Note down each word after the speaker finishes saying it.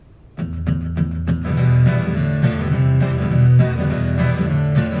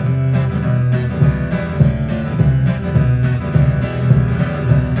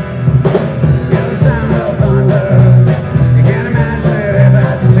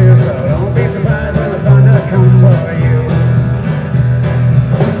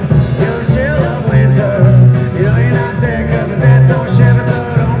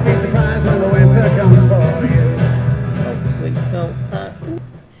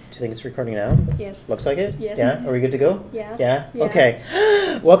you think it's recording now? Yes. Looks like it? Yes. Yeah? Are we good to go? Yeah. Yeah? Yeah. Okay.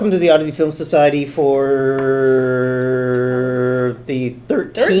 Welcome to the Oddity Film Society for the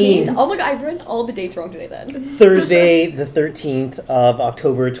 13th. Oh my god, I read all the dates wrong today then. Thursday, the 13th of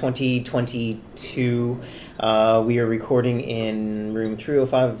October 2022. We are recording in room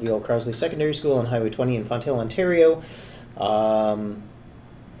 305 of the Old Crowsley Secondary School on Highway 20 in Fonthill, Ontario.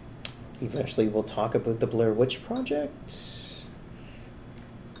 Eventually we'll talk about the Blair Witch Project.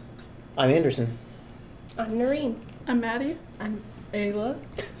 I'm Anderson. I'm Noreen. I'm Maddie. I'm Ayla.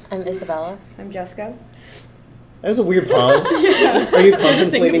 I'm Isabella. I'm Jessica. That was a weird pause. Are you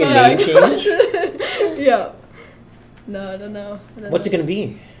contemplating a name change? Yeah. No, I don't know. What's it going to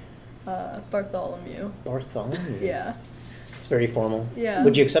be? Bartholomew. Bartholomew. Yeah. It's very formal. Yeah.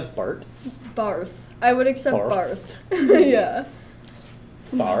 Would you accept Bart? Barth. I would accept Barth. yeah.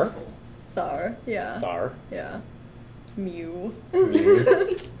 Thar? Thar. Yeah. Thar. Yeah. Mew.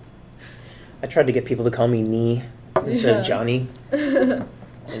 Mew. I tried to get people to call me Nee instead of Johnny. It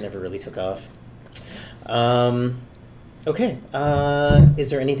never really took off. Okay. Is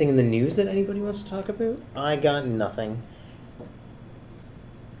there anything in the news that anybody wants to talk about? I got nothing.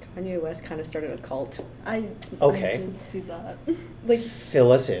 Kanye West kind of started a cult. I did see that. Like,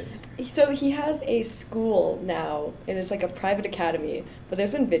 Fill us in. so he has a school now, and it's like a private academy. But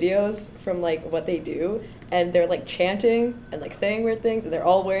there's been videos from like what they do, and they're like chanting and like saying weird things, and they're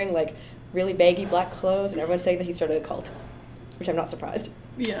all wearing like really baggy black clothes, and everyone's saying that he started a cult, which I'm not surprised.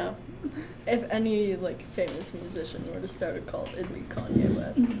 Yeah. If any like famous musician were to start a cult, it'd be Kanye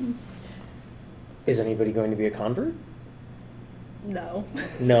West. Is anybody going to be a convert? No.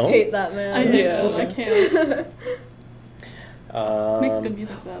 No? Hate that man. I know. I can't. Makes Um, good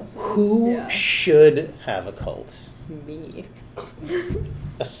music though. So. Who Yeah. should have a cult? Me.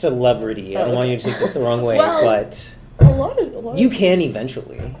 A celebrity. I don't want you to take this the wrong way, Well, but A lot of you can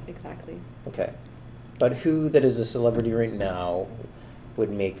eventually. Exactly. Okay. But who that is a celebrity right now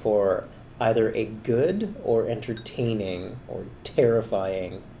would make for either a good or entertaining or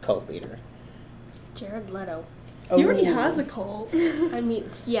terrifying cult leader? Jared Leto. He already has a cult. I mean,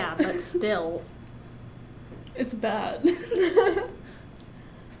 yeah, but still. It's bad.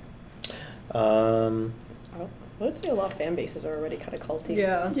 I would say a lot of fan bases are already kind of culty.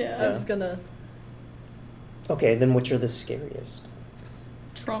 Yeah. Yeah. I was gonna. Okay, then which are the scariest?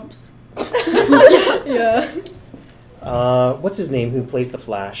 Trumps. Yeah. What's his name who plays the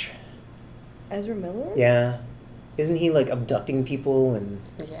Flash? Ezra Miller? Yeah. Isn't he like abducting people and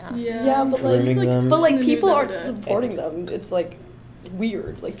Yeah. Yeah, but like, grooming them? but like in the people news aren't every day. supporting them. It's like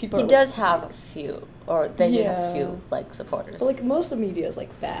weird. Like people He are does have a few, or they do have a Yeah. few, like, supporters. But like most of the media is like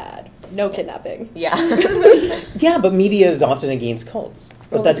bad. No kidnapping. Yeah. Yeah, but media is often against cults.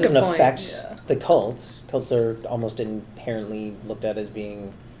 But Well, that that's a doesn't good point. affect Yeah. the cult. Cults are almost inherently looked at as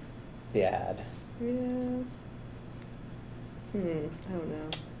being bad. Yeah. I don't know.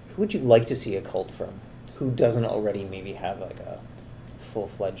 Who would you like to see a cult from? Who doesn't already maybe have like a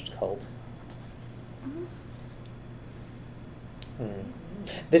full-fledged cult?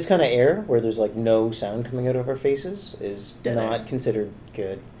 This kind of air where there's like no sound coming out of our faces is Dead not air. considered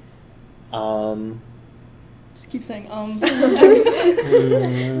good. Just keep saying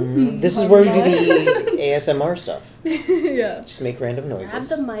This is where we do the ASMR stuff. Yeah. Just make random noises. Grab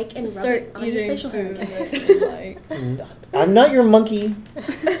the mic and Just rub start it on your eating facial hair food. again. Like, I'm not your monkey.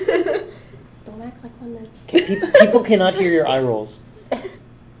 Don't act like one then. Okay, people cannot hear your eye rolls.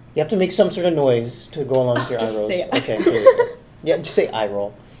 You have to make some sort of noise to go along with your eye Just rolls. say it. Okay, there you go. Yeah, just say eye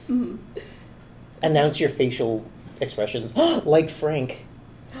roll. mhm. Announce your facial expressions, like Frank.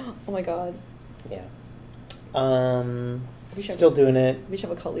 Oh my god. Yeah. We should Still doing it. We should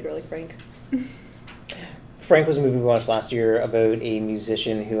have a cult leader like Frank. Frank was a movie we watched last year about a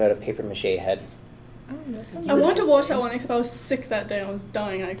musician who had a paper mache head. Oh, that sounds I wanted to watch that one except I was sick that day. I was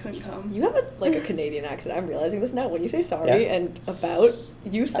dying. I couldn't come. You have a Canadian accent. I'm realizing this now. When you say sorry Yeah. and about,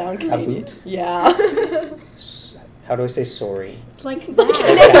 you sound Canadian. About? Yeah. How do I say sorry? It's like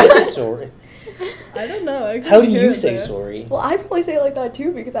that. That's sorry. I don't know. I How couldn't do hear you it say there. sorry? Well, I probably say it like that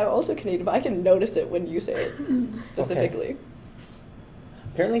too because I'm also Canadian, but I can notice it when you say it specifically.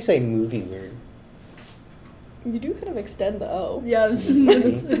 Apparently say movie weird. You do kind of extend the O. Yeah, I was just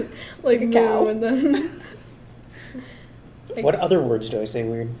gonna say, like a cow. moo and then. What other words do I say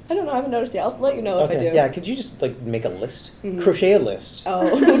weird? I don't know. I haven't noticed yet. I'll let you know if I do. Yeah, could you just like make a list? Mhm. Crochet a list.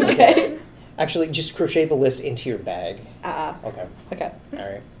 Oh, okay. Actually, just crochet the list into your bag. Okay. Okay. All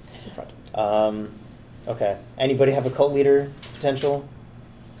right. In front. Okay. Anybody have a cult leader potential?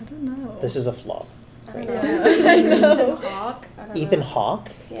 I don't know. This is a flop. I don't Right know. now. Yeah. I know. Hawk. I don't Ethan know. Hawke?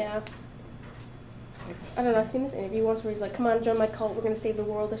 Yeah. I don't know, I've seen this interview once where he's like, come on, join my cult, we're gonna save the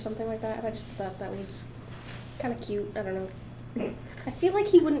world or something like that, and I just thought that was kind of cute. I don't know. I feel like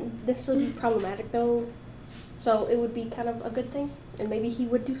he wouldn't necessarily be problematic though, so it would be kind of a good thing, and maybe he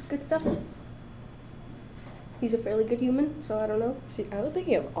would do good stuff. He's a fairly good human, so I don't know. See, I was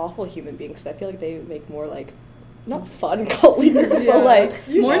thinking of awful human beings. I feel like they make more like, not fun cult leaders, Yeah. but like,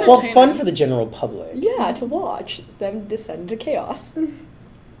 More Well, fun entertaining. for the general public. yeah, to watch them descend to chaos.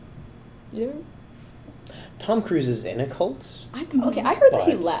 Yeah. Tom Cruise is in a cult. I heard that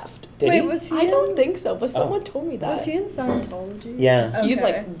he But- left. Did Wait, he? was he I don't in- think so, but Oh. someone told me that. Was he in Scientology? Yeah. He's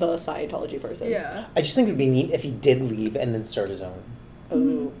Okay. like the Scientology person. Yeah. I just think it would be neat if he did leave and then start his own.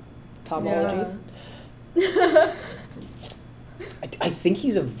 Oh, Tomology. Yeah. I think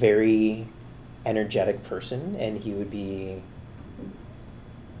he's a very energetic person, and he would be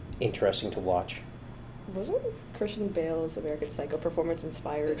interesting to watch. Wasn't Christian Bale's American Psycho performance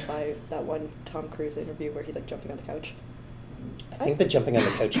inspired by that one Tom Cruise interview where he's like jumping on the couch? I think the jumping on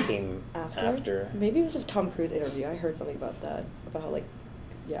the couch came After? after. Maybe it was just Tom Cruise interview. I heard something about that. About how like,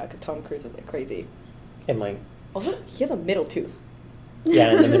 yeah, because Tom Cruise is like crazy. And like, Also, he has a middle tooth.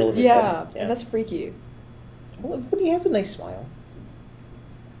 yeah, in the middle of his Yeah, head. and that's freaky. Well, but he has a nice smile.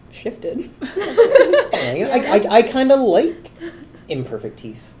 Shifted. Fine. I kind of like imperfect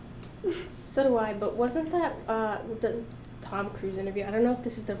teeth. So do I, but wasn't that the Tom Cruise interview? I don't know if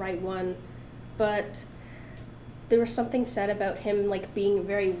this is the right one, but there was something said about him like being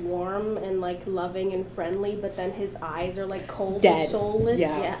very warm and like loving and friendly, but then his eyes are like cold Dead. and soulless.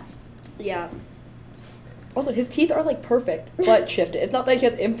 Yeah. Yeah. Also, his teeth are like perfect, but shifted. It's not that he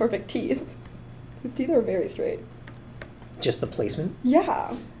has imperfect teeth. His teeth are very straight. Just the placement.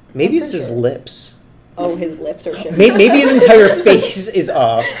 Yeah. Maybe I'm it's for his sure. lips. Oh, his lips are shifted. Maybe his entire face is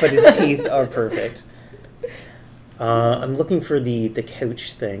off, but his teeth are perfect. I'm looking for the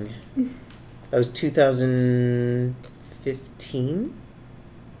couch thing. That was 2015?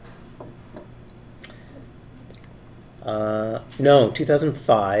 No,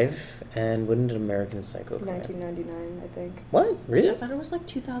 2005. And when did American Psycho come out? 1999, I think. What? Really? I thought it was like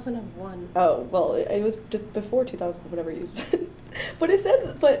 2001. Oh, well, it was before 2000, whatever you said. But it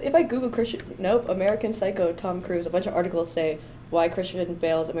says, but if I Google American Psycho, Tom Cruise, a bunch of articles say why Christian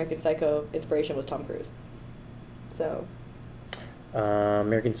Bale's American Psycho inspiration was Tom Cruise. So.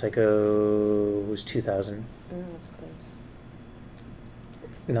 American Psycho was 2000. Oh, that's close.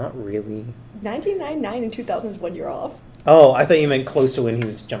 Not really. 1999 and 2000 is 1 year off. Oh, I thought you meant close to when he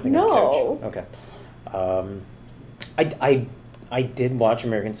was jumping on No. the couch. Okay. I did watch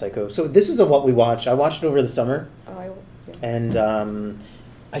American Psycho. So this is what we watched. I watched it over the summer, Oh, yeah. and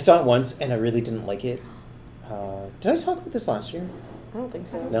I saw it once, and I really didn't like it. Did I talk about this last year? I don't think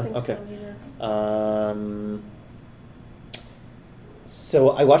so. I don't No? think Okay. so either. So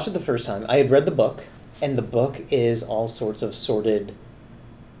I watched it the first time. I had read the book, and the book is all sorts of sordid,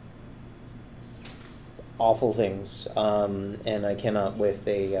 awful things, and I cannot, with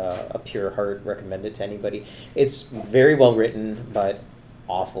a pure heart, recommend it to anybody. It's very well written, but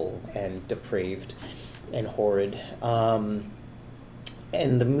awful and depraved and horrid.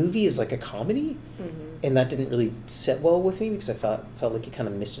 And the movie is like a comedy, and that didn't really sit well with me because I felt like it kind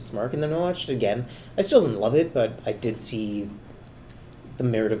of missed its mark. And then I watched it again. I still didn't love it, but I did see the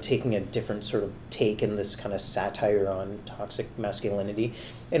merit of taking a different sort of take in this kind of satire on toxic masculinity,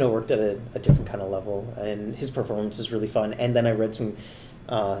 and it worked at a different kind of level, and his performance is really fun. And then I read some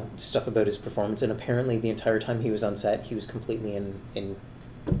stuff about his performance, and apparently the entire time he was on set, he was completely in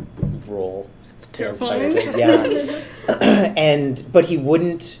role. It's the entire terrifying. thing. Yeah. But he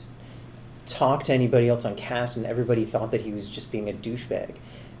wouldn't talk to anybody else on cast, and everybody thought that he was just being a douchebag,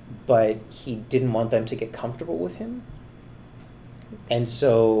 but he didn't want them to get comfortable with him. And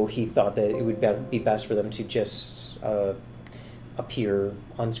so he thought that it would be best for them to just appear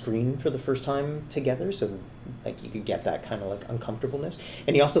on screen for the first time together, so like you could get that kind of like uncomfortableness.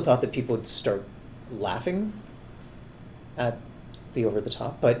 And he also thought that people would start laughing at the over the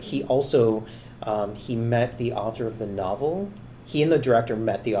top. But he also he met the author of the novel. He and the director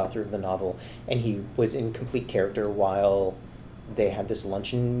met the author of the novel, and he was in complete character while they had this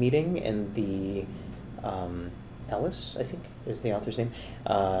luncheon meeting, and the Ellis, I think, is the author's name.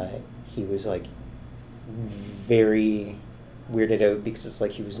 He was like very weirded out because it's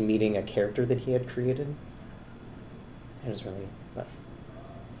like he was meeting a character that he had created. It was really. But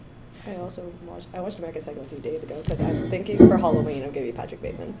I watched American Psycho a few days ago because I'm thinking for Halloween I'm gonna be Patrick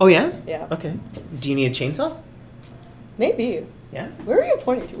Bateman. oh yeah. Yeah. Okay. Do you need a chainsaw? Maybe. Yeah. Where are you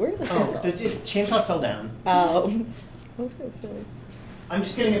pointing to? Where is the Oh, chainsaw? the chainsaw fell down. I was gonna say. I'm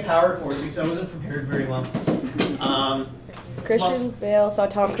just getting a power cord because I wasn't prepared very well. Christian Bale saw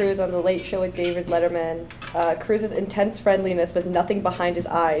Tom Cruise on The Late Show with David Letterman. Cruise's intense friendliness with nothing behind his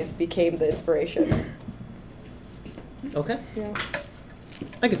eyes became the inspiration. Okay. Yeah.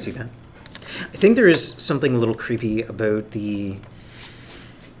 I could see that. I think there is something a little creepy about the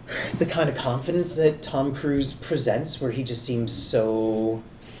kind of confidence that Tom Cruise presents, where he just seems so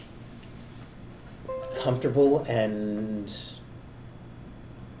comfortable and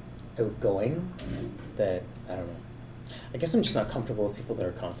outgoing that, I don't know. I guess I'm just not comfortable with people that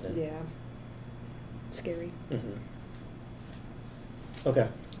are confident. Yeah. Scary. Mm-hmm. Okay.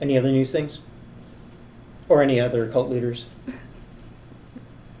 Any other news things? Or any other cult leaders?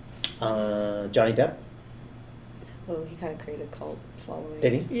 Johnny Depp? Oh, he kind of created a cult following.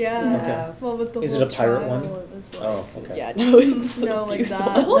 Did he? Yeah. Okay. Well, with the Is whole it a pirate trial, one? It was like, Oh, okay. Yeah, no, it was No, like abusive.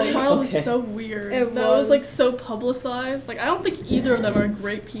 that. The whole Like- trial Okay. was so weird. It That was like was. so publicized. Like I don't think either of them are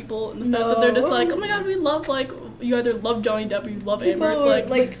great people. And the fact that they're just No. like, oh my god, we love like you either love Johnny Depp or you love People Amber. It's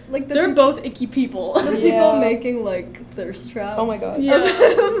were, like the they're people, both icky people. the Yeah. people making like thirst traps. Oh my God. Yeah.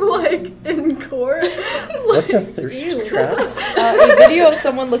 Of him, like in court. What's a Like, thirst ew. trap? A video of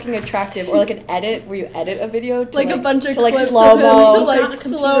someone looking attractive, or like an edit where you edit a video to Like a bunch of to like clips slow of him mo. to like God,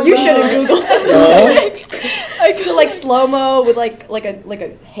 slow. You shouldn't Google it. No? I feel like slow mo with like a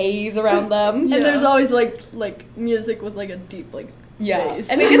haze around them. Yeah. And there's always like music with like a deep like Yeah, bass.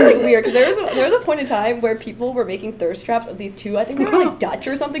 and it gets like weird because there was a point in time where people were making thirst traps of these two. I think they were like Dutch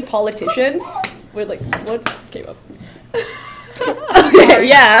or something politicians. With like what came up? Okay,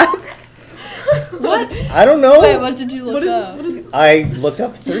 yeah. What? I don't know. Wait, what did you look What is up? what is I looked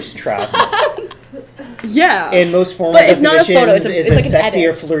up thirst trap. Yeah. In most formal But it's not a definitions, photo, it's is like a an sexy or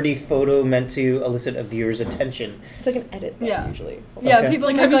edit. flirty photo meant to elicit a viewer's attention. It's like an edit. Though, Yeah. Usually. Yeah, Okay. people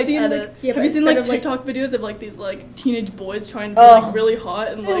like make have you like seen edits. like Yeah, have you but seen like instead of, TikTok videos of like these like teenage boys trying to be Ugh. like really hot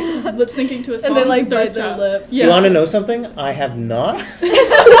and like lip syncing to a song And they like bite thirst their trap. lip. Yeah. You want to know something? I have not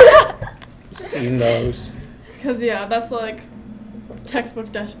seen those. Because yeah, that's like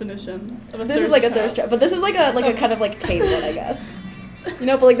textbook definition of a This thirst is like a trap. thirst trap, but this is like a kind of like tame one, I guess. You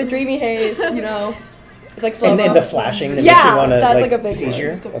know, but like the dreamy haze. You know, it's like slow And mo. then the flashing that Yeah, makes you want to that's like like a big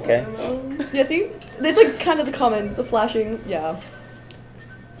seizure. one. Okay. Yeah, see, it's like kind of the common, the flashing. Yeah.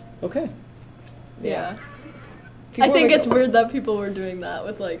 Okay. Yeah. People I think were it's like, weird that people were doing that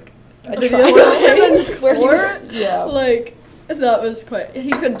with like A videos trial. of him in Where he- sport. yeah. Like that was quite.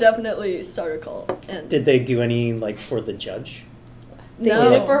 He could definitely start a cult. And Did they do any like for the judge? They No.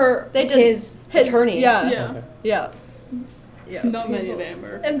 did it for her. They did his attorney. Yeah. Yeah. Okay. Yeah. Yeah. Not many people- of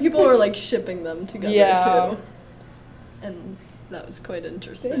Amber. And people were like shipping them together Yeah. too. And that was quite The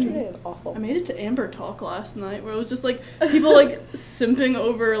interesting. internet is awful. I made it to Amber Talk last night where it was just like people like simping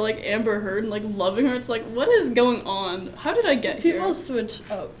over like Amber Heard and like loving her. It's like, what is going on? How did I get People here? switch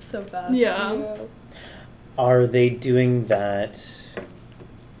up so fast. Yeah. Are they doing that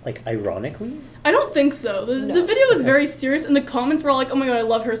like ironically? I don't think so. The No. video was Okay. very serious and the comments were all like, oh my god, I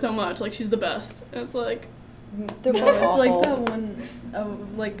love her so much. Like, she's the best. And it's like, They're It's both like awful. that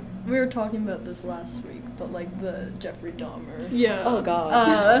one, like we were talking about this last week, but like the Jeffrey Dahmer. yeah. Oh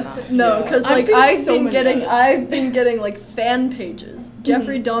god. No, Yeah. because I've like seen I've so been many getting, of it. I've been getting like fan pages,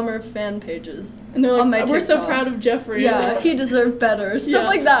 Jeffrey Mhm. Dahmer fan pages. And they're on my like, we're so TikTok. proud of Jeffrey. Yeah, he deserved better, stuff Yeah.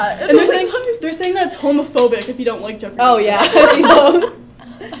 like that. And they're saying that's homophobic if you don't like Jeffrey. Oh Dahmer. yeah. I've seen those.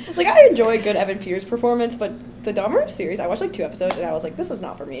 Like I enjoy good Evan Peters performance, but the Dahmer series, I watched like 2 episodes and I was like, this is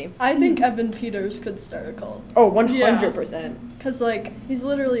not for me. I think Evan Peters could start a cult, Oh, 100%. cause like he's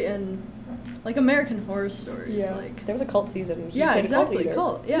literally in like American Horror Stories. Yeah. Like There was a cult season. He yeah, played exactly, a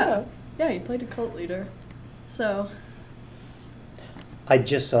cult leader. cult. Yeah, he played a cult leader. So I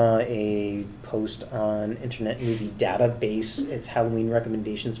just saw a post on Internet Movie Database. It's Halloween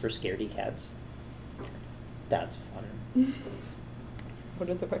recommendations for scaredy cats. That's fun. What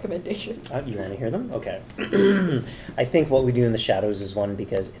are the recommendations? You want to hear them? Okay. I think What We Do in the Shadows is one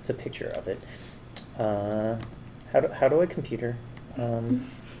because it's a picture of it. How do I computer?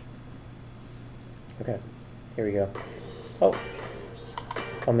 Okay, here we go.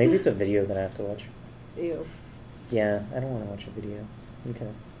 Oh, maybe it's a video that I have to watch. Ew. Yeah, I don't want to watch a video. Okay.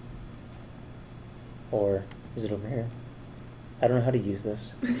 Or is it over here? I don't know how to use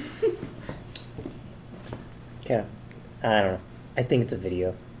this. Okay. I don't know. I think it's a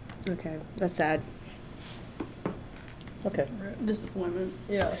video. Okay, that's sad. Okay. Disappointment.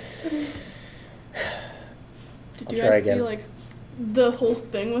 yeah. Did I'll you try guys again. see like the whole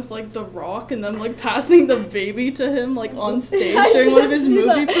thing with like The Rock and them like passing the baby to him like on stage I during one of did his see movie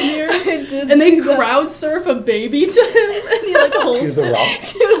that. premieres? I did And they see that. crowd surf a baby to him and he like holds To the Rock.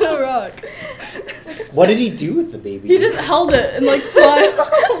 To the Rock. I guess What did he do with the baby? He just held it and like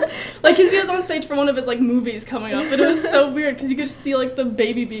smiled. Like he was on stage for one of his like movies coming up, and it was so weird because you could see like the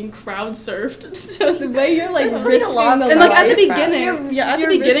baby being crowd surfed. The way you're like Pretty risking long the And like at the life. beginning, at the you're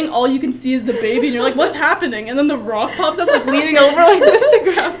beginning, all you can see is the baby, and you're like, "What's happening?" And then the Rock pops up, like leaning over like this to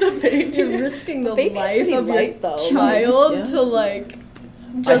grab the baby. You're risking the Baby's life pretty of your light, though. child Yeah. to like.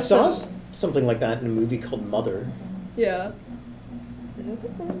 I Just saw some- something like that in a movie called Mother. Yeah. Is that the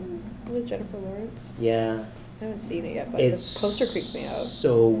one with Jennifer Lawrence? Yeah. I haven't seen it yet, but It's the poster creeps me out.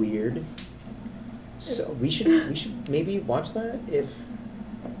 so weird. So we should maybe watch that if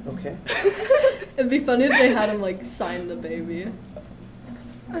okay. It'd be funny if they had him like sign the baby.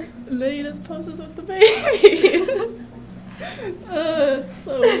 And then he just poses with the baby. It's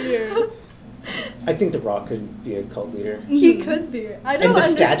so weird. I think The Rock could be a cult leader. He could be. I don't And the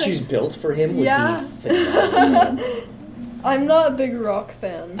understand. statues built for him would Yeah. be phenomenal. I'm not a big Rock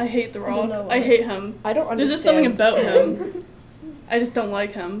fan. I hate The I don't Rock. know I why. hate him. I don't There's understand. just something about him. I just don't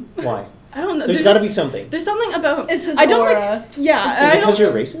like him. Why? I don't know. There's got to be something. There's something about him. It's his I don't aura. like. Yeah, Is I it don't. because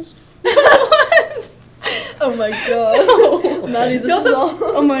you're racist? Oh my god. No. Maddie, this He also, is all.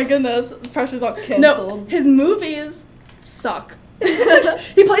 oh my goodness, pressure's on. No, Cancelled. his movies suck. He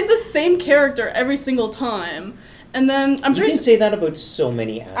plays the same character every single time, and then I'm You pretty. can say that about so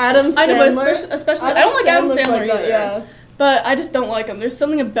many actors. Adam I know, but Sandler. especially I don't like Adam Sandler's Sandler like that, either. yeah. But I just don't like him. There's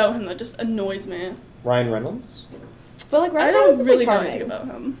something about him that just annoys me. Ryan Reynolds? But like, I Ryan don't Reynolds is really like know anything charming.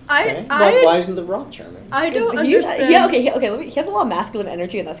 about him. Okay. Why isn't The Rock charming? I don't He- understand. Yeah, okay, he has a lot of masculine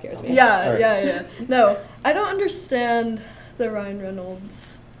energy, and that scares me. Yeah, Alright. yeah. No, I don't understand the Ryan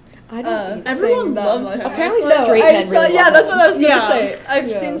Reynolds. I don't. Everyone thing that loves much. him. Apparently No, straight I men saw- really yeah, love that's him. what I was gonna Yeah. say. I've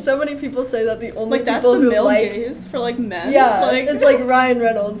Yeah. seen so many people say that the only Like that's people the who male like gaze for like men. yeah, like, it's like Ryan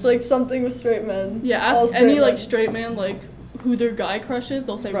Reynolds, like something with straight men. yeah. All Ask any straight like men. straight man like who their guy crush is,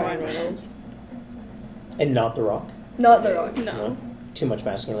 they'll say Ryan Ryan Reynolds. And not The Rock? Not The Rock. No. Too much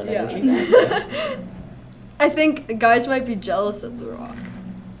masculine Yeah. energy? I think guys might be jealous of The Rock.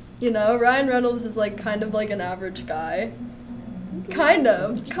 You know, Ryan Reynolds is like kind of like an average guy. Kind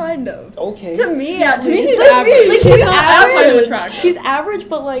of. Okay. To me, Yeah, at to me least. he's To average. like, He's he's not- I don't find him average. attractive. He's average,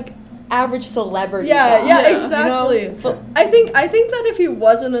 but like average celebrity. Yeah, guy, yeah, Yeah. exactly. You know? But I think that if he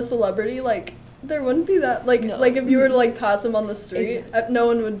wasn't a celebrity, like there wouldn't be that like No. like if you were to like pass him on the street, no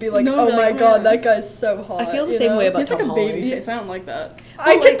one would be like, No one oh would be my like, god, "Oh, that guy's so hot. I feel the you same know? way about He's like a Tom baby Holland. face. I don't like that.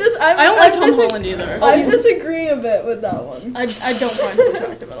 I But, could just I don't like Tom Holland either. I disagree a bit with that one. I don't find him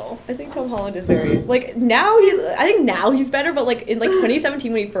attractive at all. I think Tom Holland is very like now he's better, but like in like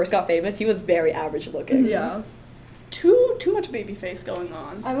 2017 when he first got famous, he was very average looking. Yeah. Too much baby face going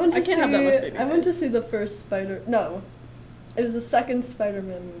on. I went to can't see have that much baby I went to face. see the first No. It was the second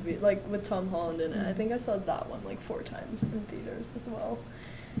Spider-Man movie, like with Tom Holland in it. I think I saw that one like 4 times in theaters as well.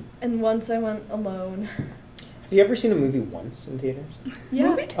 And once I went alone. Have you ever seen a movie once in theaters? Yeah.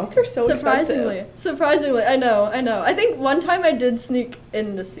 Movie tickets are so Surprisingly. I know. I think one time I did sneak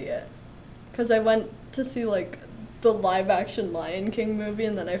in to see it. Because I went to see like the live action Lion King movie,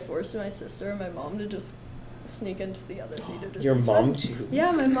 and then I forced my sister and my mom to just sneak into the other theater to Your see mom Spider- too?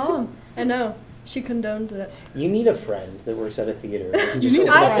 Yeah, my mom. I know. She condones it. You need a friend that works at a theater. You can just need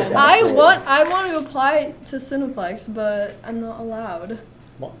open a up the friend. back I door. want to apply to Cineplex, but I'm not allowed.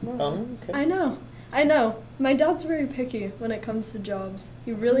 What? Oh, okay. I know. My dad's very picky when it comes to jobs.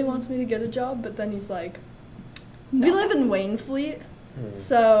 He really wants me to get a job, but then he's like, we No. live in Waynfleet, Hmm.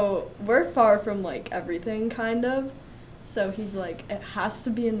 so we're far from like everything kind of. So he's like, it has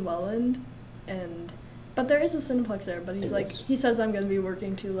to be in Welland, but there is a Cineplex there. But he's It like, is. he says I'm gonna be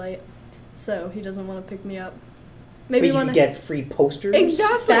working too late, so he doesn't want to pick me up. But Maybe you when can get free posters?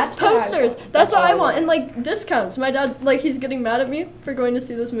 Exactly. That's what I posters. want. That's what all I I want. want. And like discounts. My dad, like, he's getting mad at me for going to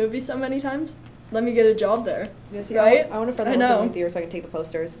see this movie so many times. Let me get a job there. Right? I want a friend I that works know. in the theater so I can take the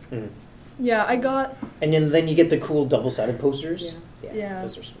posters. Mm. Yeah, I got. And then you get the cool double-sided posters? Yeah.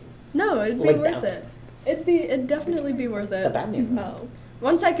 Those are sweet. No, it'd be Like worth Batman. it. It'd definitely be worth it. The Batman. Oh,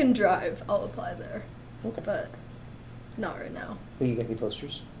 once I can drive, I'll apply there. Okay. But not right now. Will you get me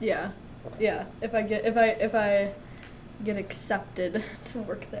posters? Yeah, Okay. yeah. If I get accepted to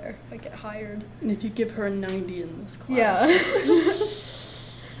work there, if I get hired. And if you give her a 90 in this class,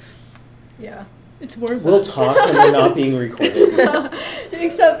 Yeah. Yeah. it's worth We'll it. talk when we're not being recorded.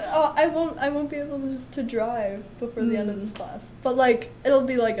 Except I won't be able to drive before the end of this class. But like it'll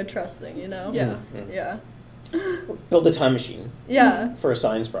be like a trust thing, you know? Yeah. Mm. Yeah. Build a time machine Yeah. for a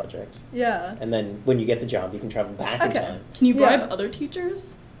science project. Yeah. And then when you get the job, you can travel back in Okay. time. Can you bribe Yeah. other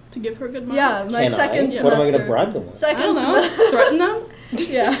teachers to give her good marks? Yeah, my Can second I? semester. What am I going to bribe them with? I Second don't know. semester. Threaten them?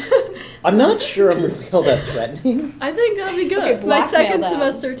 Yeah. I'm not sure I'm really all that threatening. I think that'd be good. Okay, My blackmail second them.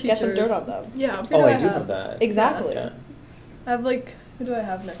 semester Get some teachers. dirt on them. Yeah. Who Oh, do I I do have? have that. Exactly. Yeah. I have like, who do I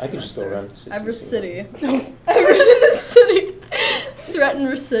have next I could just go semester? around. I have Recity. No. I have Recity. Threaten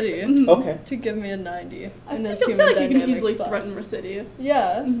Recity Okay. to give me a 90 I in feel his like human you can dynamics easily class. threaten Recity.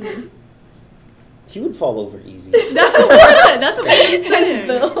 Yeah. He would fall over easy. That's the person. That's the thing he's His saying.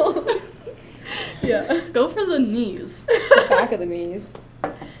 bill. Yeah. Go for the knees. Back of the knees.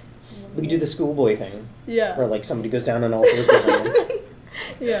 We could do the schoolboy thing, Yeah. where like somebody goes down on all fours behind them.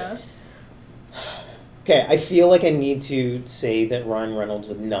 Yeah. Okay, I feel like I need to say that Ryan Reynolds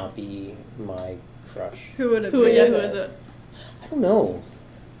would not be my crush. Who would it Who be? is it? I don't know.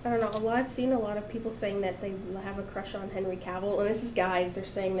 I don't know. Well, I've seen a lot of people saying that they have a crush on Henry Cavill, and this is guys. They're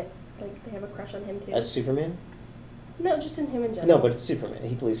saying that like they have a crush on him too. As Superman? No, just in him in general. No, but it's Superman.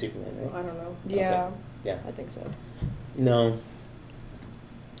 He plays Superman, Well, I right? don't know. Yeah, Yeah. I think so. No.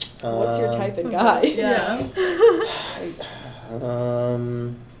 What's your type of Oh, guy? Yeah.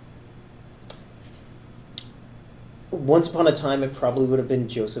 Once upon a time, it probably would have been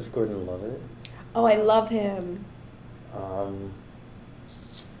Joseph Gordon-Levitt. Oh, I love him.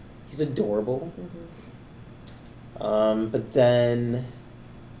 He's adorable. But then,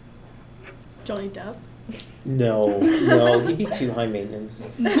 Johnny Depp. no, he'd be too high maintenance.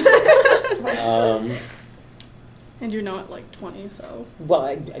 And you're not like 20, so.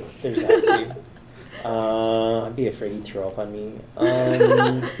 Well, there's that too. I'd be afraid he'd throw up on me.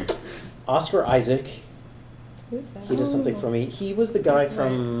 Oscar Isaac. Who's that? He does something for me. He was the guy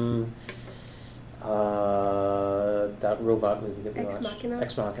from that robot movie that we Ex watched. Machina?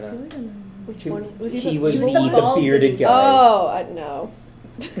 Ex Machina. Which He- one? Was he the, was he the bald bearded dude? guy. Oh, no.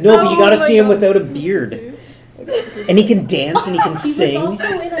 No, but you gotta Oh my see him God. without a beard. And he can dance and he can He sing. was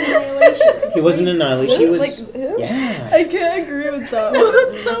also in Annihilation. He wasn't Annihilation. He was. Like him? Yeah. I can't agree with that one.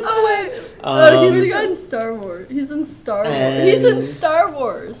 Oh wait. Oh, he's the guy in Star Wars. He's in Star Wars. He's in And- Star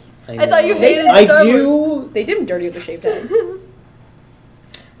Wars. I I thought you know. hated I Star do. Wars. They did him dirty with the shaved head.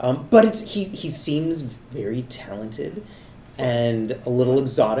 But he seems very talented and a little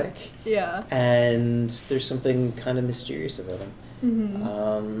exotic, Yeah. and there's something kind of mysterious about him.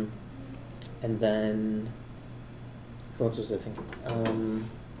 Mm-hmm. And then, who else was I thinking?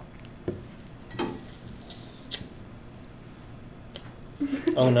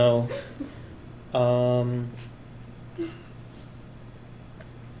 Oh no.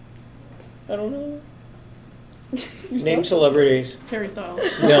 I don't know. Name celebrities. Harry Styles.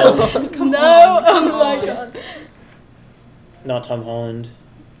 No, Come No. on. Oh come my on. god. not Tom Holland.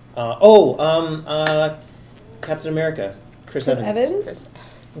 Captain America. Chris Evans. Evans?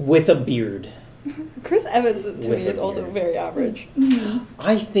 With a beard. Chris Evans to With me a is also beard. very average.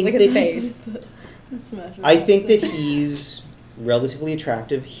 I think Like that his face. Smash I think that he's relatively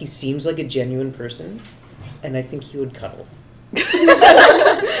attractive. He seems like a genuine person, and I think he would cuddle.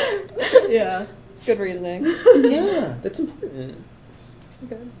 Yeah. Good reasoning. Yeah, that's important.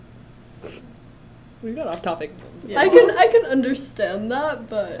 Okay. We got off topic. Yeah. I can understand that,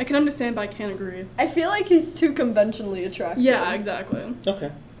 but I can understand, but I can't agree. I feel like he's too conventionally attractive. Yeah, exactly.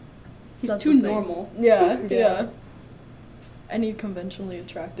 Okay. He's That's too the thing. normal. Yeah, Yeah. yeah. Any conventionally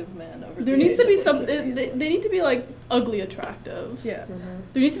attractive man over There the needs age to be of, like, some. 50s. They need to be like ugly attractive. Yeah.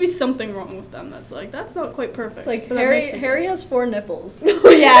 There needs to be something wrong with them. That's like that's not quite perfect. It's like but that Harry. makes it Harry good. has 4 nipples.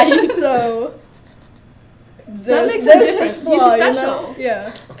 Yeah. So that makes there's him his different. flaw, He's you special. know?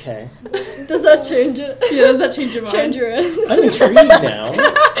 Yeah. Okay. Does that change it? Yeah, does that change your mind? Change your ends. I'm intrigued now.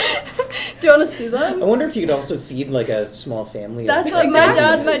 Do you want to see them? I wonder if you could also feed like a small family. That's of what my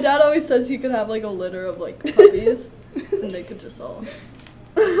puppies. dad always says. He could have like a litter of like puppies, and they could just all.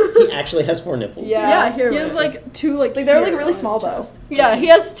 He actually has 4 nipples. Yeah. Yeah, here. He has right. like 2 like. Like, they're, like, here really on small, his though. chest. Yeah, he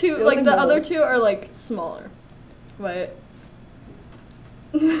has 2. Feels Like like the other moles. 2 are like smaller. Right.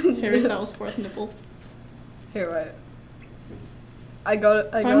 Harry Styles' 4th nipple. Here, right. I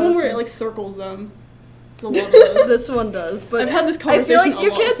got. Find one where it like circles them. There's a lot of those. This one does, but I've had this I conversation. feel like you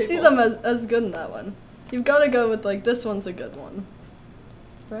a lot with can't see people. them as good in that one. You've got to go with like this one's a good one,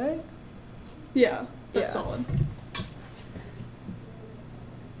 right? Yeah, that's Yeah. solid.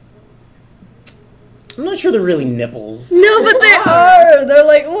 I'm not sure they're really nipples. No, but they are. They're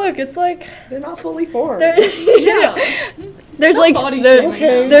like, look, it's like They're not fully formed. yeah. There's like body there- shaming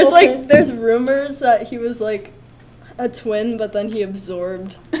them. there's Okay. like there's rumors that he was like a twin, but then he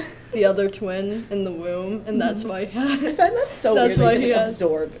absorbed the other twin in the womb, and that's why he I had find that so That's weird. why They he could has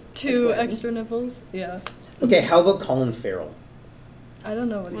absorb 2 a twin. extra nipples. Yeah, Okay, how about Colin Farrell? I don't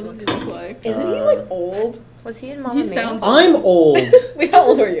know what he What does looks he like. look like? Isn't he like old? Was he in Mamma He Mia? sounds- I'm old. Wait, how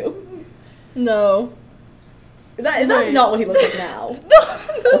old are you? No, That's Right. not what he looks like now.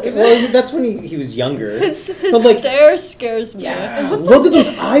 Okay, well, that's when he was younger. His But, like- stare scares me. Yeah. Look at those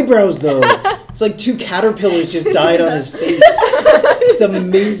eyebrows, though. It's like 2 caterpillars just died on his face. It's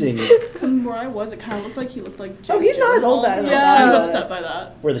amazing. From where I was, it kind of looked like he looked like. Oh, he's not as old as Yeah. I'm I upset was. by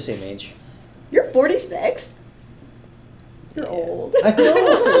that. We're the same age. You're 46. You're Yeah. old. I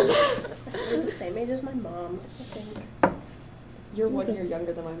know. You're the same age as my mom, I think. You're 1 year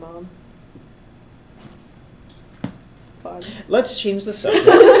younger than my mom. Fun. Let's change the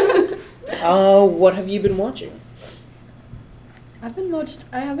subject. What have you been watching? I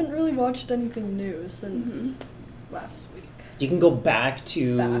haven't really watched anything new since last week. You can go back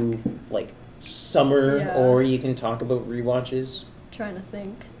to like summer, Yeah. or you can talk about rewatches. Trying to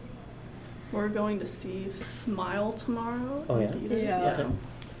think. We're going to see Smile tomorrow. Oh, in yeah? theaters, Yeah. Okay. Only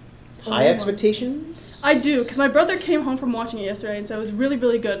High once. expectations? I do, because my brother came home from watching it yesterday and said it was really,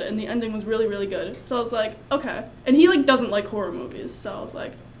 really good, and the ending was really, really good. So I was like, okay. And he like doesn't like horror movies, so I was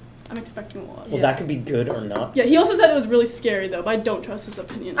like, I'm expecting a lot. Well, that could be good or not. Yeah, he also said it was really scary though, but I don't trust his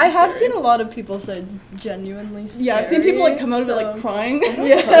opinion. I on have scary. seen a lot of people say it's genuinely scary. Yeah, I've seen people like come out of it so- like crying.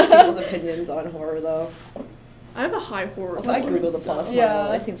 Yeah. People's opinions on horror, though. I have a high horror. Also, I tolerance, googled the so- plus. Yeah.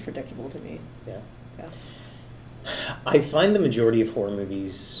 That seems predictable to me. Yeah. Yeah. I find the majority of horror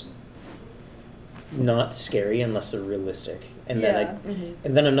movies not scary unless they're realistic. And Yeah. then Mm-hmm.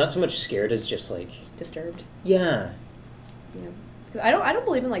 and then I'm not so much scared as just like, Disturbed. yeah. Yeah. Because I don't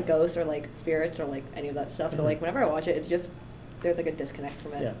believe in like ghosts or like spirits or like any of that stuff. So Mhm. like whenever I watch it, it's just there's like a disconnect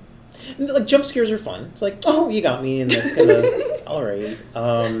from it. Yeah. And, like jump scares are fun. It's like, oh, you got me, and that's kind of all right.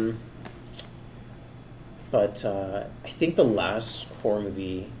 But I think the last horror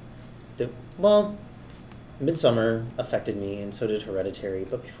movie Midsummer affected me, and so did Hereditary.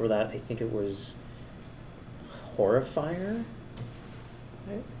 But before that, I think it was Horrifier.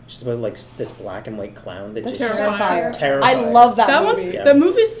 Right. Just about like this black and white clown that That's just Terrifier. Terrifier. I love that, That movie. one, Yeah. the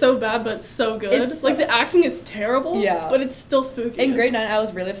movie's so bad, but it's so good. It's like so- the acting is terrible. Yeah. But it's still spooky. In grade 9, I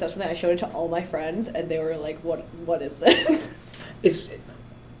was really obsessed with it. I showed it to all my friends, and they were like, "What is this?"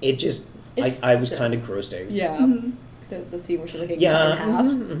 It just I was kind of grossed out. Yeah. Mhm. The scene where she's like Yeah. cut in half.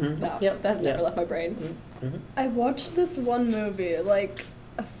 Mhm, mhm. No, Yep, that's never yeah. left my brain. Mhm. I watched this one movie like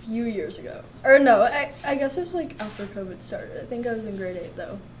a few years ago. Or no, I guess it was like after COVID started. I think I was in grade 8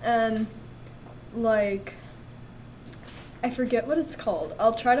 though. And like I forget what it's called.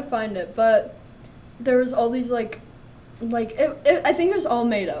 I'll try to find it, but there was all these like I think it was all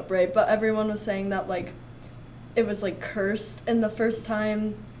made up, right? But everyone was saying that like it was like cursed, and the first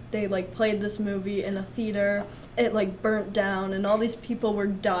time they like played this movie in a theater, it like burnt down, and all these people were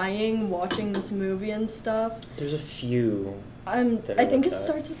dying watching this movie and stuff. There's a few. I think like it that.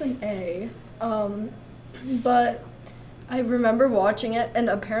 starts with an A. But I remember watching it, and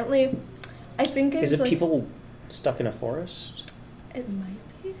apparently, I think it's Is it like, people stuck in a forest? It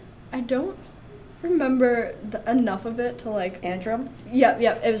might be. I don't remember enough of it to like. Antrim? Yeah,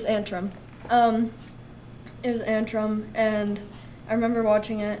 it was Antrim. It was Antrim, and I remember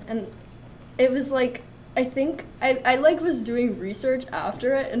watching it, and it was like, I think I like was doing research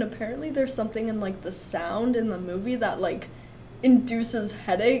after it, and apparently there's something in like the sound in the movie that like induces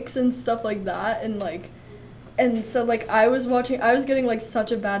headaches and stuff like that, and so like I was getting like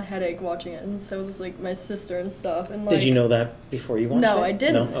such a bad headache watching it, and so was like my sister and stuff, and like. Did you know that before you watched it? No, I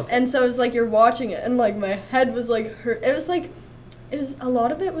didn't. No? Okay. And so it was like you're watching it, and like my head was like hurt. It was a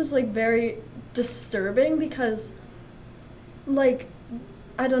lot of it was like very disturbing because, like,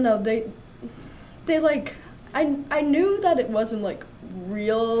 I don't know, they like I knew that it wasn't like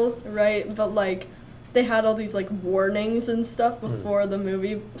real, right? But like they had all these like warnings and stuff before the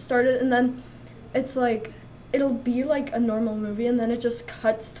movie started, and then it's like it'll be like a normal movie, and then it just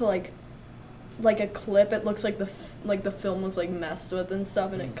cuts to like a clip. It looks like the film was like messed with and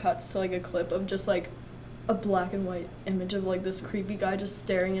stuff, and it cuts to like a clip of just like a black and white image of like this creepy guy just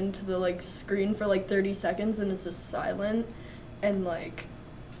staring into the like screen for like 30 seconds, and it's just silent. And like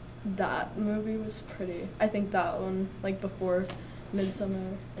that movie was pretty. I think that one, like before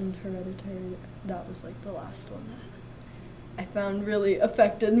Midsummer and Hereditary, that was like the last one that I found really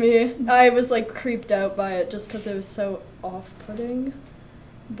affected me. I was like creeped out by it just because it was so off-putting,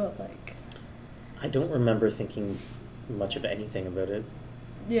 but like. I don't remember thinking much of anything about it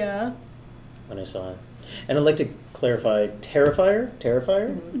Yeah. when I saw it. And I'd like to clarify, Terrifier?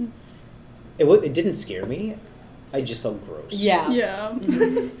 Mm-hmm. It didn't scare me. I just felt gross. Yeah. Yeah.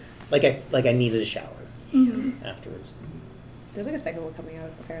 Like I needed a shower Mhm. afterwards. There's like a second one coming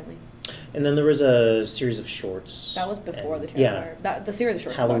out apparently. And then there was a series of shorts. That was before the and- yeah. Terrifier. The series of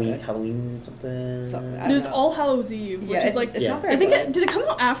shorts. was not good. Halloween something. Something, I don't There's know. All Hallows Eve, which Yeah, is like it's Yeah. not very I think good. did it come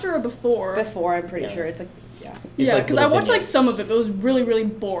out after or before? Before, I'm pretty Yeah. sure. It's like, yeah. It's Yeah, like because I little watched like vignettes. some of it, but it was really, really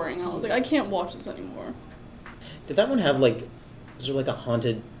boring. I was like, I can't watch this anymore. Did that one have like? Is there like a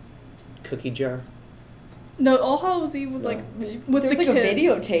haunted cookie jar? No, All Hallows Eve was No. like with There the was like kids. a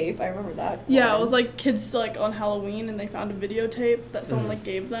videotape. I remember that. Yeah, it one. was like kids like on Halloween, and they found a videotape that someone Mhm. like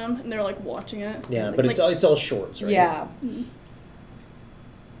gave them, and they were like watching it. Yeah, Like- but it's all shorts, right? Yeah. Mhm.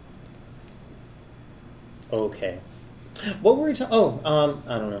 Okay. What were we talking? Oh,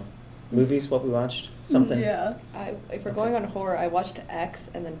 I don't know. Movies? What we watched? Something. Yeah. If we're going on horror, I watched X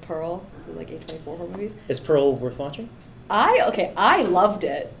and then Pearl, the like A24 horror movies. Is Pearl worth watching? I loved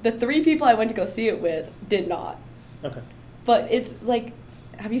it. The 3 people I went to go see it with did not. Okay. But it's like,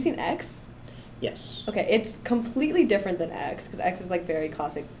 have you seen X? Yes. Okay, it's completely different than X because X is like very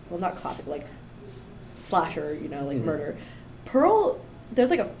classic. Well, not classic, like slasher, like Mhm. murder. Pearl, there's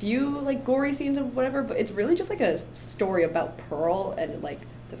like a few like gory scenes and whatever, but it's really just like a story about Pearl and like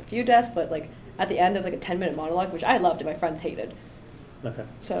there's a few deaths, but like at the end there's like a 10-minute monologue, which I loved and my friends hated. Okay.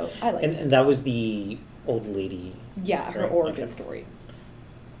 So I liked it. And that was the old lady. Yeah, her Right, origin okay. story.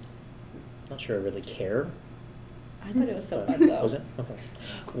 Not sure I really care. I thought it was so but- fun though. Was it? Okay.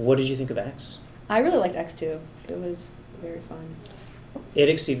 What did you think of X? I really liked X too. It was very fun. It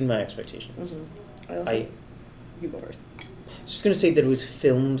exceeded my expectations. Mm-hmm. I also, you go first. Just gonna say that it was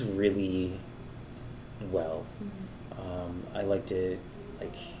filmed really well. Mm-hmm. I liked it,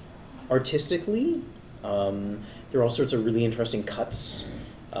 like, artistically. There were all sorts of really interesting cuts,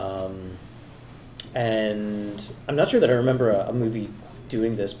 and I'm not sure that I remember a movie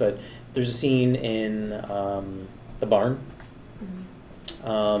doing this, but there's a scene in the barn,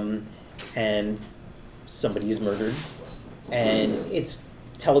 and somebody is murdered, and it's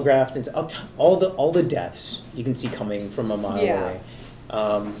telegraphed, and all the deaths you can see coming from a mile Yeah. away.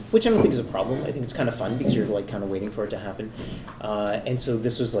 Which I don't think is a problem. I think it's kind of fun because you're like kind of waiting for it to happen. And so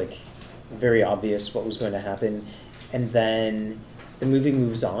this was like very obvious what was going to happen. And then the movie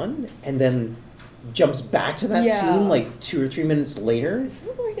moves on and then jumps back to that Yeah. scene like 2 or 3 minutes later. Is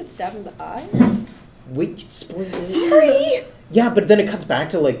this where he gets stabbed in the eye? Wait, spoil it. Sorry! Yeah, but then it cuts back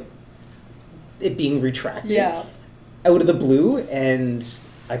to like it being retracted Yeah. out of the blue, and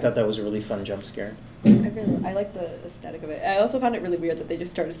I thought that was a really fun jump scare. I like the aesthetic of it. I also found it really weird that they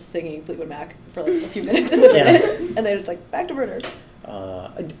just started singing Fleetwood Mac for like a few minutes in the Yeah. minute, and then it's like back to murder.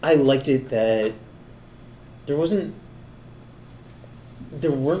 I liked it that there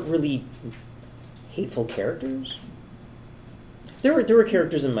weren't really hateful characters. There were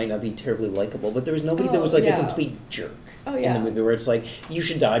characters that might not be terribly likable, but there was nobody that was like yeah. a complete jerk Oh, in yeah. the movie where it's like you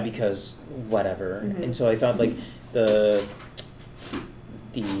should die because whatever. Mhm. And so I thought like the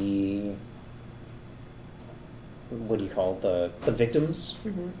what do you call the victims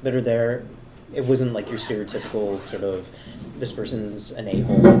Mhm. that are there, it wasn't like your stereotypical sort of this person's an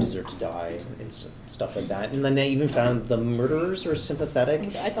a-hole who deserves to die and stuff like that. And then I even found the murderers were sympathetic,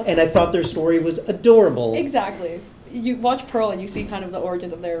 Okay, I thought their story was adorable. Exactly. You watch Pearl and you see kind of the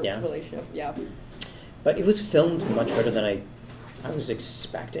origins of their Yeah. relationship. Yeah. But it was filmed much better than I was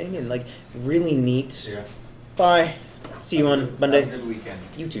expecting, and like really neat. Yeah. Bye. See you on Monday. Have a good weekend.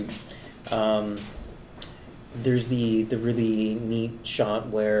 YouTube. There's the really neat shot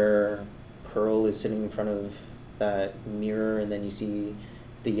where Pearl is sitting in front of that mirror, and then you see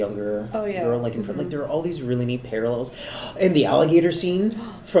the younger Oh, yeah. girl like in front. Mhm. Like there are all these really neat parallels, and the alligator scene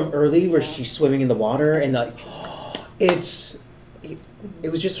from early where Yeah. she's swimming in the water, and like it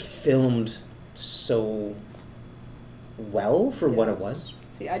was just filmed so well for what Yeah. it was.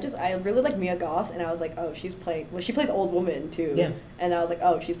 See, I really like Mia Goth, and I was like, oh, she played the old woman too. Yeah. And I was like,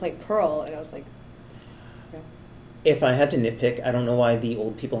 oh, she's playing Pearl, and I was like, yeah. If I had to nitpick, I don't know why the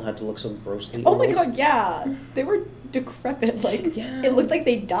old people had to look so grossly Oh my old. god, yeah, they were decrepit. Like, Yeah. it looked like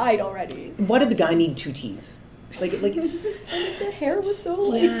they died already. Why did the guy need 2 teeth? Like And the hair was so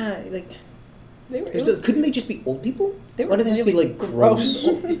like yeah, like they were. couldn't they just be old people? They were Why did they have to be really like gross?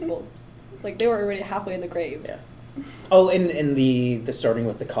 old people. Like they were already halfway in the grave. Yeah. Oh, and the starting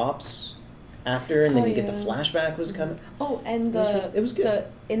with the cops after, and then Oh, you get the yeah. flashback was kind of. Oh, and It was good.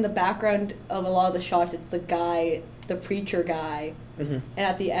 In the background of a lot of the shots, it's the guy, the preacher guy, Mm-hmm. and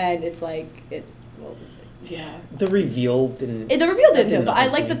at the end, it's like yeah. The reveal didn't. The reveal that didn't, did but I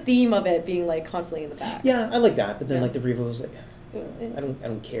nothing like to the me. theme of it being like constantly in the back. Yeah, I like that, but then Yeah. like the reveal was like, I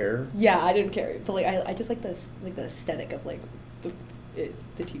don't care. Yeah, I didn't care, but like I just like this like the aesthetic of like the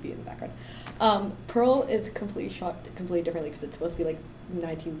TV in the background. Pearl is completely shot completely differently because it's supposed to be like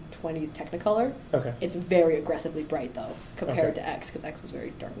 1920s Technicolor. Okay. It's very aggressively bright though compared Okay. to X because X was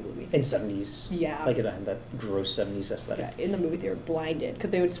very dark and gloomy. In 70s. Yeah. Like that gross 70s aesthetic. Yeah, in the movie they were blinded because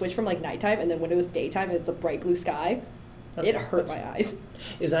they would switch from like nighttime and then when it was daytime it's a bright blue sky, Okay, It hurt that's- my eyes.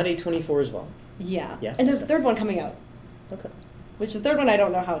 Is that A24 as well? Yeah. Yeah? And there's a Okay. third one coming out, Okay. which the third one I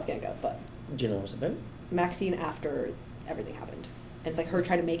don't know how it's gonna go, but Do you know what it's about? Maxine after everything happened. And it's like her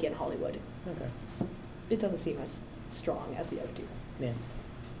trying to make it in Hollywood. Okay. It doesn't seem as strong as the other two. Yeah.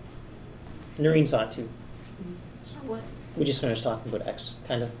 Noreen saw it too. So what? We just finished talking about X,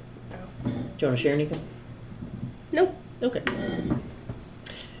 kind of. Oh. Do you want to share anything? Nope. Okay.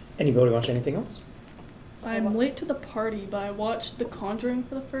 Anybody watch anything else? I'm late to the party, but I watched The Conjuring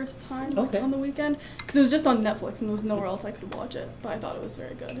for the first time Okay. on the weekend because it was just on Netflix and there was nowhere else I could watch it. But I thought it was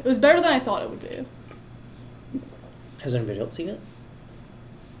very good. It was better than I thought it would be. Has anybody else seen it?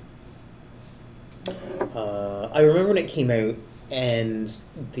 I remember when it came out, and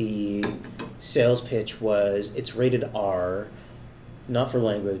the sales pitch was it's rated R, not for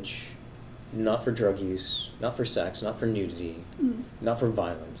language, not for drug use, not for sex, not for nudity, not for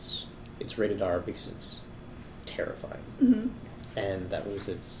violence. It's rated R because it's terrifying, Mm-hmm. and that was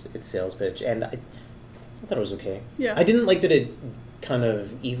its sales pitch. And I thought it was okay. Yeah. I didn't like that it kind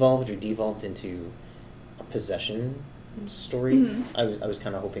of evolved or devolved into a possession story. Mhm. I was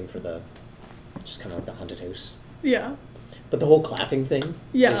kind of hoping for just kind of like the haunted house. Yeah. But the whole clapping thing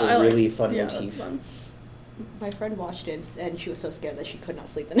Yeah. is I a like- really fun yeah, motif. That's fun. My friend watched it and she was so scared that she could not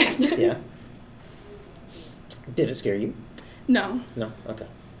sleep the next day. Yeah. Did it scare you? No. No? Okay.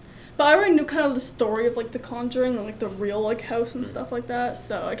 But I already knew kind of the story of like The Conjuring and like the real like house and Mm. stuff like that,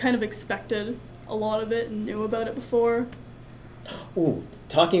 so I kind of expected a lot of it and knew about it before. Ooh,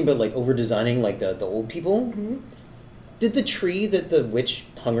 talking about like over designing like the old people. Mm-hmm. Did the tree that the witch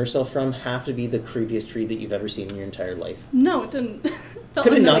hung herself from have to be the creepiest tree that you've ever seen in your entire life? No, it didn't. Felt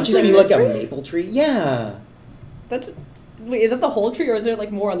Could it not just be like a mystery? maple tree? Yeah. Wait, is that the whole tree or is there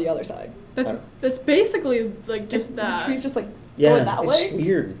like more on the other side? That's basically like just The that. tree's just like Yeah. going that it's way?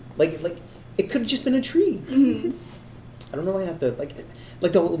 weird. Like it could have just been a tree. Mhm. I don't know why I have to like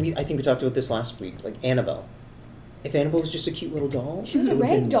I think we talked about this last week, like Annabelle. If Annabelle was just a cute little doll, She was a it would've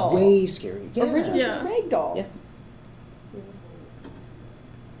rag been doll. way scary. Yeah. Originally Yeah. she's a rag doll. Yeah.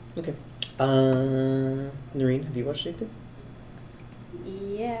 Okay. Noreen, have you watched anything?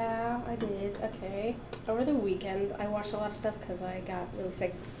 Yeah, I did. Okay. Over the weekend, I watched a lot of stuff because I got really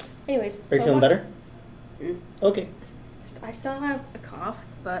sick. Anyways. Are you feeling better? Mm. Okay. I still have a cough,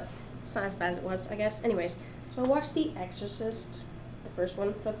 but it's not as bad as it was, I guess. Anyways, so I watched The Exorcist, the first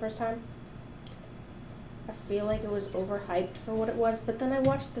one, for the first time. I feel like it was overhyped for what it was, but then I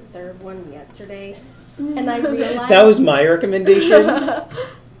watched the third one yesterday, and I realized... That was my recommendation.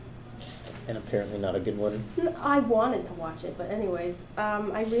 And apparently not a good one. I wanted to watch it, but anyways,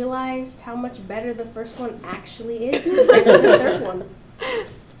 I realized how much better the first one actually is compared to the third one.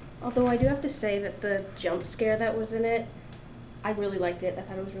 Although I do have to say that the jump scare that was in it, I really liked it. I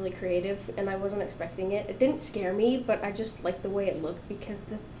thought it was really creative, and I wasn't expecting it. It didn't scare me, but I just liked the way it looked because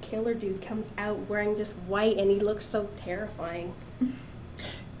the killer dude comes out wearing just white, and he looks so terrifying.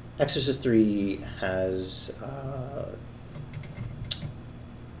 Exorcist 3 has,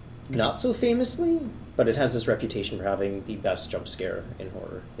 not so famously, but it has this reputation for having the best jump scare in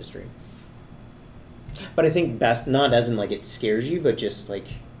horror history. But I think best, not as in like it scares you, but just like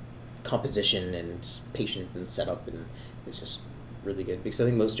composition and patience and setup, and it's just really good. Because I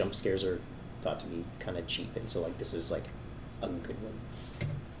think most jump scares are thought to be kind of cheap, and so like this is like a good one.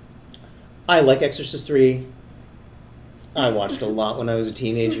 I like Exorcist 3. I watched a lot when I was a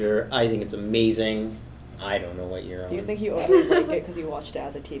teenager. I think it's amazing. I don't know what you're on. Do you think you only like it because you watched it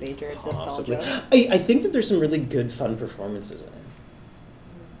as a teenager? It's Possibly. nostalgia. I think that there's some really good, fun performances in it.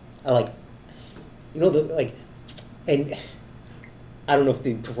 I like, and I don't know if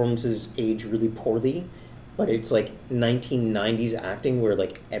the performances age really poorly, but it's like 1990s acting where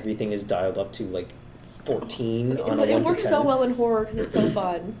like everything is dialed up to like 14 on a 1 It to 10. works so well in horror because it's so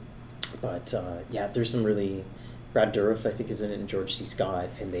fun. But yeah, there's some really, Brad Dourif I think is in it, and George C. Scott,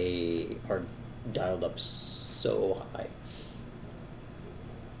 and they are dialed up so high.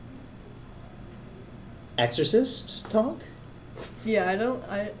 Exorcist talk?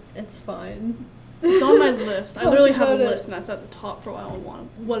 Yeah, it's fine. It's on my list. I literally have a Talk about list, it. and that's at the top for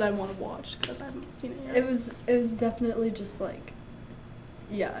what I want to watch because I haven't seen it yet. It was definitely just like,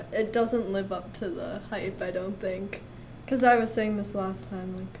 yeah, it doesn't live up to the hype, I don't think. Because I was saying this last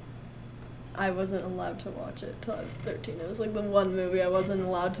time, like, I wasn't allowed to watch it till I was 13. It was like the one movie I wasn't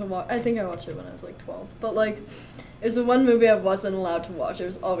allowed to watch. I think I watched it when I was like 12. But like, it was the one movie I wasn't allowed to watch. It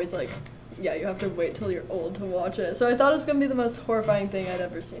was always like, yeah, you have to wait till you're old to watch it. So I thought it was going to be the most horrifying thing I'd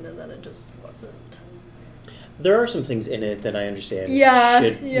ever seen, and then it just wasn't. There are some things in it that I understand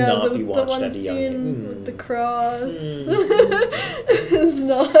should not the be watched one at a young scene age. with the cross Mm. is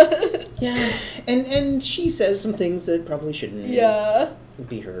not. Yeah, And she says some things that probably shouldn't Yeah.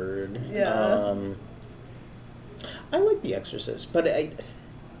 be heard. Yeah. I like The Exorcist, but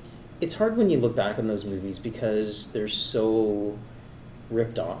it's hard when you look back on those movies because they're so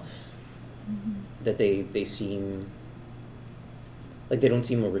ripped off that they seem like they don't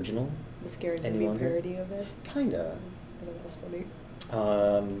seem original. The scary Any movie longer? parody of it. Kinda. I thought that was funny.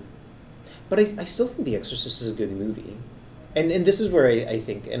 But I still think The Exorcist is a good movie. And this is where I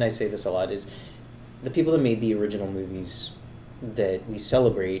think, and I say this a lot, is the people that made the original movies that we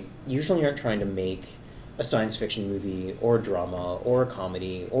celebrate usually aren't trying to make a science fiction movie or a drama or a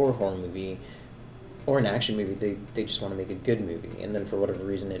comedy or a horror movie or an action movie. They just want to make a good movie. And then for whatever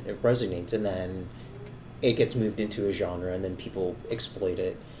reason it resonates, and then it gets moved into a genre, and then people exploit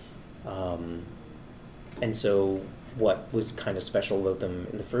it. And so what was kind of special about them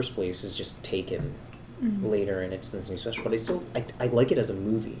in the first place is just taken later, and it's something special. But I like it as a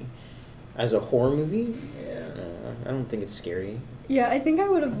movie. As a horror movie, I don't think it's scary. Yeah, I think I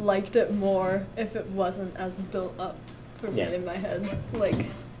would have liked it more if it wasn't as built up for me Yeah. in my head. Like,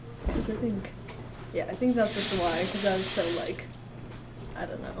 because I think that's just why, because I was so, like, I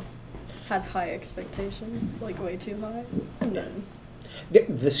don't know, had high expectations, like, way too high. And then,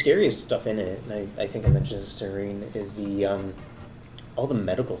 The scariest stuff in it, and I think I mentioned this to Irene, is all the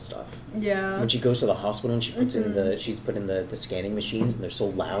medical stuff. yeah. When she goes to the hospital and she puts she's put in the scanning machines, and they're so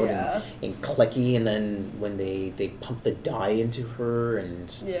loud Yeah. and clicky, and then when they pump the dye into her,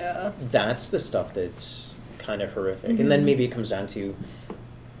 and Yeah. that's the stuff that's kind of horrific. And then maybe it comes down to,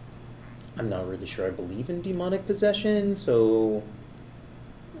 I'm not really sure I believe in demonic possession, so...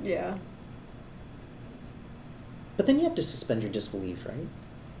 Yeah. But then you have to suspend your disbelief, right?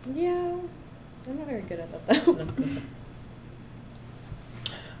 Yeah. I'm not very good at that though.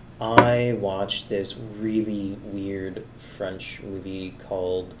 I watched this really weird French movie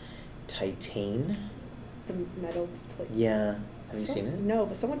called Titane. The metal place. Yeah. Have you seen it? No,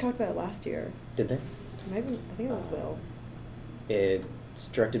 but someone talked about it last year. Did they? Maybe I think it was Will. It's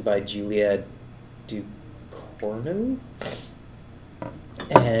directed by Julia Ducournau.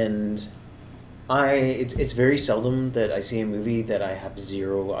 And it's very seldom that I see a movie that I have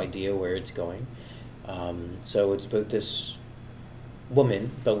zero idea where it's going. So it's about this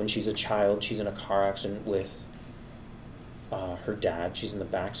woman, but when she's a child, she's in a car accident with her dad. She's in the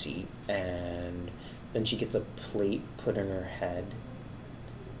back seat, and then she gets a plate put in her head,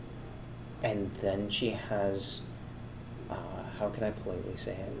 and then she has, how can I politely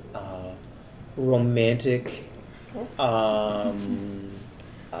say it, romantic,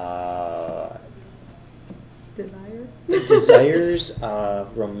 desires,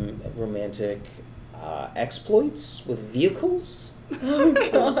 romantic exploits with vehicles. Oh,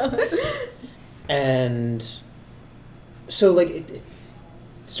 God. And so, like, it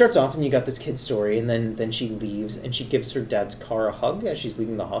starts off and you got this kid's story, and then she leaves and she gives her dad's car a hug as she's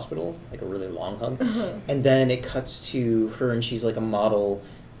leaving the hospital, like a really long hug. And then it cuts to her, and she's like a model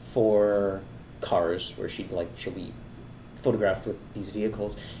for cars, where she'll be photographed with these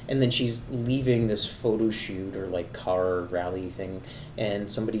vehicles, and then she's leaving this photo shoot or like car rally thing,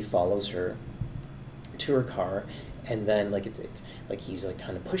 and somebody follows her to her car, and then like it's like he's like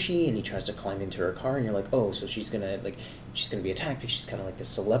kind of pushy, and he tries to climb into her car, and you're like, oh, so she's gonna be attacked because she's kind of like this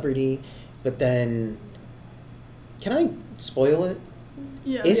celebrity. But then, can I spoil it?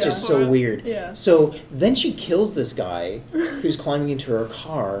 Yeah. It's just so weird. Yeah. So then she kills this guy who's climbing into her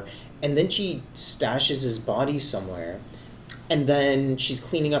car, and then she stashes his body somewhere. And then she's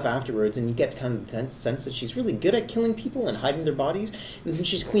cleaning up afterwards, and you get kind of that sense that she's really good at killing people and hiding their bodies. And then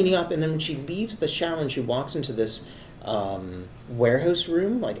she's cleaning up, and then when she leaves the shower and she walks into this warehouse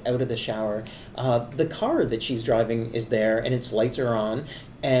room, like out of the shower, the car that she's driving is there, and its lights are on.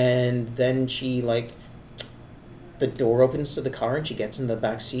 And then she, like, the door opens to the car, and she gets in the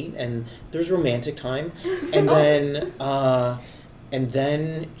back seat, and there's romantic time. And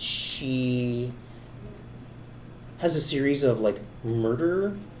then she has a series of like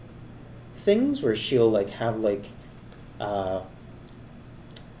murder things where she'll like have like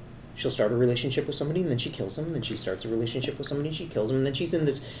she'll start a relationship with somebody, and then she kills them, and then she starts a relationship with somebody and she kills them, and then she's in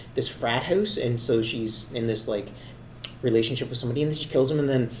this frat house, and so she's in this like relationship with somebody, and then she kills him, and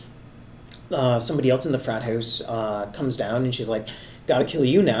then somebody else in the frat house comes down, and she's like, gotta kill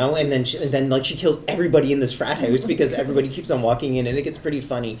you now, and then she kills everybody in this frat house because everybody keeps on walking in, and it gets pretty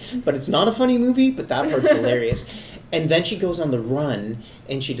funny. But it's not a funny movie, but that part's hilarious. And then she goes on the run,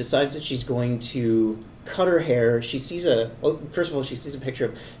 and she decides that she's going to cut her hair. She sees first of all, she sees a picture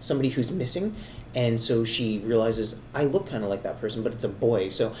of somebody who's missing, and so she realizes, I look kind of like that person, but it's a boy,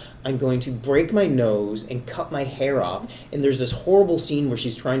 so I'm going to break my nose and cut my hair off. And there's this horrible scene where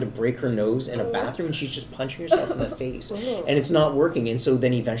she's trying to break her nose in a bathroom, and she's just punching herself in the face, and it's not working. And so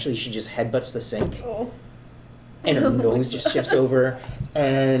then eventually she just headbutts the sink. And her nose just shifts over,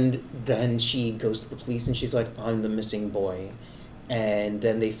 and then she goes to the police, and she's like, I'm the missing boy. And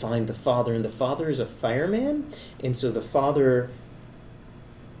then they find the father, and the father is a fireman, and so the father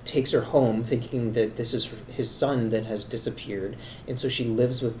takes her home thinking that this is his son that has disappeared, and so she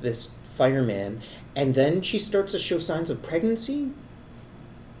lives with this fireman, and then she starts to show signs of pregnancy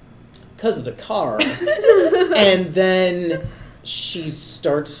because of the car, and then she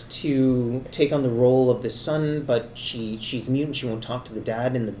starts to take on the role of the son, but she's mute and she won't talk to the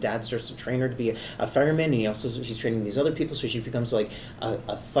dad, and the dad starts to train her to be a fireman, and he's training these other people, so she becomes like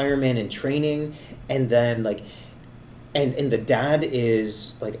a fireman in training, and then like and the dad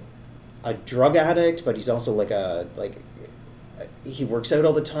is like a drug addict, but he's also like he works out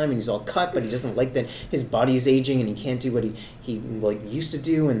all the time, and he's all cut, but he doesn't like that his body is aging and he can't do what he like used to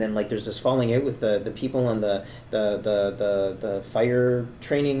do. And then like there's this falling out with the people on the fire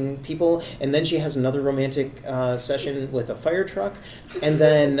training people, and then she has another romantic session with a fire truck, and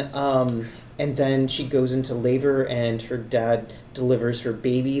then she goes into labor, and her dad delivers her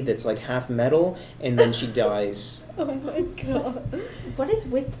baby that's like half metal, and then she dies. Oh my god. What is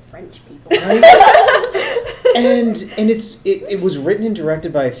with French people? And it was written and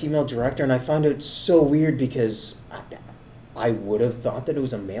directed by a female director, and I found it so weird because I would have thought that it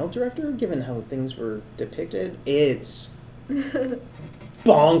was a male director given how things were depicted. It's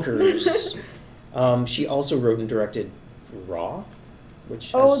bonkers. She also wrote and directed Raw,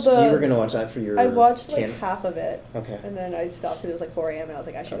 which you were going to watch that for your... I watched like half of it. Okay. And then I stopped because it was like 4 a.m. and I was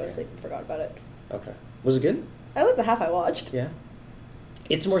like, I should go to sleep, and forgot about it. Okay. Was it good? I like the half I watched. Yeah.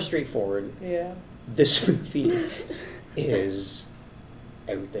 It's more straightforward. Yeah. This movie is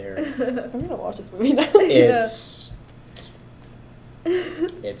out there. I'm going to watch this movie now. It's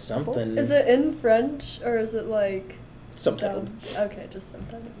something. Is it in French or is it like subtitled? Okay, just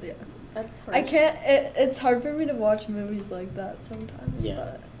subtitled. Yeah. At I first- can't. It's hard for me to watch movies like that sometimes. Yeah.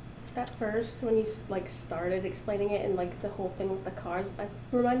 But At first, when you like started explaining it and like the whole thing with the cars, it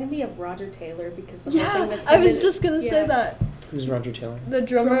reminded me of Roger Taylor because the whole thing with I him was and- just gonna say yeah. that. Who's Roger Taylor? The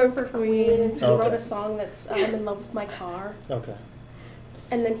drummer for of Queen. and he Okay. wrote a song that's I'm in love with my car, Okay.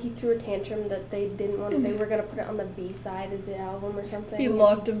 and then he threw a tantrum that they didn't want. They were gonna put it on the B side of the album or something. He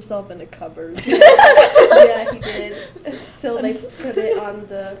locked himself in a cupboard. Yeah, he did. So they put it on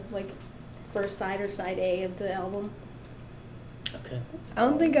the like first side or side A of the album. Okay. I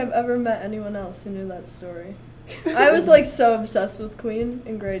don't think I've ever met anyone else who knew that story. I was like so obsessed with Queen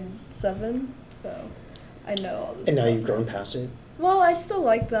in grade 7, so I know all this. And now stuff. you've grown past it? Well, I still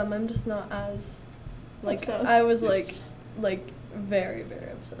like them. I'm just not as like Obsessed. I was like very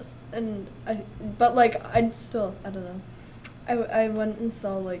very obsessed. And but like I'd still I don't know. I went and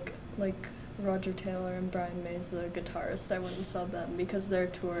saw like Roger Taylor and Brian May's the guitarist. I went and saw them because they're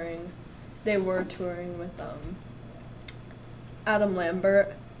touring. They were touring with Adam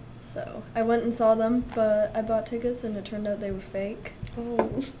Lambert. So I went and saw them, but I bought tickets and it turned out they were fake.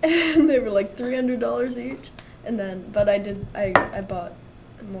 Oh. And they were like $300 each. And then, but I bought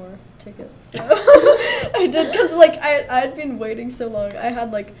more tickets. So I did, because like I'd been waiting so long. I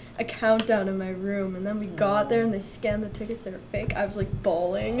had like a countdown in my room, and then we got there and they scanned the tickets. They were fake. I was like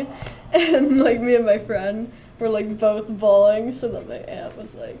bawling, and like me and my friend were like both bawling. So then my aunt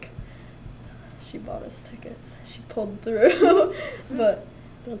was like, she bought us tickets. She pulled through, but.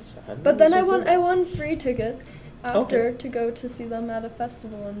 That's sad. But then So I won free tickets after Okay. to go to see them at a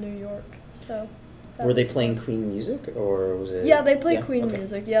festival in New York. So that Were they was playing fun. Queen music, or was it? Yeah, they play Yeah, Queen okay.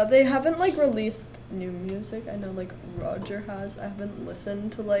 music. Yeah, they haven't like released new music. I know like Roger has. I haven't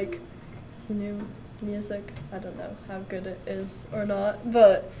listened to like his new music. I don't know how good it is or not,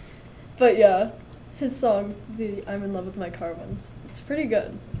 but yeah, his song, the I'm in love with my car ones. It's pretty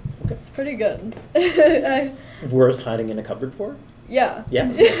good. Okay. It's pretty good. Worth hiding in a cupboard for? Yeah. Yeah.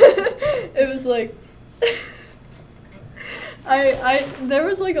 It was like I there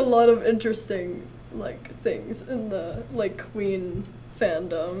was like a lot of interesting like things in the like Queen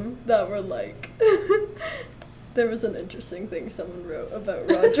fandom that were like there was an interesting thing someone wrote about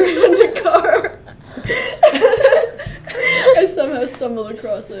Roger in the car. I somehow stumbled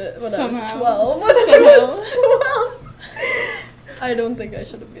across it when I was 12. When I was 12. I don't think I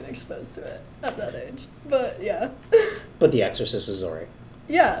should have been exposed to it at that age. But yeah. But The Exorcist is alright.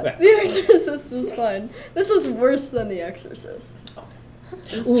 Yeah, Right. The Exorcist was fine. This was worse than The Exorcist. Okay.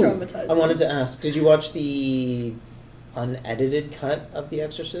 It was Ooh, traumatizing. I wanted to ask, did you watch the unedited cut of The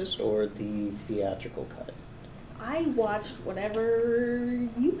Exorcist or the theatrical cut? I watched whatever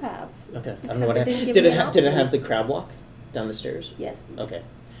you have. Okay, I don't know what Because it didn't give did me it. an Did it option. have the crab walk down the stairs? Yes. Okay,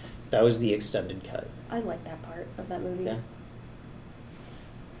 that was the extended cut. I like that part of that movie. Yeah,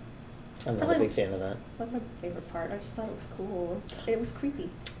 I'm not a Probably- big fan of that. It's not my favorite part. I just thought it was cool. It was creepy.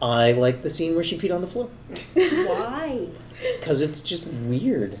 I like the scene where she peed on the floor Why? because it's just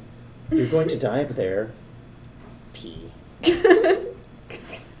weird. You're going to die up there. Pee.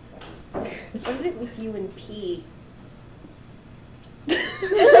 What is it with you and pee?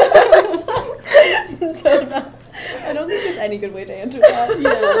 I don't think there's any good way to answer that.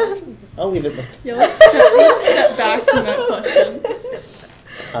 Yeah. I'll leave it. Yeah, let's step back from that question.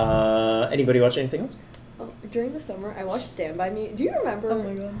 Anybody watch anything else? Oh, during the summer, I watched Stand By Me. Do you remember Oh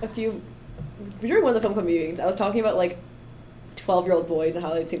my God. during one of the film club meetings, I was talking about like 12-year-old boys and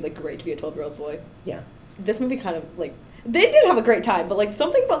how it seemed like great to be a 12-year-old boy. Yeah. This movie kind of like, they did have a great time, but like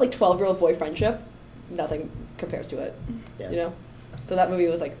something about like 12-year-old boy friendship, nothing compares to it. Yeah. You know? So that movie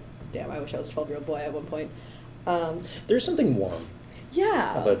was like, damn, I wish I was a 12-year-old boy at one point. There's something warm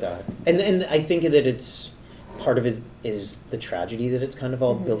Yeah. about that, and I think that it's part of it is the tragedy that it's kind of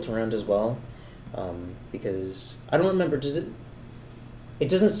all Mhm. built around as well, because I don't remember. Does it? It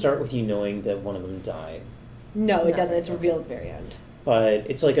doesn't start with you knowing that one of them died, No, it No. doesn't. It's revealed at the very end. but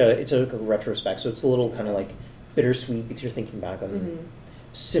it's like a retrospect, so it's a little kind of like bittersweet because you're thinking back on Mhm.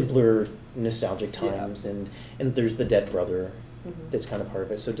 simpler nostalgic Yeah. times, and there's the dead brother Mhm. that's kind of part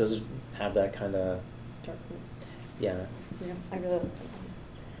of it. So it does have that kind of Darkness. yeah. Yeah, I really like that one.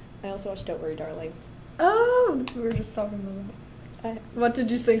 I also watched Don't Worry, Darling. Oh, we were just talking about that. What did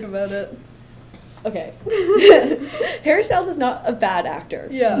you think about it? Okay. Harry Styles is not a bad actor.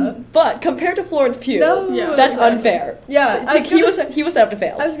 Yeah. But compared to Florence Pugh, No, Yeah. that's exactly. unfair. Yeah, I Like, he was gonna he was set up to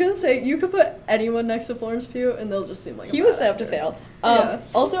fail. I was gonna say you could put anyone next to Florence Pugh and they'll just seem like He a was bad set up to actor. fail. Yeah.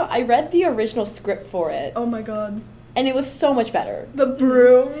 Also, I read the original script for it, Oh my god, and it was so much better. the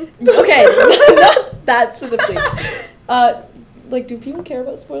broom. Okay, not that specifically. Like, do people care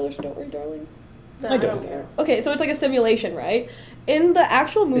about spoilers for Don't Worry, Darling? I don't care. Okay, so it's like a simulation, right? In the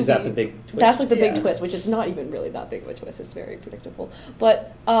actual movie, Is that the big twist? that's like the big Yeah. twist, which is not even really that big of a twist. It's very predictable.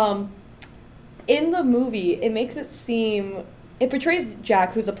 But in the movie, it makes it seem, it portrays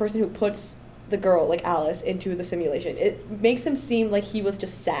Jack, who's the person who puts the girl, like Alice, into the simulation. It makes him seem like he was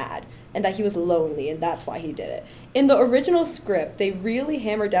just sad and that he was lonely, and that's why he did it. In the original script, they really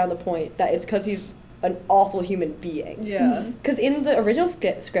hammer down the point that it's because he's an awful human being. Yeah. Because in the original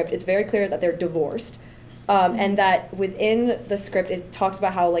script, it's very clear that they're divorced. And that within the script, it talks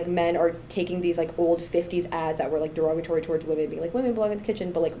about how, like, men are taking these, like, old 50s ads that were, like, derogatory towards women, being like, women belong in the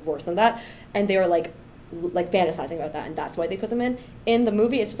kitchen, but, like, worse than that. And they were, like fantasizing about that, and that's why they put them in. In the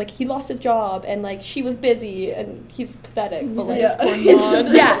movie, it's just, like, he lost his job, and, like, she was busy, and he's pathetic. But, He's a like, Discord it's-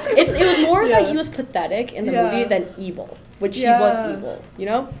 mod. yes, it was more Yeah. that he was pathetic in the Yeah. movie than evil, which Yeah. he was evil, you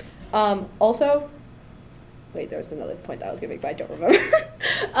know? Also, wait, there was another point that I was gonna make, but I don't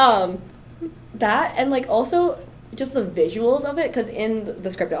remember. That, and, like, also just the visuals of it, because in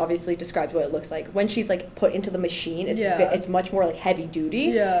the script it obviously describes what it looks like. When she's, like, put into the machine, it's Yeah. it's much more, like, heavy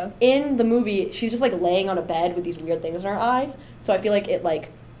duty. Yeah. In the movie, she's just, like, laying on a bed with these weird things in her eyes, so I feel like it, like,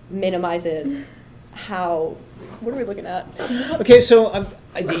 minimizes how... What are we looking at? Okay, so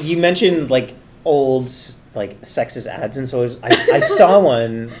you mentioned like old like sexist ads, and so I saw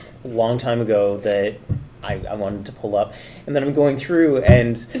one a long time ago that I wanted to pull up, and then I'm going through,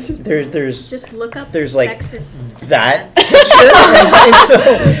 and there's Just look up there's like sexist that ads. picture, and so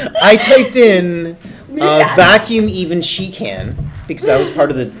I typed in Yeah. vacuum even she can, because that was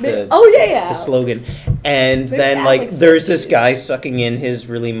part of the Oh, yeah. the slogan, and Maybe then add, like like, there's this 50s. guy sucking in his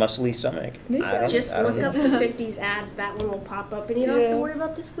really muscly stomach. Maybe I don't- Just I don't look know. up the 50s ads. That one will pop up, and you don't have Yeah. to worry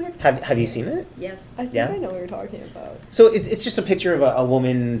about this weird. Have you seen it? Yes. I think Yeah. I know what you're talking about. So it's just a picture of a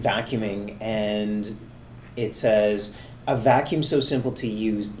woman vacuuming, and it says, "A vacuum so simple to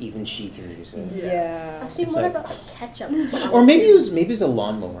use, even she can use it." Yeah. I've seen It's one like- about a ketchup. Or maybe it was a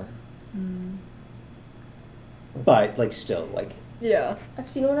lawnmower, but like still like Yeah. I've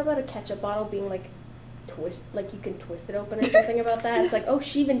seen one about a ketchup bottle being like like you can twist it open or something about that. It's like, oh,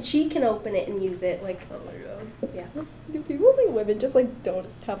 even she can open it and use it. Like, Oh my god. yeah. Do people think women just like don't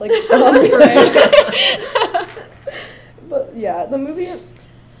have like dumb brain? But yeah, the movie.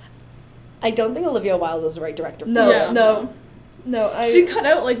 I don't think Olivia Wilde was the right director. For No, it. Yeah. no, I. She cut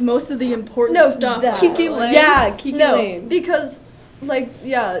out like most of the important No, stuff. that- Kiki Like, Lane. Yeah, Kiki no, Lane. because like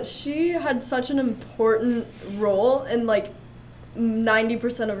yeah, she had such an important role, and like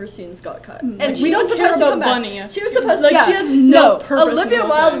 90% of her scenes got cut. Like, And we she don't was care supposed to about come back. Bunny. She was supposed Like, to, she has no purpose in Olivia the whole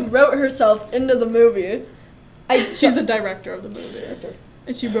Wilde thing. wrote herself into the movie. She's the director of the movie.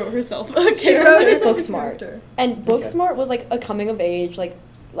 And she wrote herself a character. She wrote herself a Booksmart. character. And Booksmart was like a coming of age. Like,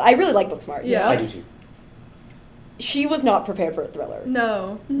 I really like Booksmart. you Yeah. know? I do too. She was not prepared for a thriller.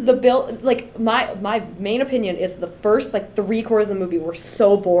 No. The like my main opinion is the first like 3/4 of the movie were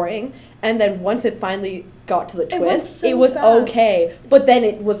so boring, and then once it finally got to the It went twist, so it was fast. okay, but then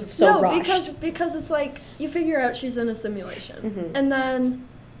it was so no, rushed. because it's like you figure out she's in a simulation, Mhm. and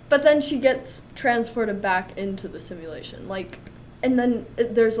then she gets transported back into the simulation, like, and then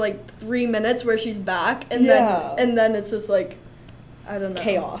there's like 3 minutes where she's back, and Yeah. then it's just like, I don't know,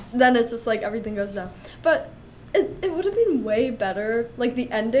 Chaos. Then it's just like everything goes down, but. It would have been way better. Like, the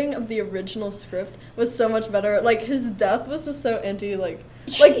ending of the original script was so much better. Like, his death was just so like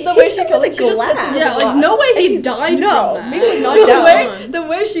the way she kills him, she just hits him with Yeah, a like, glass. no way he He's- died no, from that. he was not the down. way the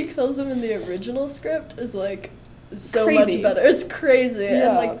way she kills him in the original script is like so Crazy. much better. It's crazy. And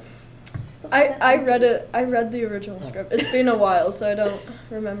Yeah. like I read the original script. It's been a while, so I don't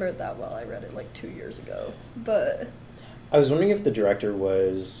remember it that well. I read it like 2 years ago. But I was wondering if the director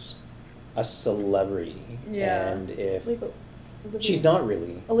was a celebrity. Yeah. And if Olivia- she's not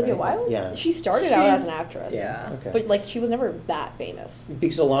really. Olivia right? Wilde? Yeah. She started out as an She's- actress. yeah. Okay. But like she was never that famous.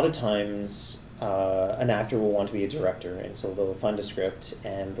 Because a lot of times an actor will want to be a director, and so they'll fund a script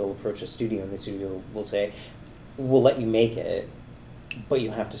and they'll approach a studio, and the studio will say, "We'll let you make it, but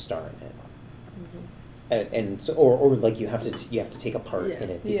you have to star in it." And so, or like you have to take a part Yeah. in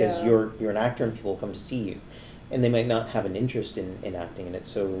it because Yeah. you're an actor and people come to see you, and they might not have an interest in acting in it.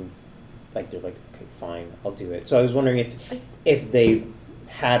 So, like they're like, okay, fine, I'll do it. So I was wondering if they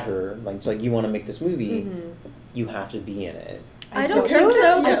had her like, it's like you want to make this movie, Mhm. you have to be in it. I don't think think so. so.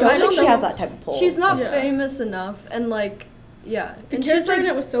 Yeah, I because don't I think don't she know. has that type of pull. She's not Yeah. famous enough, and like, yeah. The and character she's, like, in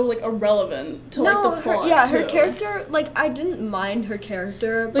it was so like irrelevant to no, like the plot. her too. character, like, I didn't mind her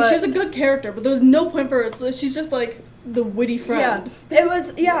character, Like but she was a good character, but there was no point for her. So she's just like the witty friend. yeah, it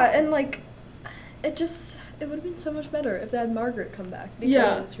was, yeah, and like, it would have been so much better if they had Margaret come back. Because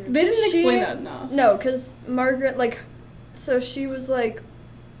Yeah, they didn't she- explain that enough. No, because Margaret, like, so she was like,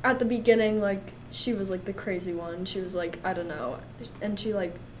 at the beginning, like, she was like the crazy one. She was like, I don't know, and she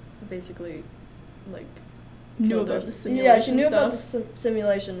like, basically, like, Knew killed about her- the simulation Yeah, she knew stuff. about the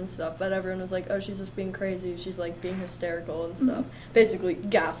simulation and stuff, but everyone was like, oh, she's just being crazy. She's like being hysterical and stuff, basically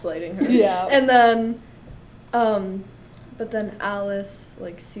gaslighting her. Yeah. And then, but then Alice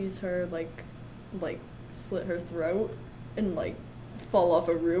like sees her like slit her throat and like fall off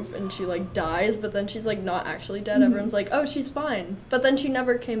a roof, and she like dies, but then she's like not actually dead. Everyone's like, oh, she's fine, but then she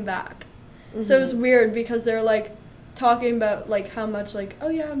never came back. So it was weird because they're like talking about like how much like, oh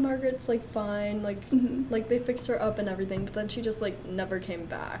yeah, Margaret's like fine, like like they fixed her up and everything, but then she just like never came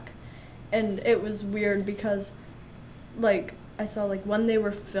back. And it was weird because like I saw like when they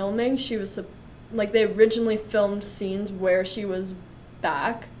were filming, she was like they originally filmed scenes where she was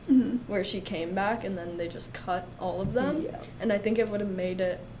back, where she came back, and then they just cut all of them. Yeah. And I think it would have made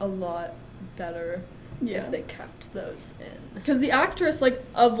it a lot better Yeah. if they kept those in. Because the actress, like,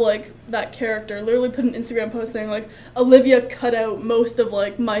 of, like, that character literally put an Instagram post saying, like, Olivia cut out most of,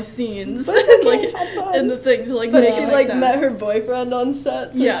 like, my scenes. But it's okay, like, have fun. and the thing to, like, But make she it like make sense. met her boyfriend on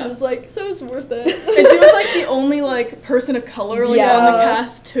set, so Yeah. she was like, so it's worth it. And she was, like, the only, like, person of color, like, on the Yeah.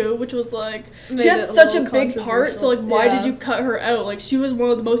 cast, too, which was, like, Made she had it a such a little big part, so, like, why controversial. did you cut her out? Like, she was one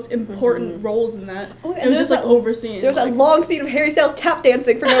of the most important roles in that. Oh, it and was there's just, like, that- overseen. There was like, that long scene of Harry Styles tap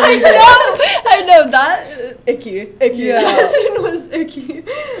dancing for no I reason. know, I know that icky. Yeah. That scene was icky.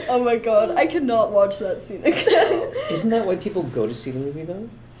 Oh my god, I cannot watch that scene again. Isn't that why people go to see the movie though?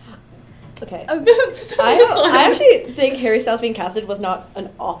 Okay. That's I sorry. actually think Harry Styles being casted was not an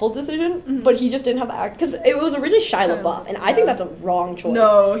awful decision, Mhm. but he just didn't have the act because it was originally Shia Shia LaBeouf, and I think that's a wrong choice.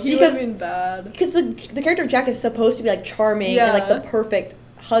 No, he would because have been bad. because the character Jack is supposed to be like charming and like Yeah. the perfect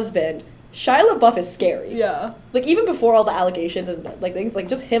husband. Shia LaBeouf is scary. Yeah. Like even before all the allegations and like things, like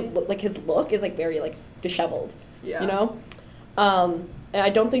just him, like his look is like very like disheveled. Yeah. You know, and I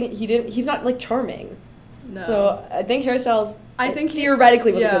don't think he's not like charming. No. So I think Harry Styles, I think he-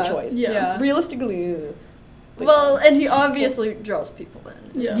 theoretically was a yeah, good choice. yeah. Realistically, like, Well, and he obviously draws people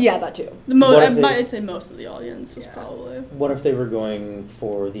in. Yeah. that too. The What if they- I'd say most of the audience was Yeah. probably. What if they were going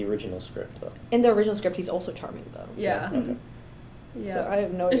for the original script though? In the original script, he's also charming though. Yeah. Okay. Yeah. So I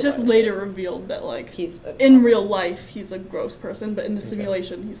have no idea. It's just why. later revealed that, like, He's in real life, he's a gross person, but in the Okay.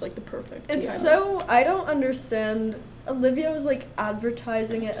 simulation, he's like the perfect. It's kind of- so I don't understand Olivia was like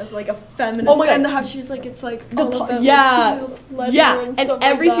advertising it as like a feminist. Oh my God. and how she was like, it's like The all po- about, yeah. like, pleasure Yeah, and and stuff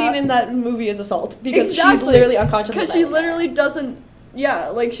every like scene that. in that movie is assault because she's Exactly. literally unconscious. Because she literally doesn't. Yeah,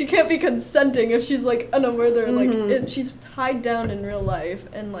 like she can't be consenting if she's like unaware they're like she's tied down in real life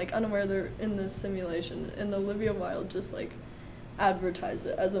and like unaware they're in this simulation. And Olivia Wilde just like advertised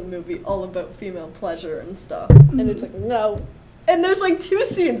it as a movie all about female pleasure and stuff. and it's like no. And there's like 2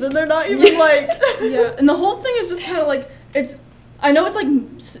 scenes and they're not even like. Yeah, and the whole thing is just kind of like, it's, I know it's like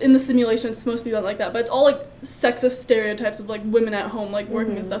in the simulation it's supposed to be done like that, but it's all like sexist stereotypes of like women at home like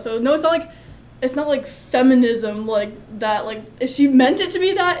working and stuff. So no, it's not like feminism like that. Like if she meant it to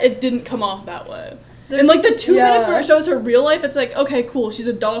be that, it didn't come off that way. And like the 2 minutes where it shows her real life, it's like, okay, cool, she's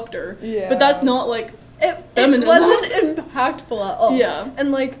a doctor. Yeah. But that's not like It feminism. wasn't impactful at all. Yeah.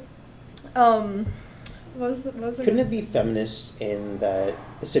 And like, what was I Couldn't gonna it be feminist in that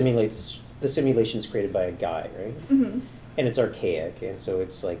the simulation's created by a guy, right? Mm-hmm. And it's archaic, and so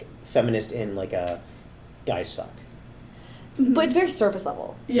it's like feminist in like a guys suck. But it's very surface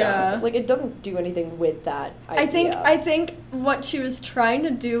level. Yeah. Like it doesn't do anything with that idea. I think what she was trying to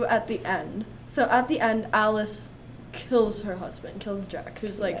do at the end. So at the end, Alice kills her husband, kills Jack,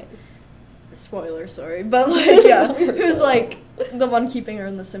 who's like, Right. spoiler, sorry, but like yeah, who's like the one keeping her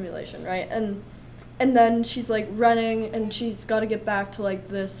in the simulation, right? And then she's like running, and she's got to get back to like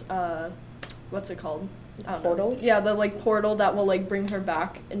this what's it called? I don't know. Portal? Yeah, the like portal that will like bring her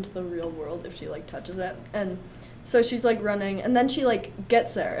back into the real world if she like touches it. And so she's like running, and then she like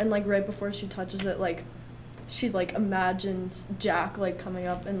gets there, and like right before she touches it, like she like imagines Jack like coming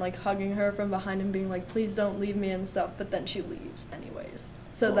up and like hugging her from behind and being like, please don't leave me and stuff, but then she leaves anyways.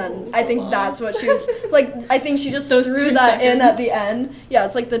 So then I think that's what she was like. I think she just Those threw 2 that in at seconds. the end. Yeah,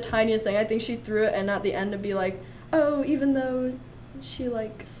 it's like the tiniest thing. I think she threw it in at the end to be like, oh, even though she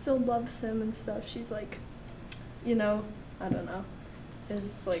like still loves him and stuff, she's like, you know, I don't know,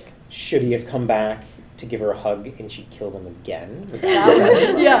 is like. Should he have come back to give her a hug and she killed him again?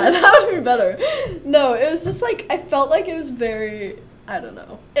 Yeah, that would be better. No, it was just like I felt like it was very, I don't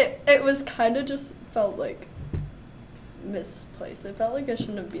know. It was kind of just felt like misplaced. It felt like I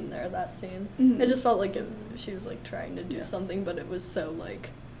shouldn't have been there, that scene. Mhm. It just felt like she was like trying to do something, but it was so like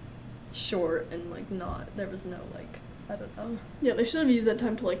short and like not, there was no like, I don't know. Yeah, they should have used that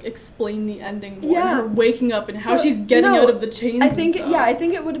time to like explain the ending more. Yeah. Her waking up and how So, she's getting no, out of the chains. I think and stuff. yeah, I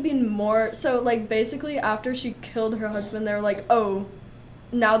think it would have been more so like basically after she killed her husband, they were like, oh,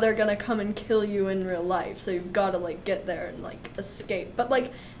 now they're gonna come and kill you in real life, so you've got to like get there and like escape. But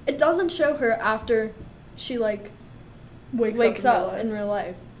like it doesn't show her after she like wakes up in real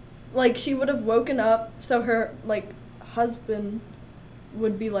life. Like she would have woken up, so her like husband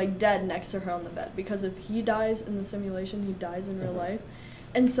would be like dead next to her on the bed, because if he dies in the simulation, he dies in real life.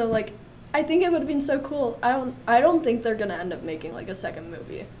 And so like I think it would have been so cool. I don't think they're gonna end up making like a second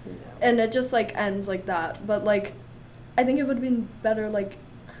movie, and it just like ends like that. But like I think it would have been better. Like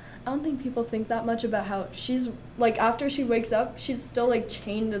I don't think people think that much about how she's like after she wakes up, she's still like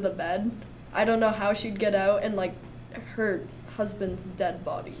chained to the bed. I don't know how she'd get out, and like her husband's dead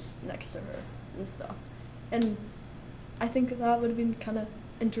body's next to her and stuff. And I think that would have been kind of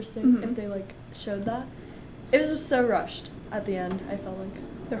interesting if they like showed that. It was just so rushed at the end. I felt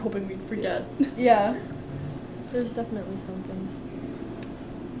like They're hoping we'd forget. yeah, there's definitely some things.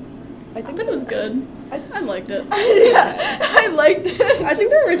 I think it was good. I liked it. Yeah, I liked it. I think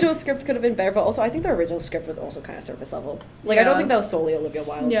the original script could have been better, but also I think the original script was also kind of surface level. Like I don't Yeah. think that was solely Olivia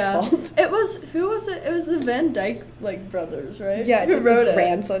Wilde's fault. It was, who was it? It was the Van Dyke like brothers, right? Yeah, who it's wrote the it?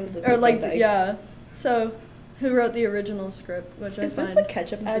 grandsons of Or Van like Dyke. yeah. So, who wrote the original script? Which I Is this find the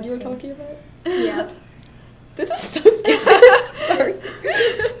ketchup ad you were interesting. talking about? Yeah. This is so stupid. Sorry.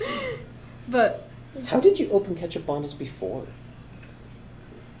 But How did you open ketchup bottles before?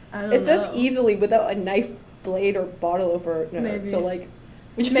 I don't It says know. easily without a knife, blade, or bottle opener. Maybe. So like.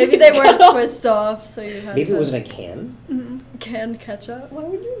 Maybe they weren't twist off, so you had Maybe to it was in a can? canned ketchup. Why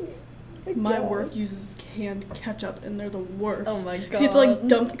would you? My work uses canned ketchup, and they're the worst. Oh my 'Cause you have to like God.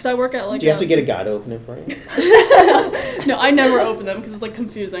 dump. Because I work at like. Do you have to get a guy to open it for you? No, I never open them because it's like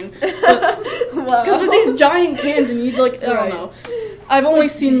confusing. Wow. Because with these giant cans, and you like, I don't Right. know. I've only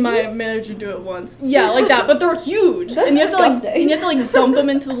seen my manager do it once. Yeah, like that, but they're huge, That's and you have disgusting. to like, and you have to like dump them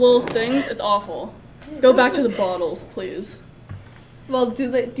into the little things. It's awful. Go back to the bottles, please. Well,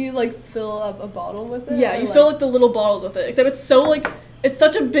 do you like fill up a bottle with it? Yeah, or, you fill like the little bottles with it. Except it's so like, it's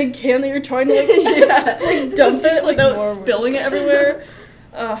such a big can that you're trying to like, like dump It's, it like, without more spilling it everywhere.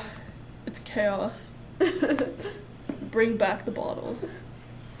 It's chaos. Bring back the bottles.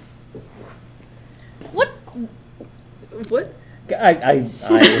 What? I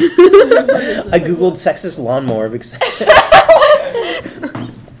googled sexist lawnmower because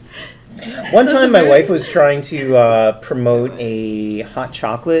one time my wife was trying to promote a hot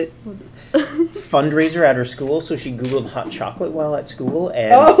chocolate fundraiser at her school, so she googled hot chocolate while at school,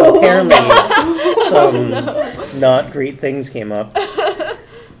 and apparently some not great things came up.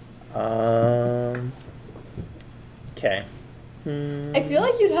 Okay. I feel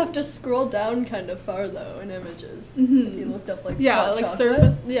like you'd have to scroll down kind of far though in images if you looked up like Yeah, hot like chocolate,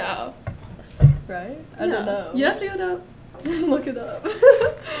 surface. Yeah. right? I don't know. You have to go down. Look it up.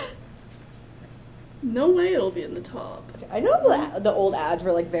 No way it'll be in the top. I know the old ads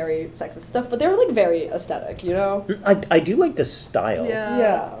were like very sexist stuff, but they were like very aesthetic, you know? I do like the style.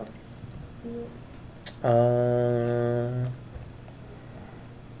 Yeah.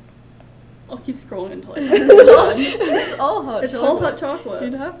 I'll keep scrolling until I It's all hot It's chocolate. all hot chocolate.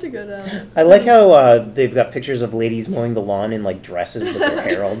 You'd have to go down. I like how they've got pictures of ladies mowing the lawn in like dresses with their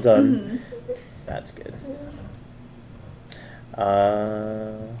hair all done. That's good.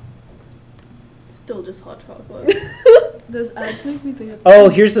 Still just hot chocolate. Those ads make me think of Oh,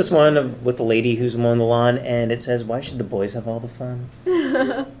 here's this one with the lady who's mowing the lawn, and it says, "Why should the boys have all the fun?"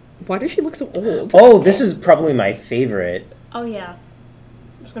 Why does she look so old? Oh, this is probably my favorite. Oh yeah.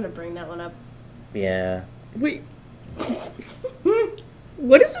 I'm just gonna bring that one up. Yeah. Wait.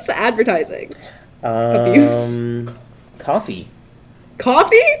 What is this advertising? Abuse. Coffee.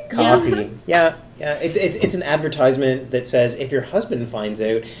 Coffee? Coffee. Yeah. It's an advertisement that says if your husband finds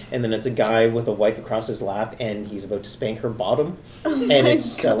out, and then it's a guy with a wife across his lap, and he's about to spank her bottom, and it's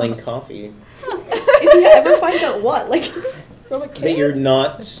selling coffee. If he ever finds out what? Like, from a That can? you're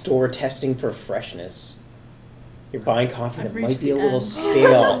not store testing for freshness. You're buying coffee I've that might reached be a the little end.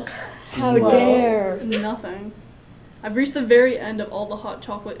 stale. How Whoa. dare. Nothing. I've reached the very end of all the hot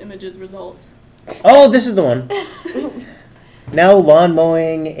chocolate images results. Oh, this is the one. Now lawn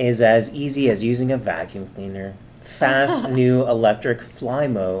mowing is as easy as using a vacuum cleaner. Fast, new electric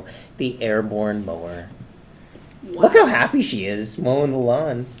Flymo, the airborne mower. Wow. Look how happy she is mowing the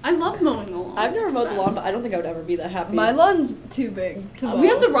lawn. I love mowing the lawn. I've never It's mowed the lawn, best. but I don't think I would ever be that happy. My lawn's too big to mow. We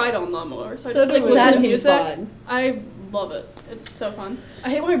have the ride-on lawnmower, so I So just do like we. listen That to seems music. fun. I love it. It's so fun. I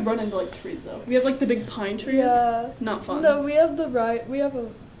hate when I run into like trees though. We have like the big pine trees. Yeah. Not fun. No, we have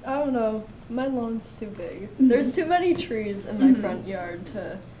I don't know. My lawn's too big. There's too many trees in my front yard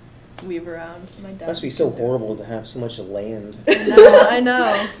to weave around. My dad It must be so can do it. horrible to have so much land. I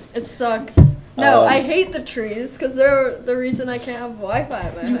know. It sucks. No, I Um, hate the trees because they're the reason I can't have Wi-Fi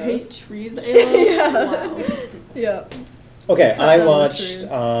at my You house. hate trees, Ayla? Yeah. Wow. Yeah. Okay, Cut I down the watched trees.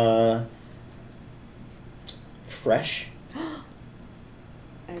 Fresh.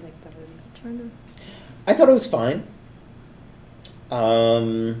 I like that movie. Trying to. I thought it was fine.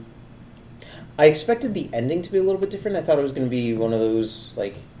 I expected the ending to be a little bit different. I thought it was going to be one of those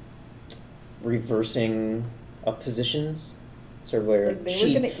like reversing of positions, sort of where Like they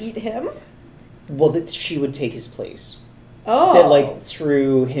were gonna eat him? that she would take his place. Oh. That like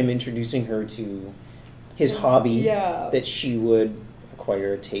through him introducing her to his hobby, Yeah. that she would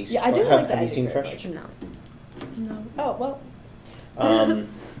acquire a taste. Yeah, I for- didn't have, like that have you seen very Fresh? much. No. No. Oh, well.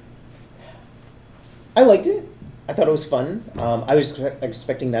 I liked it. I thought it was fun. I was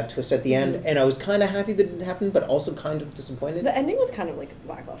expecting that twist at the end, and I was kind of happy that it happened, but also kind of disappointed. The ending was kind of like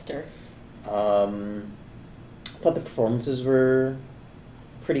lackluster. Thought the performances were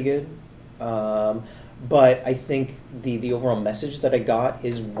pretty good. But I think the overall message that I got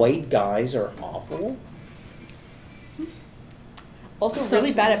is white guys are awful. Also,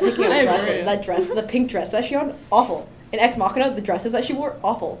 really bad at picking out I dresses. agree. That dress, the pink dress that she had, awful. In Ex Machina, the dresses that she wore,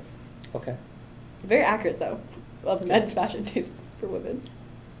 awful. Okay. Very accurate, though, of men's fashion tastes for women.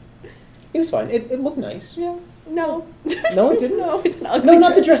 It was fine. It looked nice. Yeah. No. No, it didn't? No, it's not. No,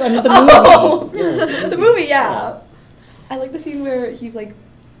 not the dress. I meant the movie. Oh! Yeah, The movie, yeah. I like the scene where he's like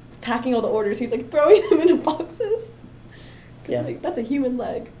packing all the orders. He's like throwing them into boxes. 'Cause, Yeah. like, that's a human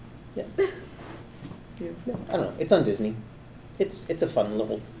leg. Yeah. Yeah, I don't know. It's on Disney. It's a fun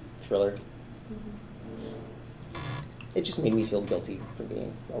little thriller. It just made me feel guilty for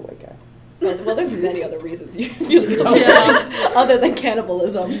being a white guy. Well, there's many other reasons you feel guilty Yeah. other than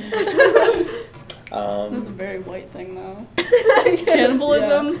cannibalism. That's a very white thing though.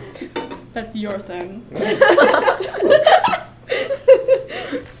 Cannibalism, that's your thing.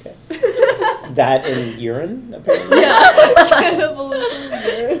 That and urine, apparently. Yeah.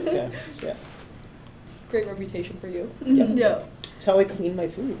 Cannibalism. Yeah. Great reputation for you. Yeah. Yeah. It's how I clean my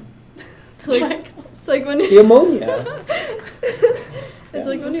food. It's like when The you. ammonia. It's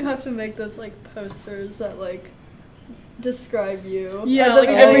like when you have to make those like posters that like describe you. Yeah, at the like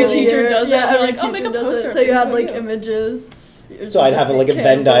every beginning of the teacher year. does it. Yeah, They're every like, "Oh, make teacher a does poster it. of So you things had about like you." images. Yours So would I'd just have be like a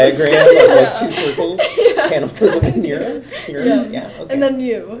Venn cannibalism. diagram of like Yeah. 2 circles, Yeah. cannibalism in Europe. Yeah, okay. And then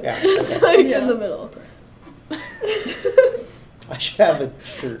you. Yeah, Just okay. like Yeah. in the middle. I should have a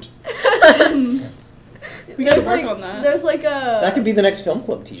shirt. We gotta There's work like, on that. There's like a. That could be the next film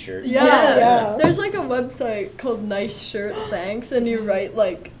club T-shirt. Yes. Yeah. There's like a website called Nice Shirt Thanks, and you write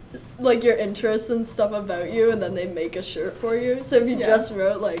like your interests and stuff about you, and then they make a shirt for you. So if you Yeah. just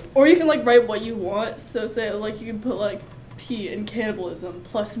wrote like Or you can like write what you want. So say like you can put like P in cannibalism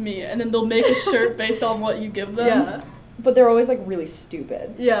plus me, and then they'll make a shirt based on what you give them. yeah. But they're always like really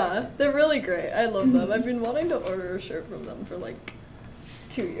stupid. Yeah, they're really great. I love them. I've been wanting to order a shirt from them for like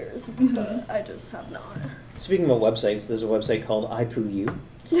 2 years, but I just have not. Speaking of websites, there's a website called I Poo You,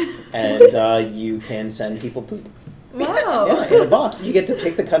 and you can send people poop. Wow. Yeah, in a box. You get to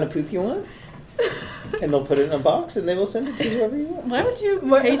pick the kind of poop you want, and they'll put it in a box, and they will send it to whoever you want. Why would you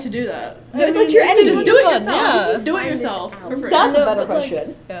pay to do that? No, but you're it'd be Just do it fun, yourself. Yeah. Do it Find this yourself out. for free. That's a No, better but, like,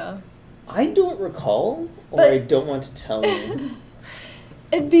 question. Yeah. I don't recall, or But- I don't want to tell you.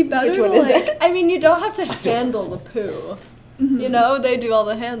 It'd be better Which to one is like. it? I mean, you don't have to don't handle the poo. You know, they do all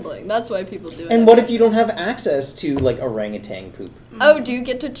the handling. That's why people do it. And what if you don't have access to like orangutan poop? Oh, do you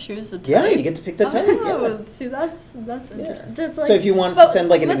get to choose the type? Yeah, you get to pick the type. Oh, Yeah. see, that's interesting. It's So if you want to but send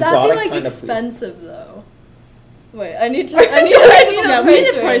like an would exotic that be like kind of expensive though? Wait, I need I need a Yeah, we need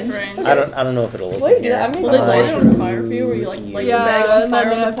a price price range. range. I don't know if it'll look. Why in do that? here. I'm Will they light it on I fire for you, or you like Poo light You. the bag Yeah, on and fire then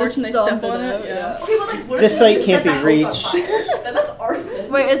they on the have porch to and they stomp step on it it? out, Yeah. yeah. Okay, but like, what This if site they can't set be the house on reached. fire? That's arson.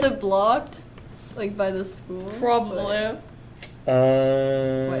 Wait, is it blocked? Like by the school? Probably.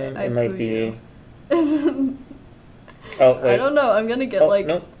 Wait, I It might poo be. you. Oh wait. I don't know. I'm gonna get Oh, like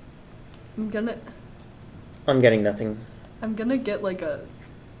no, I'm I'm getting nothing. gonna get like a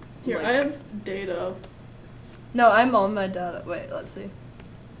Here, like- I have data. No, I'm on my data. Wait, let's see.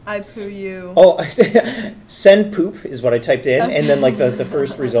 I poo you. Oh, send poop is what I typed in, Okay. and then like the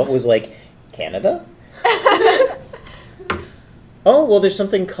first result was like Canada. Oh well, there's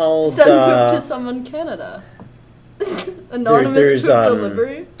something called Send poop to someone in Canada. Anonymous there's, poop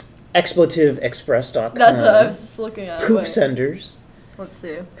delivery. ExpletiveExpress.com. That's what I was just looking at. Poop Wait, senders. let's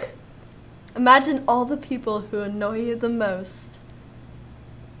see. Imagine all the people who annoy you the most.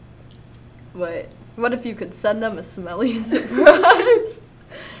 Wait, what if you could send them a smelly surprise?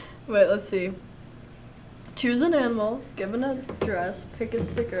 Wait, let's see. Choose an animal, give an address, pick a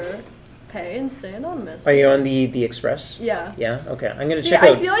sticker, pay, and stay anonymous. Are you on the Express? Yeah. Yeah. Okay. I'm gonna See, check I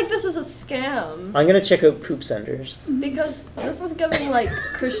out. feel like this is a scam I'm gonna check out poop senders. because this is giving like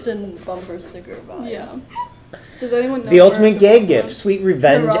Christian bumper sticker vibes. Yeah. Does anyone know The where ultimate gag gift, was? sweet The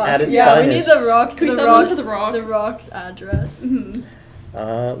revenge Rock. at its yeah, finest. we need the rock. Can we the send one Rock's, to The Rock? The Rock's address. Mhm.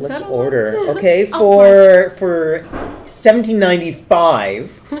 Let's that order. online? Okay, Oh, for $17.95,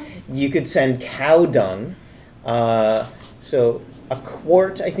 you could send cow dung. So a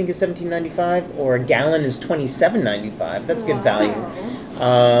quart, I think, is $17.95, or a gallon is $27.95. That's good value.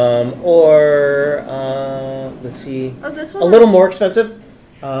 Or let's see, Oh, this a one. little more expensive.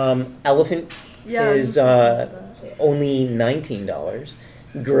 Elephant Yeah, I was is just thinking about only $19.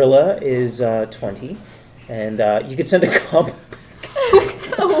 Gorilla is $20, and you could send a comp.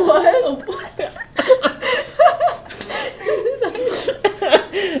 What?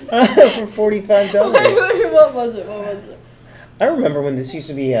 For $45. Wait, what was it? What was it? I remember when this used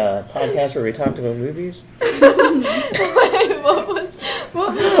to be a podcast where we talked about movies. Wait, what was it?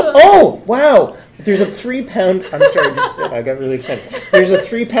 Oh, wow! There's a 3 pound. I'm sorry, I got really excited. There's a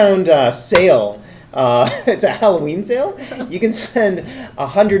 3 pound sale. It's a Halloween sale. You can send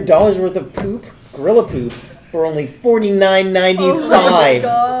 $100 worth of poop, gorilla poop, for only $49.95. Oh my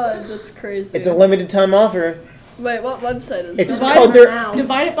god, that's crazy. It's a limited time offer. Wait, what website is It's that? Divide called it their. now.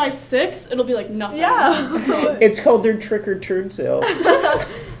 Divide it by 6, it'll be like nothing. Yeah. It's called their trick or turn sale.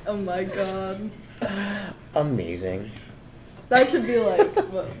 Oh my god. Amazing. That should be like,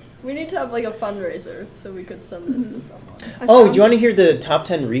 what? We need to have like a fundraiser so we could send this to someone. Oh, do you want to hear the top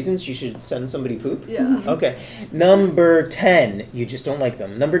 10 reasons you should send somebody poop? Yeah. Okay. Number 10, you just don't like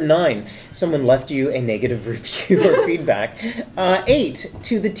them. Number 9, someone left you a negative review or feedback. 8,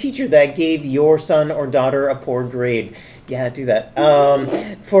 to the teacher that gave your son or daughter a poor grade. Yeah, do that.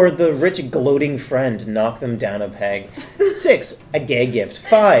 For the rich gloating friend, knock them down a peg. 6, a gag gift.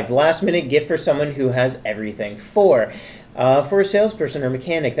 5, last minute gift for someone who has everything. 4, for a salesperson or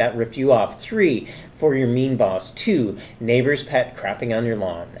mechanic that ripped you off. 3, for your mean boss. 2, neighbor's pet crapping on your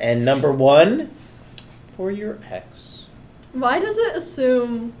lawn. And number 1, for your ex. Why does it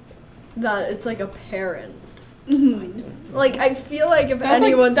assume that it's like a parent? Mhm. Like, I feel like if That's like-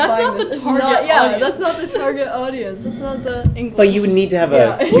 anyone's that's buying not the this, it's target not, yeah, audience. that's not the target audience. That's not the English. But you would need to have a.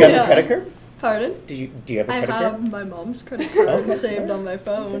 Yeah. Do you have Yeah. a credit card? Pardon? Do you have a I credit have card? my mom's credit card saved on my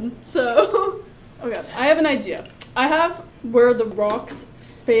phone, so. Okay, I have an idea. I have where The Rock's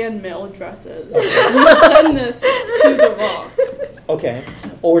fan mail address is. You send this to The Rock. Okay.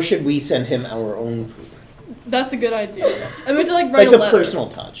 Or should we send him our own poop? That's a good idea. And we have to like Like write a the letter. personal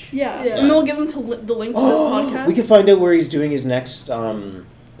touch. Yeah. Yeah. And then we'll give him the link to this podcast. We could find out where he's doing his next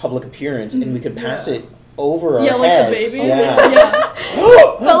public appearance, and we could pass Yeah. it over our Yeah, like heads. the baby. Yeah. Yeah.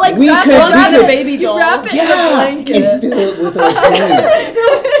 But like we wrap could, it we around could, a baby doll. You wrap it in a yeah, blanket. and fill it with our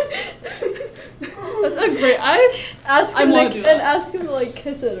poop. That's a great. Ask I him wanna to, do and that. ask him to like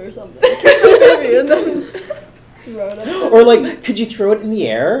kiss it or something. Kiss the baby and then throw it up. Or like, could you throw it in the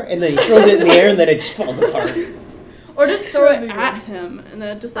air, and then he throws it in the air, and then it just falls apart? Or just throw That'd it be at him and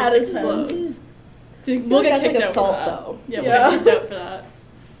then it just At like his head. explodes. We'll like get that's kicked like out assault, for that. though. Yeah, Yeah. we'll get kicked out for that.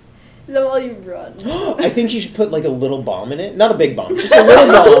 Then while you run. I think you should put like a little bomb in it. Not a big bomb, just a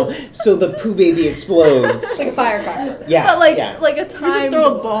little bomb, so the poo baby explodes. It's like a firecracker. Yeah, But like yeah. like a We should time.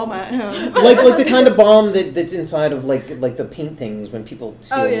 throw a bomb at him. like the kind of bomb that's inside of like the paint things when people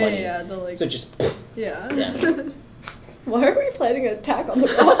steal Oh yeah, money. yeah, the like. So just, yeah. Yeah. Why are we planning an attack on the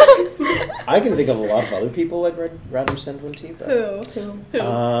rock? I can think of a lot of other people I'd rather send one to, but Who?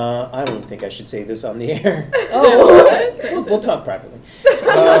 I don't think I should say this on the air. Oh. We'll talk privately.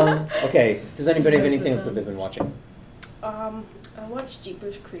 Okay, does anybody have anything else that they've been watching? I watched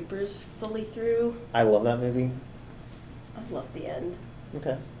Jeepers Creepers fully through. I love that movie. I love the end.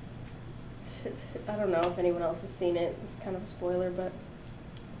 Okay. I don't know if anyone else has seen it. It's kind of a spoiler, but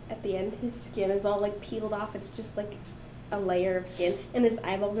at the end, his skin is all like peeled off. It's just like a layer of skin, and his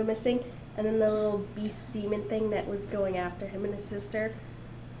eyeballs are missing. And then the little beast demon thing that was going after him and his sister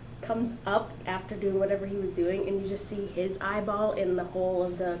comes up after doing whatever he was doing, and you just see his eyeball in the hole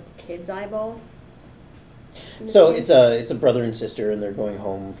of the kid's eyeball. So it's a brother and sister, and they're going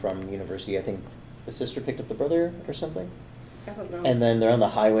home from university. I think the sister picked up the brother or something. I don't know. And then they're on the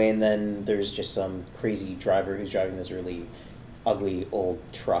highway, and then there's just some crazy driver who's driving this really ugly old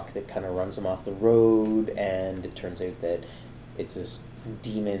truck that kind of runs them off the road, and it turns out that it's this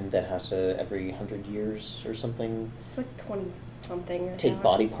demon that has to, every 100 years or something, It's like 20 something. Or take however.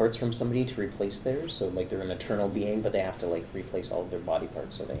 body parts from somebody to replace theirs. So like they're an eternal being, but they have to like replace all of their body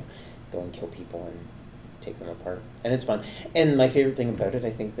parts. So they go and kill people and take them apart, and it's fun. And my favorite thing about it, I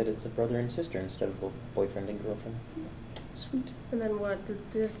think, that it's a brother and sister instead of a boyfriend and girlfriend. Sweet. And then what?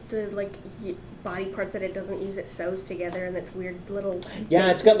 There's the like body parts that it doesn't use. It sews together, and it's weird little. Yeah,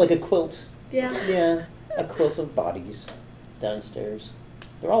 it's got like a quilt. Yeah. Yeah, a quilt of bodies downstairs.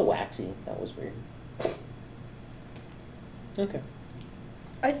 They're all waxy. That was weird. Okay.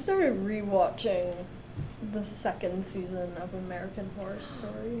 I started rewatching the second season of American Horror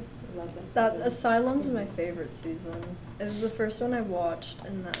Story. I love that. That season. Asylum's my favorite season. It was the first one I watched,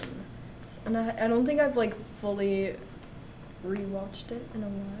 and I don't think I've like fully rewatched it in a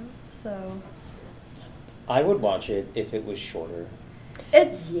while. So I would watch it if it was shorter.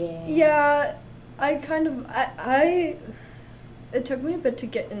 it's Yeah. yeah. I kind of I it took me a bit to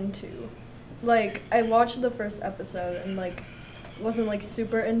get into. Like I watched the first episode and like wasn't like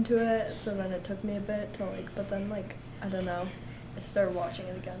super into it, so then it took me a bit to like, but then like I don't know, I started watching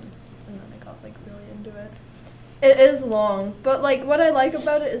it again, and then I got like really into it. It is long, but like what I like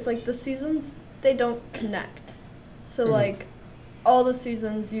about it is like the seasons, they don't connect. So Mhm. like all the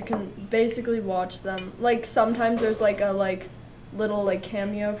seasons you can basically watch them. Like sometimes there's like a like little like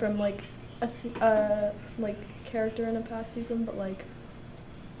cameo from like a like character in a past season, but like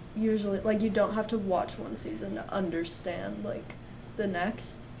usually like you don't have to watch one season to understand like the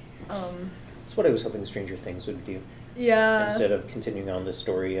next. That's what I was hoping Stranger Things would do. Yeah. Instead of continuing on the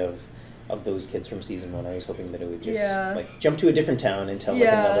story of those kids from season 1, I was hoping that it would just Yeah. like jump to a different town and tell like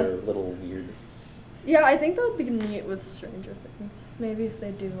Yeah. another little weird. Yeah, I think that would be neat with Stranger Things. Maybe if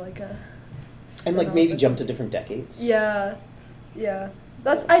they do like a And like spin-off maybe or jump to something. different decades. Yeah, yeah.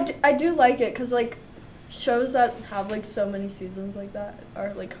 That's I do like it because like shows that have like so many seasons like that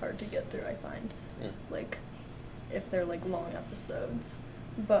are like hard to get through. I find like if they're like long episodes,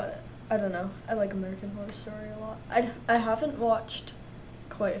 but I don't know. I like American Horror Story a lot. I haven't watched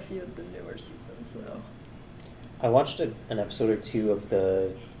quite a few of the newer seasons though. I watched an episode or two of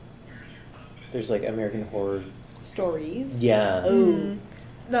the. There's like American Horror. Stories. Yeah. Oh.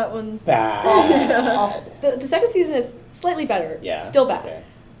 That one. Bad. Awful. The second season is slightly better. Yeah. Still bad. Okay.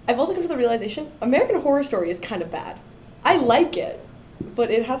 I've also come to the realization American Horror Story is kind of bad. I like it, but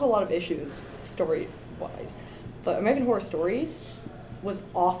it has a lot of issues story-wise. But American Horror Stories was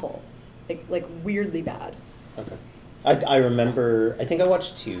awful. Like weirdly bad. Okay. I remember. I think I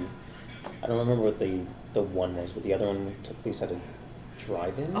watched 2. I don't remember what the one was, but the other one took place at a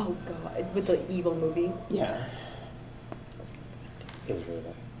drive-in. Oh god, with the evil movie. Yeah, That's pretty it was really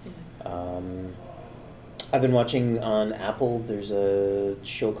bad. bad. I've been watching on Apple. There's a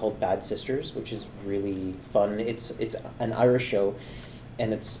show called Bad Sisters, which is really fun. It's an Irish show,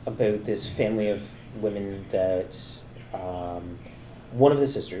 and it's about this family of women that one of the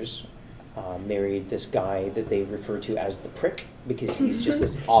sisters married this guy that they refer to as the prick because he's just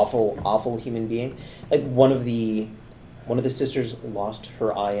this awful human being. Like one of the sisters lost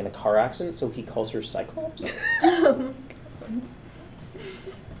her eye in a car accident, so he calls her Cyclops.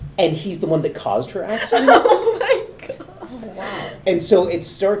 And he's the one that caused her accident. Oh my god. Oh wow. And so it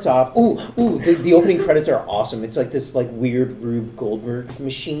starts off. The opening credits are awesome. It's like this weird Rube Goldberg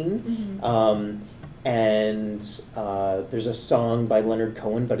machine, and there's a song by Leonard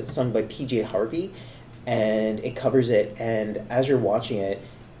Cohen, but it's sung by PJ Harvey, and it covers it. And as you're watching it,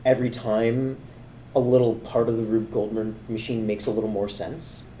 every time a little part of the Rube Goldberg machine makes a little more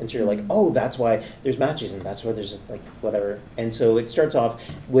sense. And so you're like, oh, that's why there's matches, and that's why there's like whatever. And so it starts off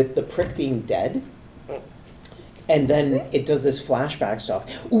with the prick being dead, and then it does this flashback stuff.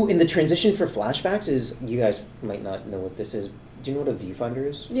 Ooh, and the transition for flashbacks is, you guys might not know what this is. Do you know what a viewfinder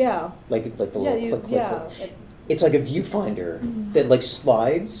is? Yeah. Like the little click. Yeah. It's like a viewfinder that like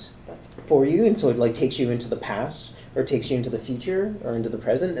slides That's pretty for you, and so it like takes you into the past or takes you into the future or into the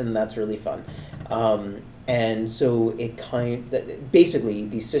present, and that's really fun. And so basically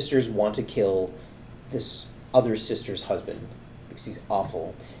these sisters want to kill this other sister's husband because he's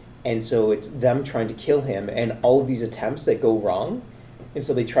awful. And so it's them trying to kill him and all of these attempts that go wrong. And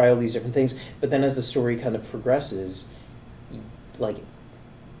so they try all these different things. But then as the story kind of progresses, like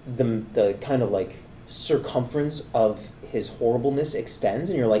the kind of like circumference of his horribleness extends,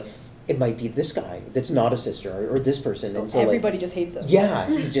 and you're like, it might be this guy that's not a sister or this person. And so everybody just hates him. Yeah,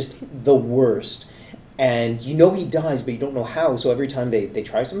 he's just the worst. And you know he dies, but you don't know how. So every time they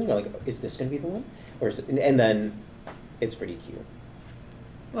try something, you're like, is this going to be the one? Or is it? And then it's pretty cute.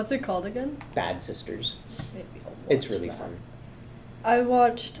 What's it called again? Bad Sisters. Maybe I'll It's watch really that. fun. I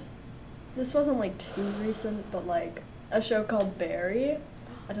watched, this wasn't like too recent, but like a show called Barry.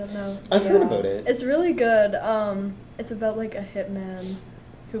 I don't know. I've heard Yeah. about it. It's really good. It's about like a hitman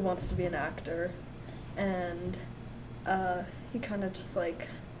who wants to be an actor, and he kind of just like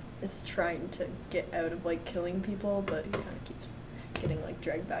is trying to get out of like killing people, but he kind of keeps getting like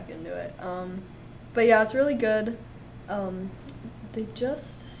dragged back into it. But yeah, it's really good. They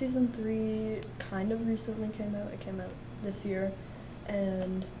just, season 3 kind of recently came out. It came out this year,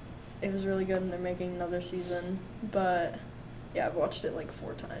 and it was really good, and they're making another season. But yeah, I've watched it like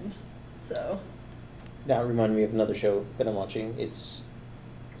 4 times, so. That reminded me of another show that I'm watching. It's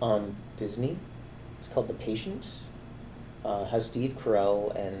on Disney. It's called The Patient. Has Steve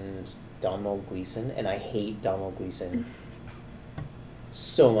Carell and Domhnall Gleeson, and I hate Domhnall Gleeson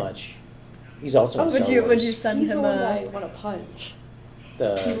so much. He's also in Star Wars. Would you send He's the him one that I a? want to punch. He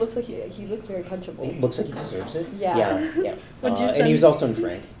The looks like he looks very punchable. he looks like he deserves it. Yeah. Yeah. Would you And send- he was also in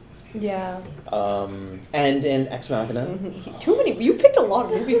Frank. Yeah. And in Ex Machina. Too many. You picked a lot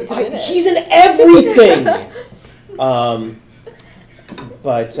of movies with him in it. He's in everything.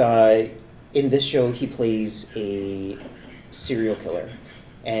 But in this show, he plays a serial killer,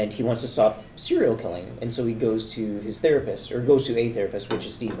 and he wants to stop serial killing. And so he goes to his therapist, or goes to a therapist, which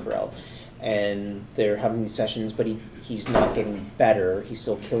is Steve Carell, and they're having these sessions. But he's not getting better. He's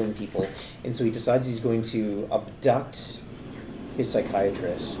still killing people, and so he decides he's going to abduct his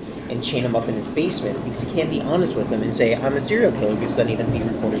psychiatrist and chain him up in his basement because he can't be honest with him and say, I'm a serial killer, because then he'd have to be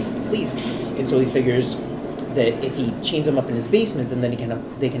reported to the police. And so he figures that if he chains him up in his basement, then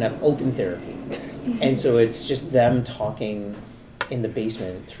they can have open therapy. And so it's just them talking in the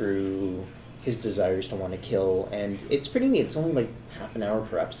basement through his desires to want to kill, and it's pretty neat. It's only like half an hour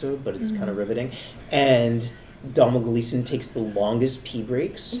per episode, but it's kind of riveting. And Domhnall Gleeson takes the longest pee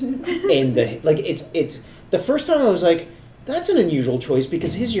breaks in it's the first time I was like, that's an unusual choice,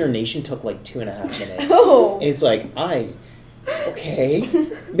 because his urination took like 2.5 minutes. Oh. And it's like, okay,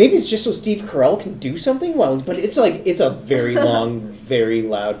 maybe it's just so Steve Carell can do something but it's like, it's a very long, very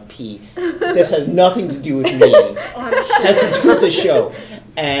loud pee. This has nothing to do with me. It has to do with the show.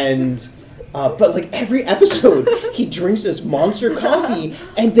 And but like every episode, he drinks this monster coffee,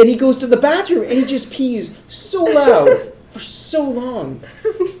 and then he goes to the bathroom and he just pees so loud for so long.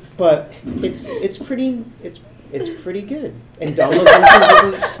 But it's pretty good. And Domhnall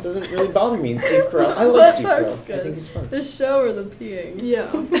Gleeson doesn't really bother me. And Steve Carell, I like Steve Carell. I think he's fun. The show or the peeing? Yeah.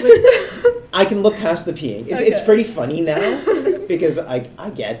 I can look past the peeing. It's Okay. pretty funny now, because I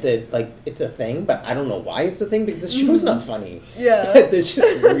get that like it's a thing, but I don't know why it's a thing, because this show's not funny. Yeah. There's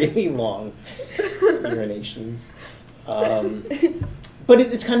just really long urinations. But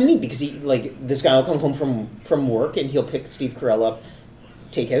it's kind of neat because this guy will come home from work and he'll pick Steve Carell up,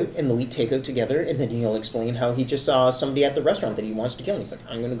 takeout, and they'll eat takeout together, and then he'll explain how he just saw somebody at the restaurant that he wants to kill, and he's like,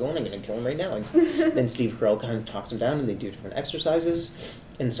 I'm going to go and I'm going to kill him right now. And then Steve Carell kind of talks him down, and they do different exercises,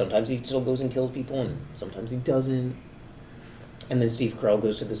 and sometimes he still goes and kills people, and sometimes he doesn't. And then Steve Carell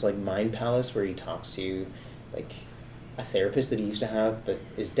goes to this mind palace where he talks to a therapist that he used to have but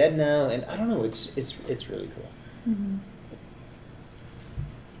is dead now, and I don't know, it's really cool. Mm-hmm.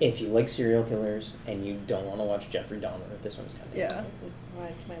 If you like serial killers and you don't want to watch Jeffrey Dahmer, this one's kind of Yeah.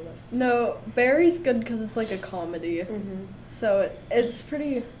 Add to my list. No, Barry's good because it's like a comedy. Mm-hmm. So it's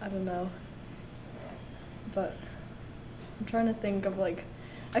pretty, I don't know. But I'm trying to think of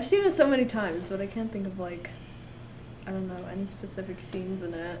I've seen it so many times, but I can't think of I don't know, any specific scenes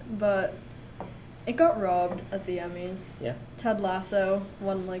in it. But it got robbed at the Emmys. Yeah. Ted Lasso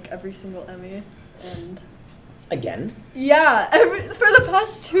won every single Emmy, and Again? yeah, for the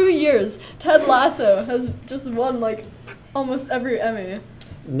past 2 years, Ted Lasso has just won almost every Emmy.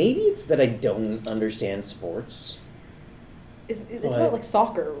 Maybe it's that I don't understand sports. It's What? not like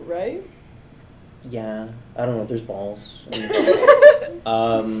soccer, right? Yeah, I don't know. There's balls.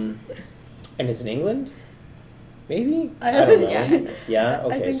 And it's in England? Maybe? I don't haven't know. seen- Yeah, I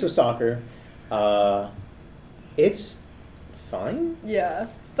okay. think- So soccer. It's fine. Yeah,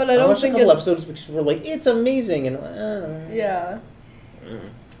 but I I don't watched a think couple it's episodes which were it's amazing, and yeah. Mm.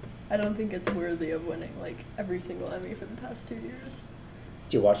 I don't think it's worthy of winning every single Emmy for the past 2 years.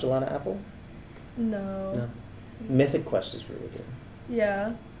 Do you watch a lot of Apple? No. No. Mythic Quest is really good.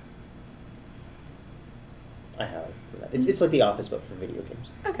 Yeah. I have. It's like The Office, but for video games.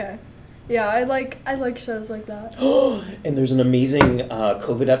 Okay. Yeah, I like shows like that. And there's an amazing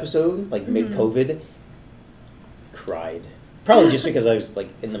COVID episode, mid-COVID. Cried. Probably just because I was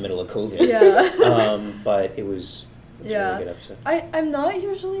in the middle of COVID. Yeah. But it was a really good episode. I'm not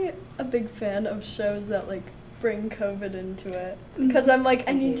usually a big fan of shows that bring COVID into it because I'm I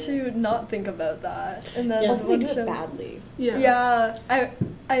need to not think about that. And then Yeah. Also, they when do it shows- badly. Yeah. Yeah,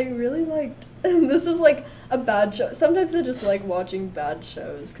 I really liked. And this was a bad show. Sometimes I just like watching bad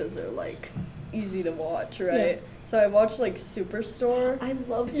shows because they're easy to watch, right? Yeah. So I watched Superstore. I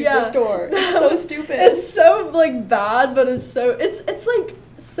love Yeah. Superstore. It's so stupid. It's so bad, but it's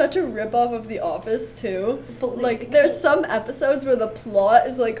such a rip-off of The Office too. But, There's some episodes where the plot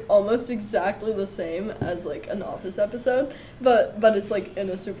is almost exactly the same as an Office episode, but it's in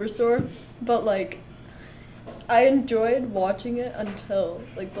a Superstore. But I enjoyed watching it until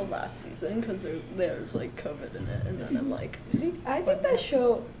the last season because there's COVID in it, and then I'm See, I think that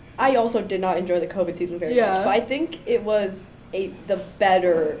show. I also did not enjoy the COVID season very Yeah. much, but I think it was the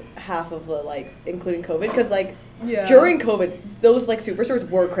better half of the including COVID, because yeah. during COVID those Superstores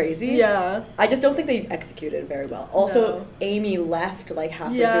were crazy. Yeah. I just don't think they executed very well. Also, No. Amy left halfway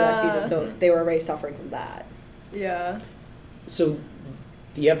through that Yeah. season, so they were already suffering from that. Yeah. So,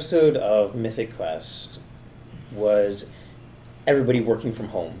 the episode of Mythic Quest was everybody working from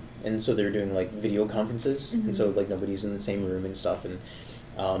home, and so they were doing video conferences, and so nobody's in the same room and stuff, and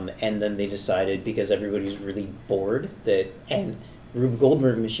then they decided, because everybody's really bored, and Rube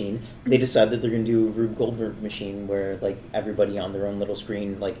Goldberg machine, they decided that they're going to do a Rube Goldberg machine where everybody on their own little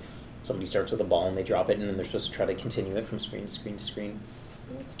screen, somebody starts with a ball and they drop it, and then they're supposed to try to continue it from screen to screen to screen.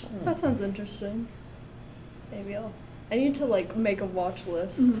 That sounds interesting. Maybe I need to make a watch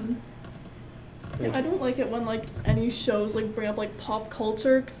list. Mhm. I don't like it when any shows bring up pop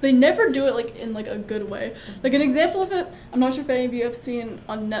culture, because they never do it in a good way. An example of it, I'm not sure if any of you have seen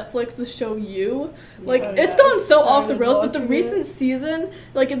on Netflix the show You. It's gone so off the rails, but the recent season,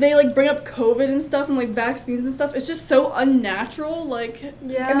 they bring up COVID and stuff and vaccines and stuff. It's just so unnatural.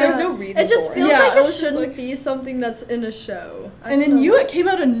 Yeah. And there's no reason It just for feels it. Yeah, like it it was just, shouldn't be something that's in a show. I And don't in know. You, it came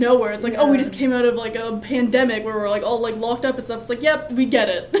out of nowhere. It's oh, we Yeah. just came out of a pandemic where we're all locked up and stuff. It's yep, we get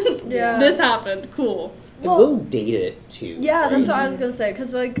it. Yeah. This happened. Cool. It Well- will date it, too. Yeah, that's right? what I was gonna say.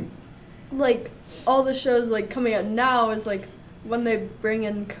 Cause all the shows coming out now is when they bring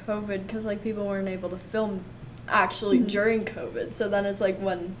in COVID, cause people weren't able to film actually during COVID. So then it's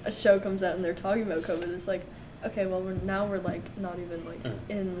when a show comes out and they're talking about COVID, it's okay, well we're not even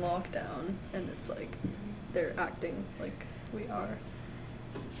in lockdown, and it's they're acting like we are.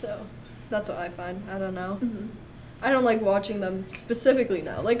 So that's what I find. I don't know. Mm-hmm. I don't like watching them specifically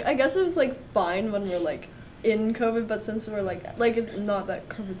now. I guess it was fine when we're in COVID, but since we're it's not that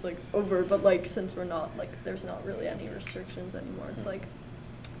COVID's over, but since we're not there's not really any restrictions anymore, it's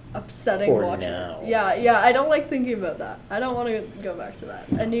upsetting For watching now. it. Yeah, I don't like thinking about that. I don't want to go back to that.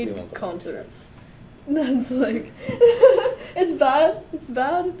 I We need won't go back to that. concerts. That's it's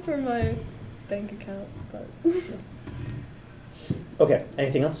bad for my bank account, but Okay.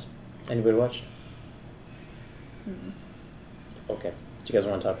 Anything else? Anybody watched? Mm. Okay. Do you guys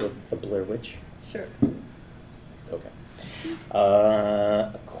want to talk about the Blair Witch? Sure. Okay.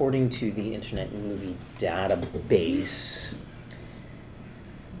 According to the Internet Movie Database,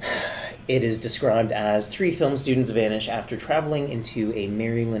 it is described as 3 film students vanish after traveling into a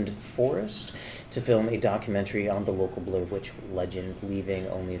Maryland forest to film a documentary on the local Blair Witch legend, leaving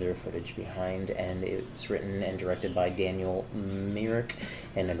only their footage behind. And it's written and directed by Daniel Myrick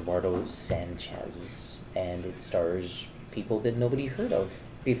and Eduardo Sanchez. And it stars people that nobody heard of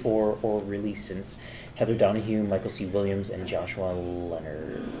before or really since. Heather Donahue, Michael C. Williams, and Joshua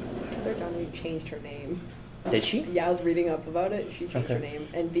Leonard. Heather Donahue changed her name. Did she? Yeah, I was reading up about it. She changed her Okay. name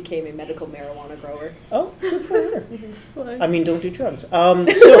and became a medical marijuana grower. Oh, good for her. Slay. I mean, don't do drugs. So,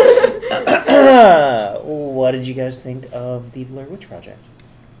 what did you guys think of the Blair Witch Project?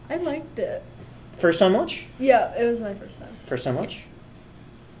 I liked it. First time watch? Yeah, it was my first time. First time watch?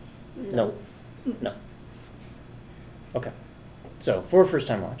 No. No. Okay. So, for a first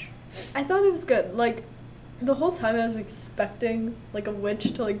time watch. I thought it was good. Like, the whole time I was expecting, like, a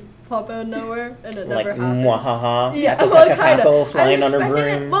witch to, like, pop out of nowhere, and it Like, never happened. mwahaha, Yeah, pekka, well, pekka, kind packle, of. flying on a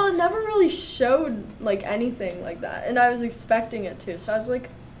broom. Well, it never really showed, like, anything like that, and I was expecting it to, so I was like,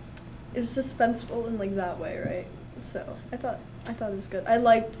 it was suspenseful in, like, that way, right? So, I thought it was good. I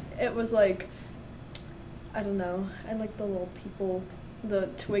liked, it was, like, I don't know, I liked the little people, the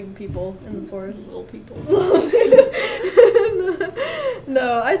twig people in the forest. Little people.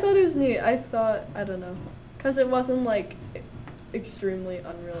 No, I thought it was neat. I don't know. Because it wasn't, like, extremely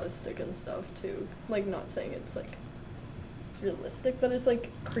unrealistic and stuff, too. Like, not saying it's, like, realistic, but it's, like,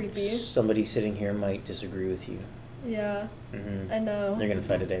 creepy. Somebody sitting here might disagree with you. Yeah, Mm-hmm. I know. They're going to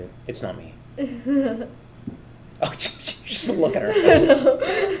fight it out. It's not me. I Oh, just look at her.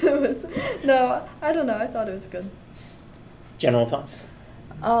 know. No, I don't know. I thought it was good. General thoughts?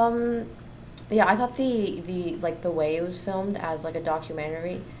 Yeah, I thought the like the way it was filmed as like a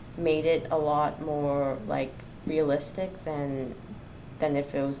documentary made it a lot more like realistic than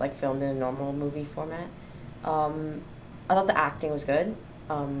if it was like filmed in a normal movie format. I thought the acting was good.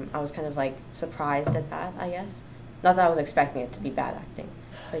 I was kind of like surprised at that, I guess. Not that I was expecting it to be bad acting,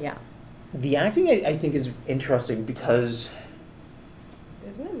 but yeah. The acting, I think, is interesting because,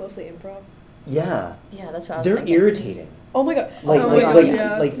 Isn't it mostly improv? yeah, Yeah, that's what I was they're thinking. irritating. Oh my god. Like, Oh like, my like, God,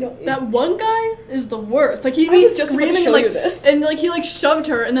 yeah. like, No, it's- That one guy is the worst. Like he'd I be was just about to screaming show like, you this. and like he like shoved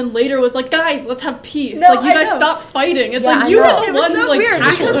her, and then later was like, "Guys, let's have peace. No, like you I guys know. stop fighting." It's Yeah, like I you know. were the It one was so like weird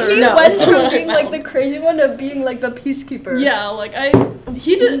tackled because her. he No. went from being like the crazy one to being like the peacekeeper. Yeah, like I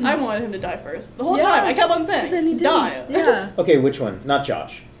wanted him to die first the whole Yeah. time. I kept on saying, But then he didn't. die. Yeah. Okay, which one? Not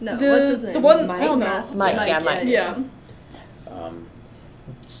Josh. No, The- what's his name? the one- Mike? I don't know. Mike, yeah, Mike. Yeah.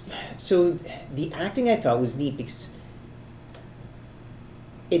 So the acting I thought was neat because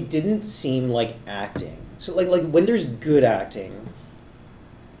it didn't seem like acting. So like when there's good acting,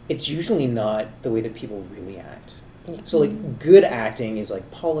 it's usually not the way that people really act. Yeah. So like good acting is like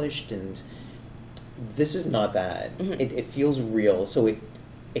polished, and this is not that. Mhm. It feels real, so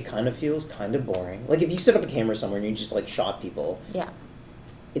it kind of feels kind of boring. Like if you set up a camera somewhere and you just like shot people, Yeah.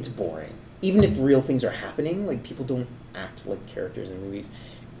 it's boring. Even if real things are happening, like people don't act like characters in movies.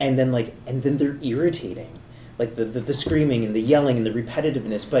 And then they're irritating. Like the screaming and the yelling and the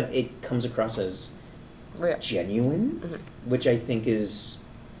repetitiveness, but it comes across as Real. genuine, Mhm. which I think is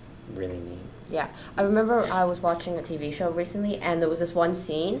really neat. Yeah, I remember I was watching a TV show recently, and there was this one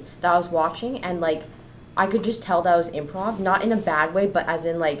scene that I was watching, and like, I could just tell that was improv, not in a bad way, but as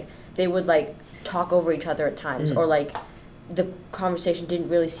in like they would like talk over each other at times, Mhm. or like the conversation didn't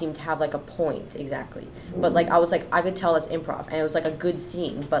really seem to have like a point exactly. But like I was like I could tell that's improv, and it was like a good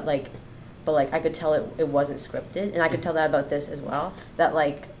scene, but like I could tell it wasn't scripted, and I could tell that about this as well. That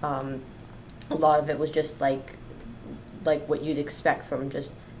like a lot of it was just like what you'd expect from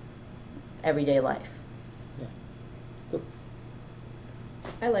just everyday life. Yeah. Cool.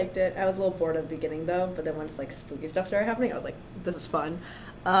 I liked it. I was a little bored at the beginning though, but then once like spooky stuff started happening, I was like, this is fun.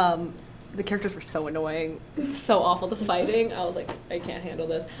 The characters were so annoying, so awful. The fighting, I was like, I can't handle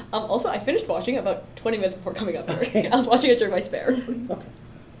this. Also, I finished watching it about 20 minutes before coming up here. Okay. I was watching it during my spare. Okay.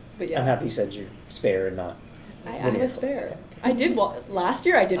 But yeah, I'm happy you said you're spare and not. I have linear. a spare. I did last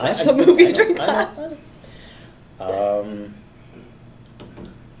year. I did I- watch I- some movies I know, during I know, class. I know.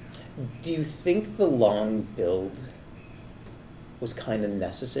 Do you think the long build was kind of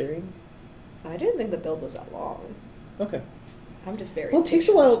necessary? I didn't think the build was that long. Okay. I'm just very. Well, it takes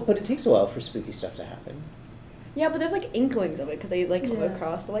a impatient. while, but it takes a while for spooky stuff to happen. Yeah, but there's like inklings of it because they like come Yeah.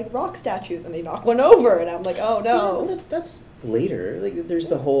 across the like rock statues and they knock one over, and I'm like, oh Yeah, no. well, that's later. Like, there's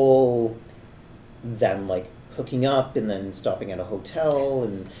the whole them like hooking up and then stopping at a hotel,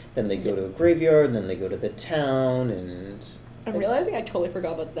 and then they go to a graveyard, and then they go to the town, and... I'm realizing I totally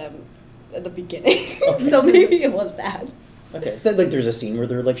forgot about them at the beginning. Okay. So maybe it was bad. Okay. Like, there's a scene where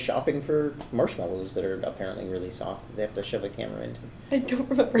they're, like, shopping for marshmallows that are apparently really soft that they have to shove a camera into. I don't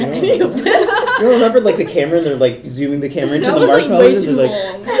remember You don't any of remember? this. You don't remember, like, the camera, and they're, like, zooming the camera into That the was, like, marshmallows, way and too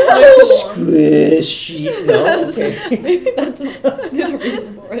they're, long. like, Way too long. squishy. No? Okay. Maybe there's a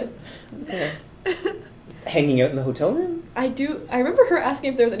reason for it. Okay. Hanging out in the hotel room? I remember her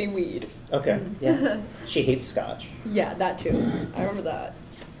asking if there was any weed. Okay, yeah. She hates scotch. Yeah, that too. I remember that.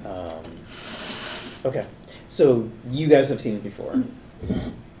 Okay, so you guys have seen it before.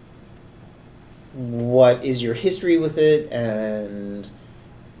 What is your history with it, and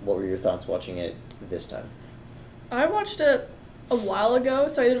what were your thoughts watching it this time? I watched it a while ago,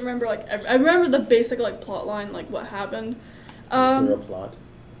 so I didn't remember like I remember the basic like plot line, like what happened. Is there a plot?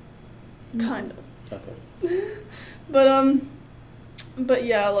 Kind of. Okay. But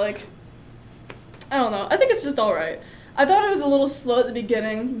yeah, like I don't know. I think it's just all right. I thought it was a little slow at the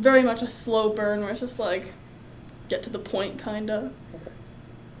beginning, very much a slow burn where it's just like get to the point kinda. Okay.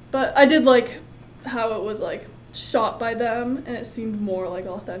 But I did like how it was like shot by them, and it seemed more like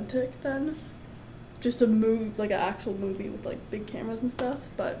authentic than just a movie, like an actual movie with like big cameras and stuff.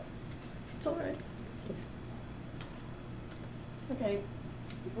 But it's all right. Okay.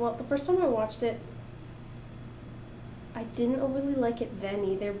 Well, the first time I watched it, I didn't overly like it then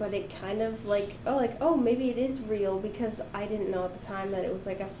either, but it kind of oh, maybe it is real, because I didn't know at the time that it was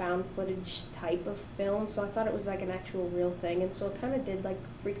like a found footage type of film, so I thought it was like an actual real thing, and so it kind of did like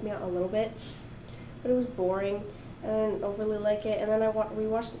freak me out a little bit, but it was boring, and I didn't overly like it, and then I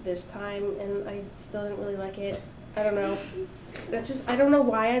rewatched it this time, and I still didn't really like it. I don't know. I don't know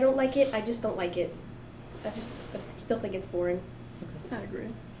why I don't like it, I just don't like it. I still think it's boring. I agree.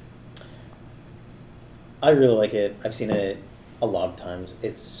 I really like it. I've seen it a lot of times.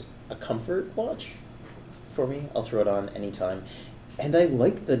 It's a comfort watch for me. I'll throw it on anytime. And I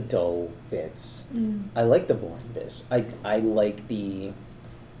like the dull bits. I like the boring bits. I like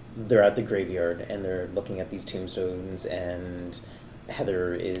they're at the graveyard and they're looking at these tombstones, and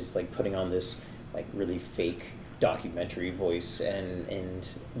Heather is like putting on this like really fake documentary voice and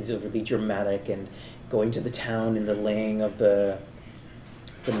is overly dramatic and going to the town and the laying of the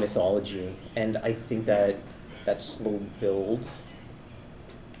mythology, and I think that slow build,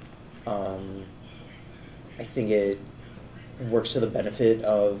 I think it works to the benefit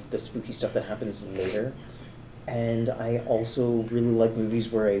of the spooky stuff that happens later, and I also really like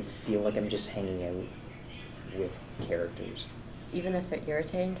movies where I feel like I'm just hanging out with characters. Even if they're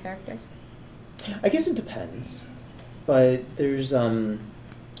irritating characters? I guess it depends, but there's,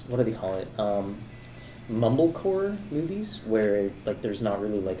 what do they call it? Mumblecore movies where like there's not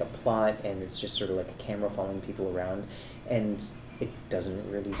really like a plot, and it's just sort of like a camera following people around, and it doesn't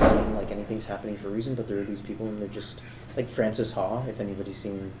really seem like anything's happening for a reason, but there are these people and they're just like Frances Ha, if anybody's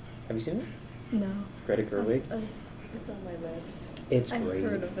seen. Have you seen it? No. Greta Gerwig. It's on my list. It's I've great.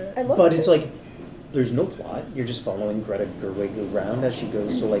 heard of it. I love But it. it's like there's no plot. You're just following Greta Gerwig around as she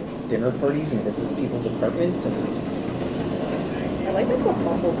goes to like dinner parties and visits people's apartments, and it's I like that's called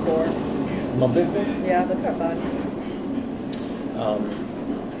mumblecore. mumblecore. Yeah, that's kind of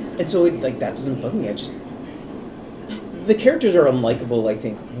fun. And so it, like that doesn't bug me. The characters are unlikable, I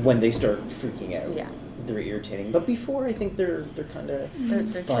think, when they start freaking out. Yeah. They're irritating. But before, I think they're kind of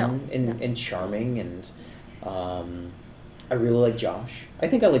They're fun chill, yeah. and charming, and I really like Josh. I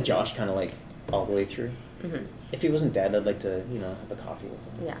think I like Josh kind of like all the way through. Mm-hmm. If he wasn't dead, I'd like to, have a coffee with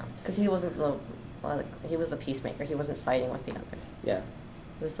him. Yeah, because he wasn't he was the peacemaker. He wasn't fighting with the others. Yeah.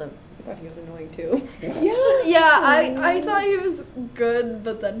 He was the. I thought he was annoying too. Yeah, I thought he was good,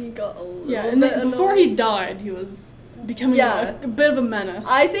 but then he got a little Yeah, and bit then before he annoying. died, he was becoming Yeah. a bit of a menace.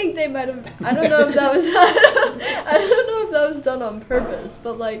 I think they might have. I don't know if that was. I don't know if that was done on purpose,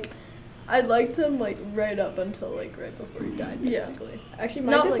 but like, I liked him like right up until like right before he died, Yeah. basically. Actually,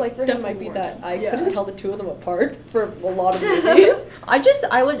 my Not, dislike like, for him definitely might be warranted. that I Yeah. couldn't tell the two of them apart for a lot of the movie. I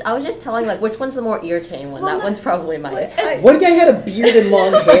was just telling like which one's the more irritating one. Well, That one's probably mine. One guy had a beard and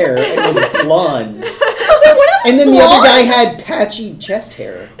long hair and was blonde. And then the other guy had patchy chest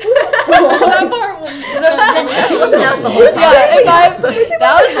hair. That part was. The chest wasn't out the whole time. Yeah,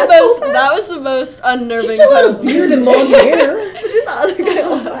 that was the most unnerving. He still had a part. beard and long hair. But did the other guy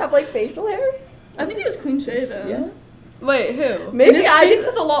also have like facial hair? I think he was clean shaven. Yeah. Wait, who? Maybe his I face just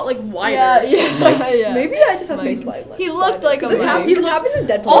was a lot like wider. Yeah. Maybe I just have Mike. face blindness. He looked like a This Mike. happened in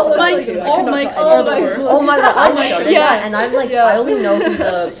Deadpool. All episode Mikes, too. I all could not Mikes tell are you. the worst. Oh my god, I Oh my started God. that, and I'm like, Yeah. I only know who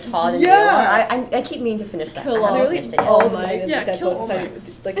the Todd and Dale Yeah. are. I keep meaning to finish that. Kill I haven't off finished it yet. all all the Mike. Mikes in Yeah, kill Deadpool all society.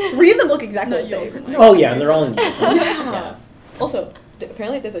 Mikes. Like 3 of them look exactly No, the you same. don't. Oh yeah, and they're all in. Yeah. Also,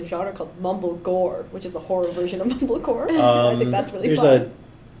 apparently there's a genre called mumble gore, which is the horror version of mumblecore. I think that's really fun.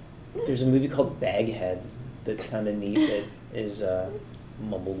 There's a movie called Baghead that's kind of neat that is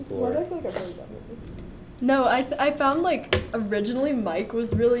mumble Why do I gore. feel like I've heard of that movie? No, I found like originally Mike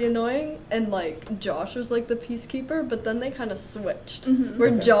was really annoying and like Josh was like the peacekeeper, but then they kind of switched Mhm. where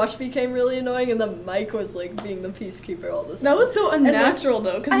Okay. Josh became really annoying and then Mike was like being the peacekeeper all this. That was so like, unnatural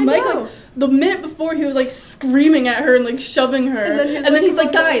though, because I Mike, know. like, the minute before he was like screaming at her and like shoving her, And then he was and then like, he's like,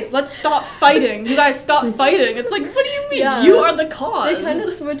 "Oh, no." guys, let's stop fighting. You guys stop fighting. It's like, what do you mean? Yeah. You are the cause. They kind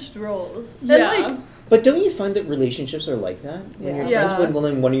of switched roles. Yeah. And like But don't you find that relationships are like that? When you're Yeah. friends with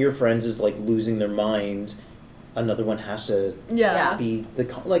when one of your friends is like losing their mind, another one has to yeah. be the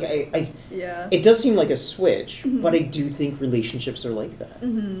like I Yeah. it does seem like a switch, Mhm. but I do think relationships are like that.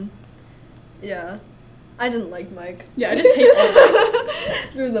 Mhm. Yeah. I didn't like Mike. Yeah, I just hate all this.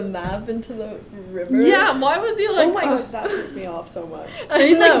 Threw the map into the river. Yeah, why was he like? Oh my god, that pissed me off so much. I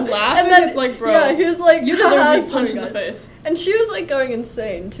He's, like, know. laughing, And then, it's like, bro, Yeah, he was like, You deserve "Haha, to be punched in the sorry, guys." face. And she was like going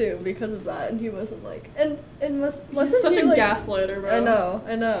insane too because of that, and he wasn't like, and wasn't He's such he, a like, gaslighter, bro.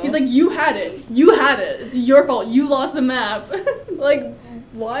 I know. He's like, you had it. You had it. It's your fault. You lost the map. like,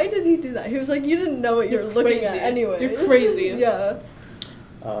 why did he do that? He was like, you didn't know what you were You're looking crazy. at anyway. You're crazy. Yeah.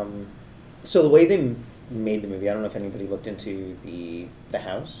 So the way they made the movie, I don't know if anybody looked into the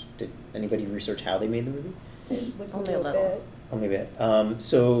house. Did anybody research how they made the movie? Only a little. Only a bit.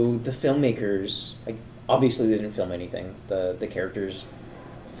 So the filmmakers, like, obviously they didn't film anything. The characters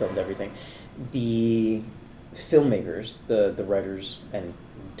filmed everything. The filmmakers, the writers and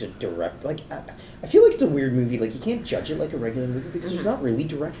direct, like, I feel like it's a weird movie. Like, you can't judge it like a regular movie because there's not really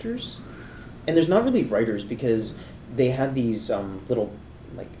directors, and there's not really writers because they had these little,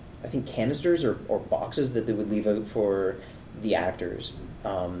 like, I think canisters or boxes that they would leave out for the actors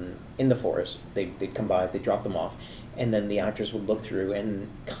in the forest. They'd come by, they'd drop them off, and then the actors would look through and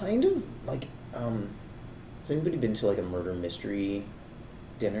kind of like, has anybody been to like a murder mystery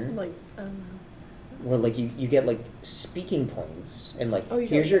dinner? Like, Where like you get like speaking points and like, Oh, you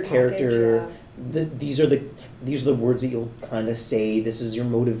get, here's your like, a package, character, these are the words that you'll kind of say, this is your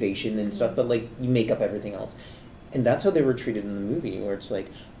motivation and stuff, but like you make up everything else. And that's how they were treated in the movie, where it's like,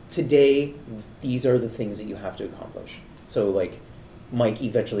 today, these are the things that you have to accomplish. So, like, Mike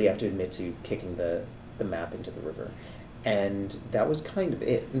eventually have to admit to kicking the map into the river. And that was kind of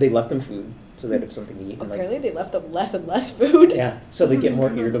it. They left them food, so they'd have something to eat. And, Apparently they left them less and less food. yeah, so they get more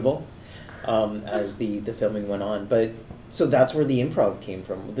irritable as the filming went on. But, so that's where the improv came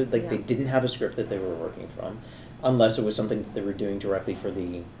from. They didn't have a script that they were working from, unless it was something that they were doing directly for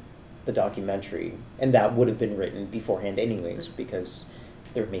the documentary. And that would have been written beforehand anyways, because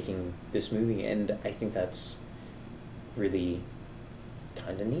they're making this movie, and I think that's really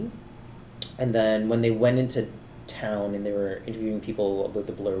kind of neat. And then when they went into town and they were interviewing people about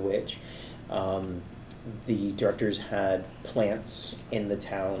the Blair Witch, the directors had plants in the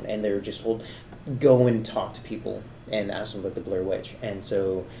town, and they were just told, go and talk to people and ask them about the Blair Witch. And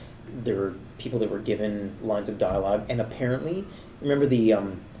so there were people that were given lines of dialogue, and apparently, remember the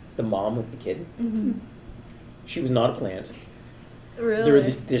mom with the kid? mm-hmm. She was not a plant. Really? There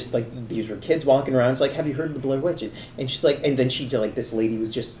were just like, these were kids walking around. It's like, have you heard of the Blair Witch? And she's like, and then she did, like, this lady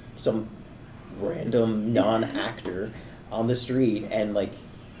was just some random non-actor on the street and like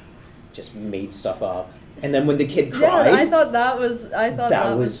just made stuff up. And then when the kid cried, Yeah, I thought that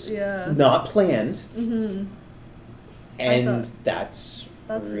was yeah. not planned. Mm-hmm. And thought- that's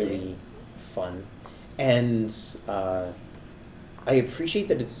really neat. fun. And I appreciate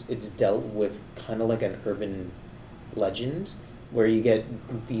that it's dealt with kind of like an urban legend, where you get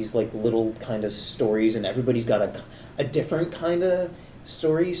these like little kind of stories, and everybody's got a different kind of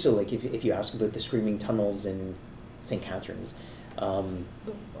story. So like if you ask about the Screaming Tunnels in St. Catharines,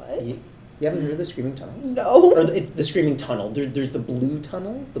 What? you haven't heard of the Screaming Tunnels? No. Or the Screaming Tunnel. There's the Blue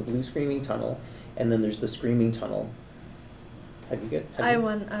Tunnel, the Blue Screaming Tunnel, and then there's the Screaming Tunnel. Have you I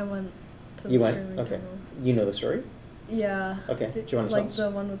went to the You went? Screaming Okay. Tunnel. You know the story? Yeah. Okay. Do you want to like tell us? the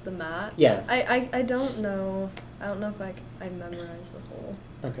one with the mat? Yeah. I don't know. I don't know if I memorized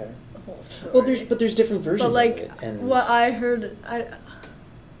Okay. the whole story. Well, there's different versions But like of it. And what I heard, I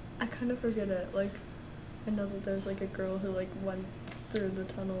kind of forget it. Like I know that there's like a girl who like went through the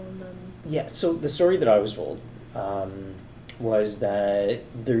tunnel and then. Yeah, so the story that I was told was that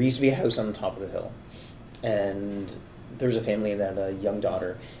there used to be a house on the top of the hill, and there's a family that had a young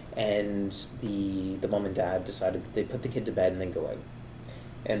daughter, and the mom and dad decided that they put the kid to bed and then go out.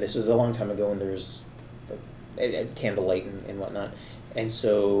 And this was a long time ago when there's candlelight and whatnot, and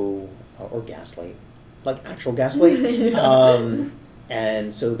so or gaslight, like actual gaslight.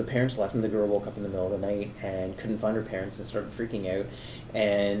 And so the parents left, and the girl woke up in the middle of the night and couldn't find her parents and started freaking out.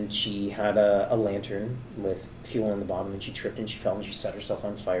 And she had a lantern with fuel in the bottom, and she tripped and she fell and she set herself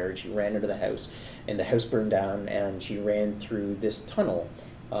on fire, and she ran into the house, and the house burned down, and she ran through this tunnel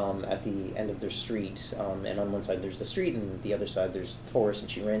at the end of their street. And on one side there's the street, and the other side there's forest,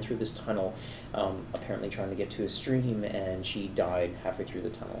 and she ran through this tunnel, apparently trying to get to a stream, and she died halfway through the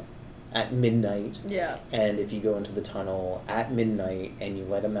tunnel. At midnight. Yeah. And if you go into the tunnel at midnight and you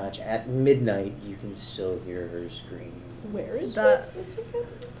light a match at midnight, you can still hear her scream. Where is That- this?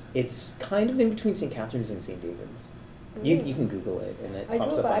 It's kind of in between St. Catherine's and St. David's. You can Google it and it I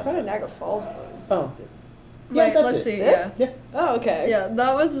pops Googled, up. I on- found a Niagara Falls one. Oh. Yeah, Wait, that's let's it. see. This? Yeah. Oh, okay. Yeah,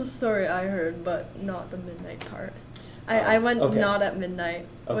 that was the story I heard, but not the midnight part. I went okay. not at midnight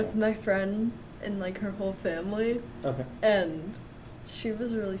Okay. with my friend and like her whole family, Okay. and she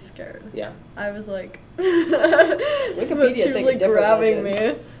was really scared. Yeah. I was like, Wikipedia's she was saying a like different grabbing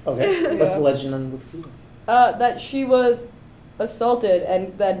legend. me. Okay. What's the Yeah. legend on Wikipedia? That she was assaulted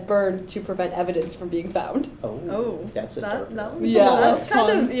and then burned to prevent evidence from being found. Oh, that's a dark that one. was Yeah. that's kind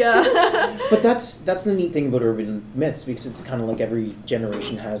Fun. of yeah. But that's the neat thing about urban myths, because it's kind of like every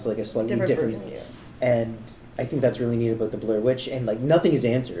generation has like a slightly different version, yeah. and I think that's really neat about the Blair Witch, and like nothing is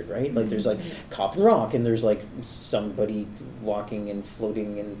answered, right? Like there's like Coffin Rock, and there's like somebody walking and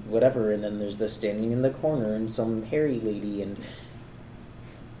floating and whatever, and then there's this standing in the corner and some hairy lady, and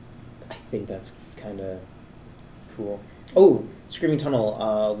I think that's kind of cool. Oh, Screaming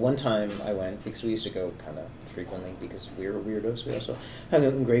Tunnel. One time I went, because we used to go kind of frequently because we were weirdos. We also hung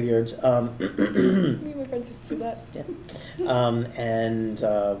out in graveyards. Me and my friends used to do that. Yeah. And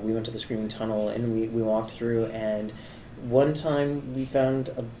we went to the Screaming Tunnel, and we walked through, and one time we found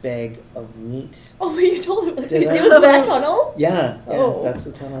a bag of meat. Oh, you told him Did I? it was that tunnel? Yeah, Oh. that's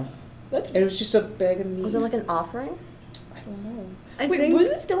the tunnel. That's And it was just a bag of meat. Was it like an offering? I don't know. I Wait, think was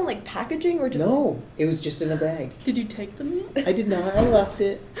it still in like packaging or just No, it was just in a bag. Did you take the meat? I did not. I left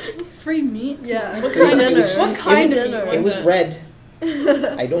it. Free meat? Yeah. What It was- kind it of was- What kind of dinner. meat It was it? red.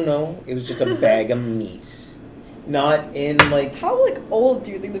 I don't know. It was just a bag of meat. Not in like How like old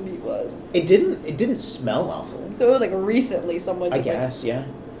do you think the meat was? it didn't smell awful. So it was like recently someone I just guess, yeah.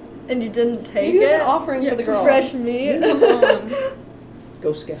 and you didn't take Maybe it was it. an offering for the girl. Fresh meat. Come on.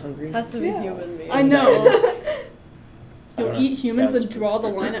 Ghosts get hungry. Has to be Yeah. human meat. I know. I don't You'll know. eat humans That was- that draw the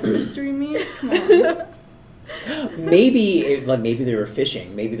line at mystery meat? Come on. Maybe maybe they were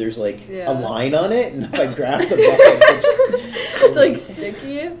fishing. Maybe there's like Yeah. a line on it, and if I grab the bag, It's like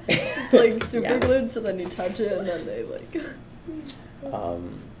sticky. It's like super Yeah. glued, so then you touch it and then they like.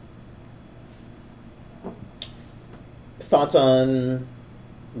 Thoughts on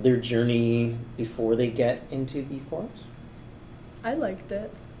their journey before they get into the forest? I liked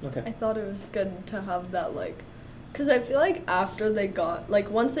it. Okay. I thought it was good to have that like, cause I feel like after they got like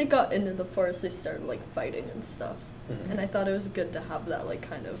once they got into the forest, they started like fighting and stuff, Mhm. and I thought it was good to have that like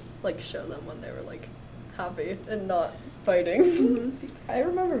kind of like show them when they were like happy and not fighting. See, I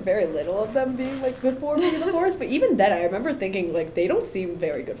remember very little of them being like before being in the forest, but even then I remember thinking like they don't seem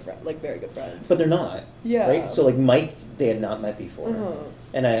very good friends. But they're not. Yeah. Right? So like Mike, they had not met before. Uh-huh.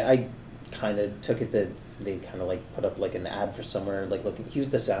 And I kind of took it that they kind of like put up like an ad for somewhere, like looking, he was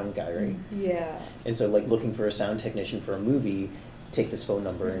the sound guy, right? Yeah. And so like looking for a sound technician for a movie, take this phone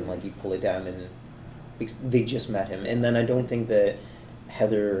number and like you pull it down, and because they just met him. And then I don't think that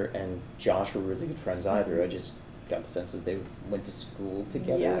Heather and Josh were really good friends either. I just got the sense that they went to school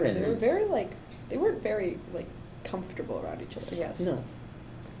together. Yeah, 'cause and they were very like they weren't very like comfortable around each other. Yes. No.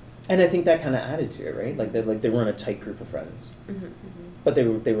 And I think that kind of added to it, right? Like they weren't a tight group of friends, Mm-hmm. but they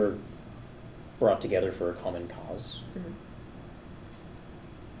were brought together for a common cause. Mm-hmm.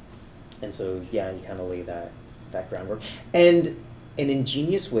 And so yeah, you kind of lay that groundwork, and an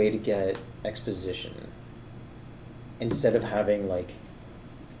ingenious way to get exposition instead of having like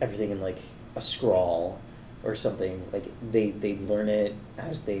everything in like a scrawl or something. Like they learn it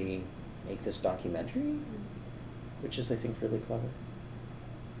as they make this documentary, which is I think really clever.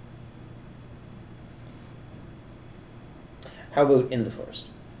 How about In the Forest?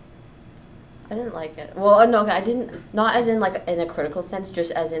 I didn't like it. Well, no, I didn't. Not as in like in a critical sense,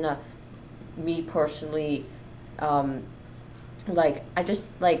 just as in a me personally. Like I just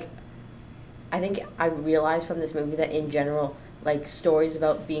like. I think I realized from this movie that in general, like stories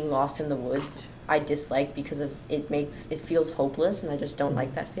about being lost in the woods, I dislike because of it feels hopeless, and I just don't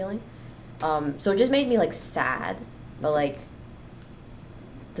like that feeling. So it just made me like sad but like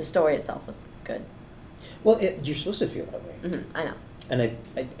the story itself was good. Well, you're supposed to feel that way. I know. And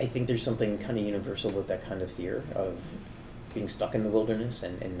I think there's something kind of universal with that kind of fear of being stuck in the wilderness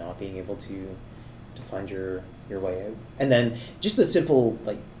and not being able to find your way out. And then just the simple,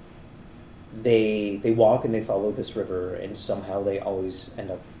 like, they walk and they follow this river, and somehow they always end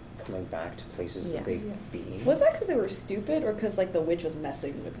up coming back to places that they've been. Was that because they were stupid, or because like the witch was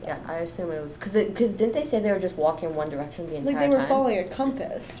messing with them? Yeah, I assume it was because didn't they say they were just walking in one direction the entire Like they were time? following a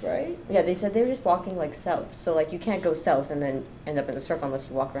compass, right? Yeah, they said they were just walking like south. So like you can't go south and then end up in a circle unless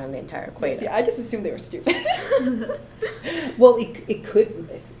you walk around the entire equator. See, I just assumed they were stupid. Well, it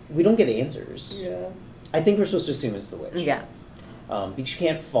could. We don't get answers. Yeah. I think we're supposed to assume it's the witch. Yeah. Because you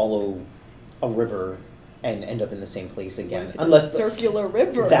can't follow a river and end up in the same place again, What if it's unless a circular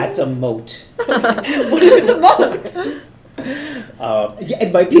river. That's a moat. What if it's a moat? Yeah,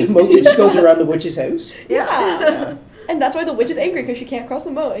 it might be a moat that just goes around the witch's house. Yeah. And that's why the witch is angry, because she can't cross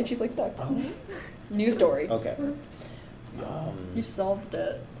the moat and she's like stuck. Oh. New story. Okay. You solved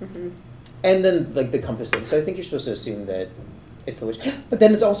it. Mm-hmm. And then like the compass thing. So I think you're supposed to assume that it's the witch, but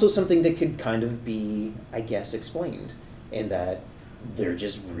then it's also something that could kind of be, I guess, explained in that they're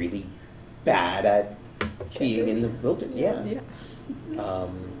just really bad at being in the wilderness. Yeah.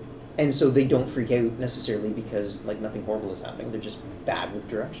 And so they don't freak out necessarily because like nothing horrible is happening. They're just bad with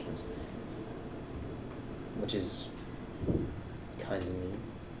directions, which is kind of neat.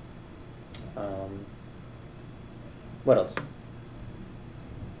 What else?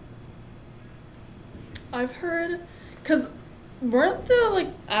 I've heard, because weren't the like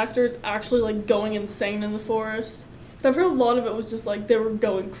actors actually like going insane in the forest? Because I've heard a lot of it was just like they were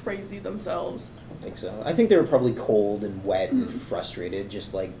going crazy themselves. I don't think so. I think they were probably cold and wet and frustrated,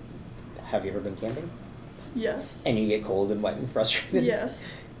 just like, have you ever been camping? Yes. And you get cold and wet and frustrated. Yes.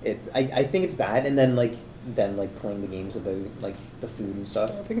 I think it's that, and then playing the games about like the food and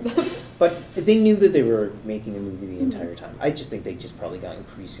stuff. Starving them. But they knew that they were making a movie the entire time. I just think they just probably got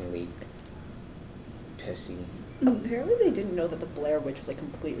increasingly pissy. Apparently they didn't know that the Blair Witch was like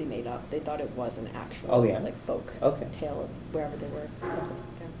completely made up. They thought it was an actual like folk tale of wherever they were. Okay.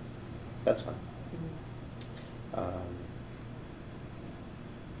 Yeah. That's fine.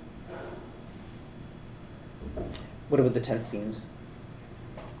 What about the tent scenes?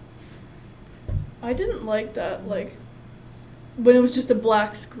 I didn't like that, like, when it was just a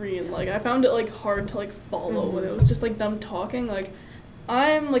black screen. Like, I found it, like, hard to, like, follow when it was just, like, them talking. Like,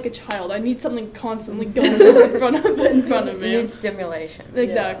 I'm, like, a child. I need something constantly going on in front of me. You need stimulation.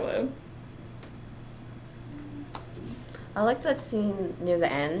 Exactly. Yeah. I like that scene near the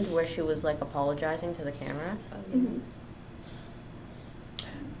end where she was, like, apologizing to the camera. Mm-hmm.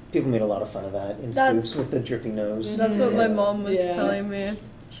 People made a lot of fun of that in spoofs with the dripping nose. That's what my mom was Yeah. telling me.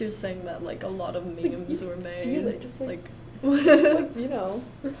 She was saying that like a lot of memes were made. feel it, just like like you know.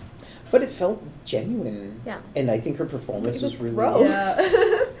 But it felt genuine. Yeah. And I think her performance It was was really gross. yeah.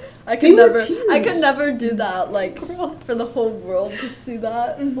 I They could were never I could tears. never do that like Gross. for the whole world to see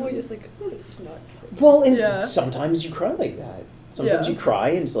that. Oh, just like it's not. Well, and Yeah. sometimes you cry like that. Sometimes Yeah. you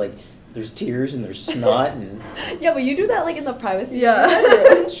cry and it's like there's tears and there's snot and Yeah, but you do that like in the privacy Yeah. of your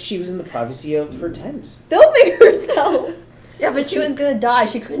bedroom, she was in the privacy of her tent. filming herself. Yeah, but she was gonna die.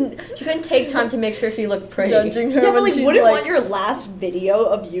 She couldn't take time to make sure she looked pretty. Judging her Yeah, but when like, she's wouldn't like, want your last video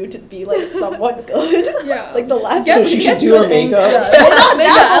of you to be like somewhat good. Yeah. Like the last. So she should do her makeup. Yeah. Well, not Make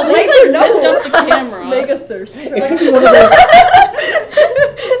that, a- but make like, a- no. Lift up the camera. make a thirst It trap. could be one of those.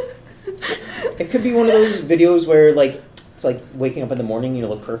 It could be one of those videos where like it's like waking up in the morning, you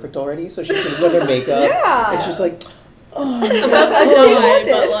look perfect already. So she should have done her makeup. Yeah. And she's like, oh. I'm about to That's what they die,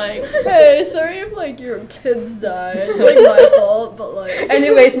 wanted. but like, Hey, sorry if like your kids die. It's like my fault, but like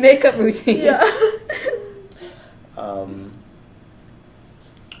Anyways, makeup routine. yeah.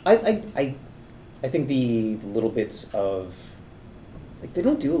 I think the little bits of like they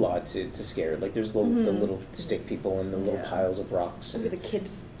don't do a lot to scare. Like there's the little stick people and the little Yeah. piles of rocks. Maybe the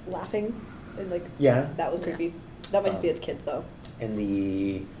kids laughing and like Yeah. that was creepy. That might just be its kids though. And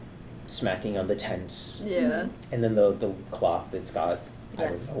the smacking on the tent. Yeah. And then the cloth that's got I Yeah.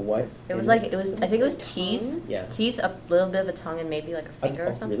 don't know what. It was in like I think it was teeth. Tongue? Yeah. Teeth, a little bit of a tongue, and maybe like a finger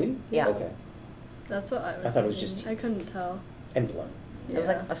or something. Really? Yeah. Okay. That's what I was I thought it was thinking. just I couldn't tell. And blood. It was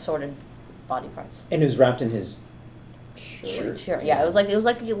like assorted body parts. And it was wrapped in his shirt. Sure. Yeah, it was like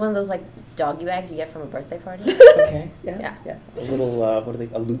one of those like doggy bags you get from a birthday party. Okay. Yeah. Yeah. Yeah. A little what are they?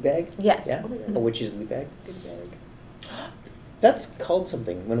 A loot bag. Yes. Yeah. A witch's loot bag. Good bag. That's called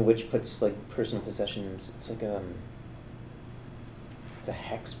something when a witch puts like personal possessions. It's like it's a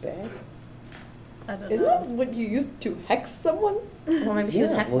hex bag. I don't Isn't know. that what you use to hex someone? Well, maybe she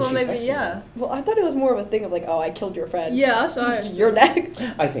was Yeah, hexed. well, Well, she's maybe, hexing yeah. them. Well, I thought it was more of a thing of like, oh, I killed your friend. Yeah, that's what I You're understand. next.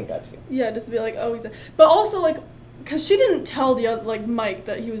 I think that too. Yeah, just to be like, oh, he's. But also like, cause she didn't tell the other like Mike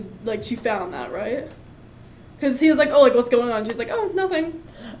that he was like she found that, right? Cause he was like, oh, like what's going on? She's like, oh, nothing.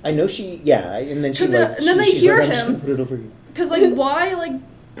 I know she, yeah, and then she 'Cause like, and then they she's hear like, I'm just him. gonna put it over you. Cause like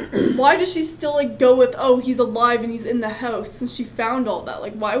why does she still like go with, oh, he's alive and he's in the house since she found all that?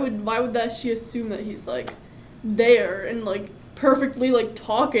 Like why would that she assume that he's like there and like perfectly like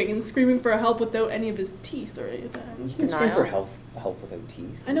talking and screaming for help without any of his teeth or anything? You can scream for Denial. help without teeth.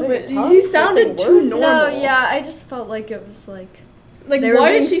 I know, Like but a tongue? he Does sounded it too work? normal. No, yeah, I just felt like it was like Like they were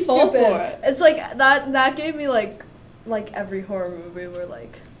why did being she fall stupid. for it? It's like that gave me like every horror movie where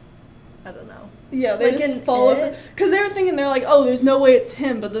like I don't know. Yeah, they Like just in follow It? because they were thinking they're like, oh, there's no way it's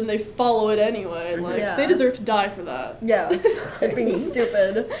him, but then they follow it anyway. And, like Yeah. they deserve to die for that. Yeah, they're being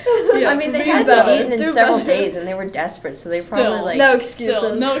stupid. Yeah, I mean, they being hadn't better. eaten in Do several better. days, and they were desperate, so they Still. probably like. No excuses.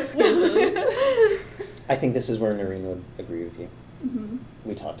 Still, no excuses. I think this is where Noreen would agree with you. hmm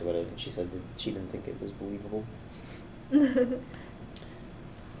We talked about it, and she said that she didn't think it was believable.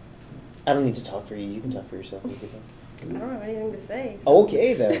 I don't need to talk for you. You can talk for yourself. What do you think? I don't have anything to say. So.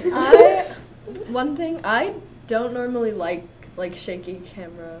 Okay then. One thing I don't normally like shaky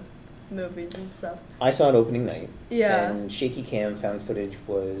camera movies and stuff. I saw it opening night. Yeah. And shaky cam found footage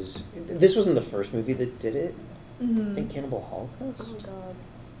was. This wasn't the first movie that did it. I Mm-hmm. think Cannibal Holocaust Oh god.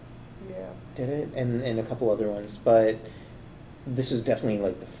 Yeah. did it, and a couple other ones, but this was definitely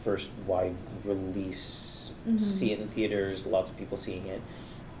like the first wide release. Mhm. See it in theaters, lots of people seeing it,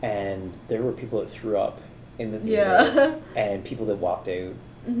 and there were people that threw up in the theater, Yeah. and people that walked out,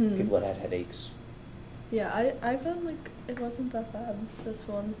 Mhm. people that had headaches. Yeah, I felt like it wasn't that bad, this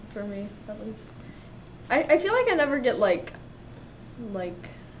one, for me, at least. I feel like I never get, like,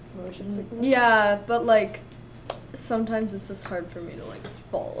 Motion sickness. yeah, but, like, sometimes it's just hard for me to, like,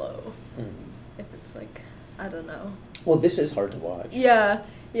 follow, Mm. if it's, like, I don't know. Well, this is hard to watch. Yeah,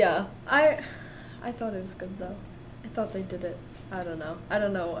 yeah. I thought it was good, though. I thought they did it. I don't know. I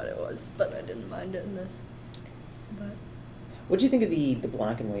don't know what it was, but I didn't mind it in this. But What do you think of the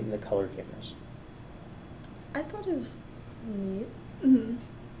black and white and the color cameras? I thought it was neat hmm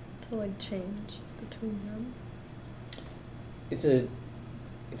to, like, change between them. It's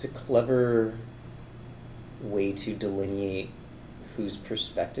a clever way to delineate whose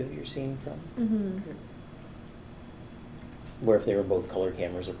perspective you're seeing from. Mm-hmm. Where if they were both color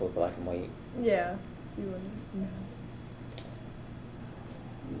cameras or both black and white. Yeah, you wouldn't. Yeah.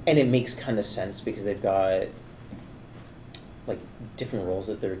 And it makes kind of sense because they've got like different roles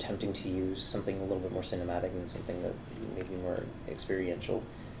that they're attempting to use, something a little bit more cinematic and something that maybe more experiential.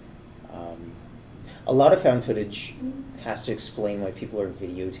 A lot of found footage has to explain why people are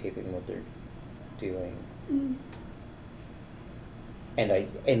videotaping what they're doing. mm And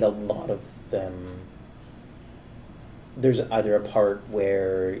a lot of them, there's either a part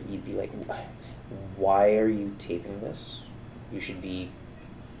where you'd be like, why are you taping this? You should be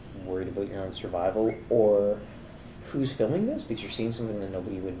worried about your own survival, or who's filming this? Because you're seeing something that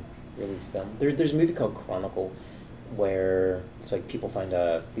nobody would really film. There's a movie called Chronicle where it's like people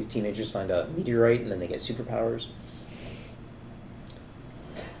these teenagers find a meteorite and then they get superpowers.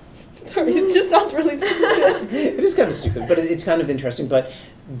 Sorry, it just sounds really stupid. It is kind of stupid, but it's kind of interesting. But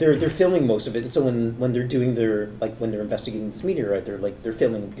they're filming most of it, and so when they're doing when they're investigating this meteorite, they're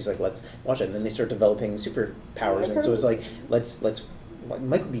filming because like let's watch it, and then they start developing superpowers, and so it's like let's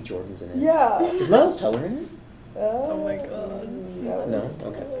Michael B. Jordan's in it. Yeah. Is Miles Teller in it? Oh my God. No?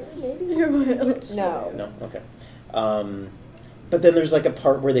 Okay. Maybe. You're right. No. No. Okay. But then there's like a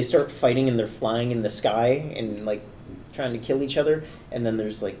part where they start fighting and they're flying in the sky and like trying to kill each other, and then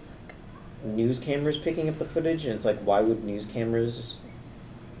there's like news cameras picking up the footage, and it's like, why would news cameras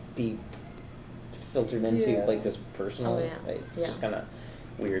be filtered into Yeah. like this personal? Oh, yeah. It's Yeah. just kind of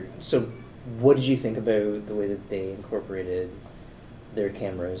weird. So, what did you think about the way that they incorporated their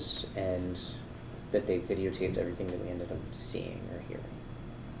cameras and that they videotaped everything that we ended up seeing or hearing?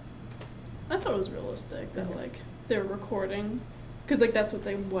 I thought it was realistic that Mhm. like they were recording, because like that's what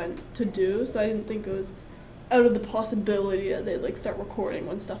they went to do. So I didn't think it was out of the possibility that they'd like start recording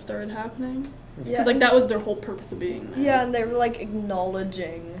when stuff started happening. Yeah. Because like that was their whole purpose of being there. Yeah, and they were like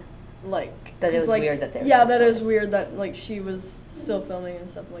acknowledging, like That it 'cause, was like, weird that they were yeah, still that is filming. weird that like she was still filming and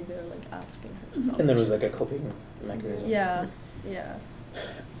stuff. Like they were like asking her. Stuff. And there was like a coping mechanism. Yeah, yeah.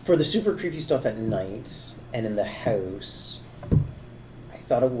 For the super creepy stuff at night and in the house, I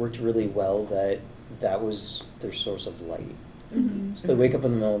thought it worked really well that was their source of light. Mm-hmm. So they wake up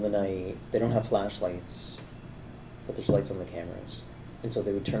in the middle of the night, they don't have flashlights, but there's lights on the cameras. And so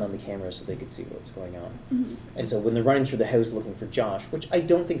they would turn on the camera so they could see what's going on. Mhm. And so when they're running through the house looking for Josh, which I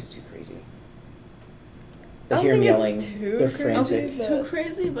don't think is too crazy. They I don't hear him think it's yelling, too they're crazy. I don't frantic. think it's too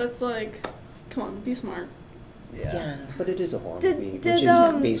crazy, but it's like, come on, be smart. Yeah, but it is a horror Did- movie, did, which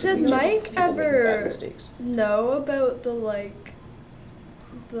is basically did just Mike people making bad ever- mistakes. Know about the bag,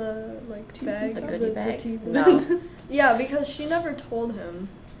 The goodie bag? teeth. No. Yeah, because she never told him,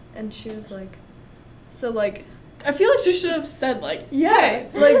 and she was like, so like, I feel like she should have said like, yeah, hey,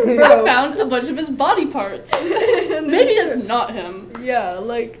 like I bro, found a bunch of his body parts. And Maybe then it's not him. yeah,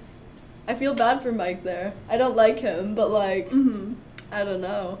 like, I feel bad for Mike there. I don't like him, but like, Mm-hmm. I don't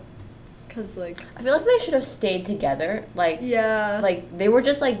know, cause like, I feel like they should have stayed together. Like, yeah, like they were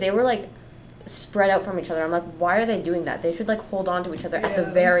just like spread out from each other. I'm like, why are they doing that? They should like hold on to each other at the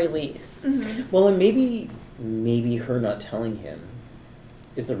Yeah. very least. Mm-hmm. Well, and maybe her not telling him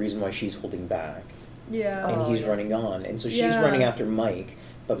is the reason why she's holding back, yeah, and Oh, he's yeah. running on, and so she's Yeah. running after Mike,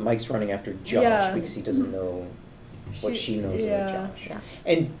 but Mike's running after Josh Yeah. because he doesn't know what she knows yeah. about Josh. Yeah.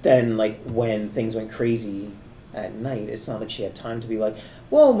 And then, like, when things went crazy at night, it's not like she had time to be like,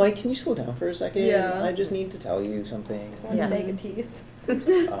 whoa, Mike, can you slow down for a second? Yeah. I just need to tell you something. Found Yeah. a bag of teeth.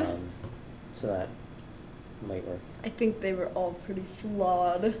 So that might work. I think they were all pretty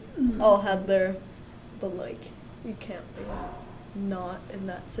flawed. Mhm. All had their, but like, you can't be not in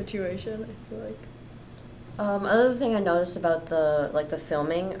that situation. I feel like. Another thing I noticed about the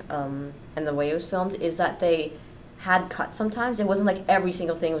filming and the way it was filmed is that they had cuts sometimes. It wasn't like every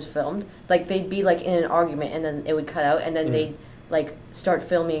single thing was filmed. Like they'd be like in an argument and then it would cut out and then Mhm. they'd like start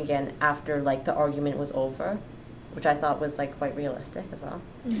filming again after like the argument was over, which I thought was like quite realistic as well.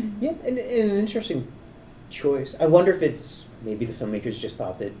 Yeah, and an interesting choice. I wonder if it's maybe the filmmakers just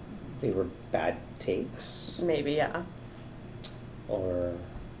thought that they were bad takes, Maybe, yeah. or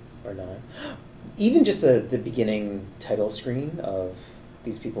not. Even just the beginning title screen of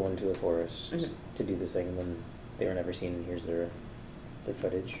these people into a forest Mhm. to do this thing, and then they were never seen, and here's their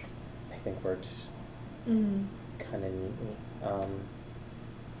footage, I think worked Mm. kind of neatly.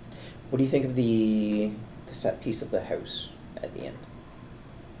 What do you think of the set piece of the house at the end?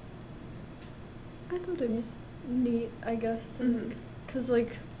 I thought it was neat, I guess, to Mhm. cause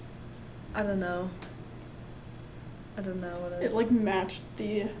like, I don't know. I don't know what It like matched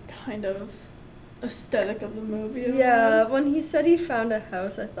the kind of aesthetic of the movie. Yeah, when he said he found a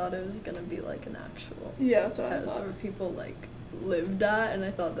house, I thought it was gonna be like an actual Yeah, that's what I house thought. where people like lived at, and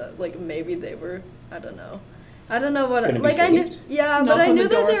I thought that like maybe they were. I don't know what. Gonna be Like I knew, saved? yeah, Knock but I on knew the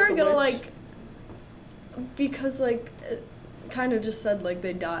that door, they it's were the gonna witch. like, because like it kind of just said like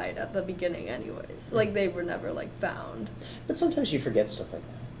they died at the beginning, anyways. Like they were never like found. But sometimes you forget stuff like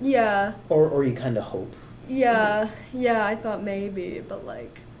that, Yeah, or you kind of hope. yeah. I thought maybe, but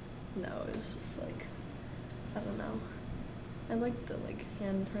like, no, it was just like, I don't know. I like the like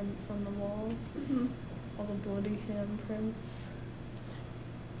handprints on the walls, Mhm. all the bloody handprints.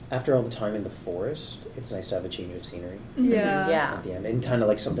 After all the time in the forest, it's nice to have a change of scenery Mhm. Yeah. Yeah. at the end, and kind of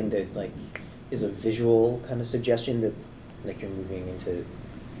like something that like is a visual kind of suggestion that like you're moving into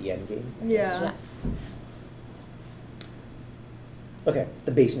the end game. I guess. Yeah. Okay,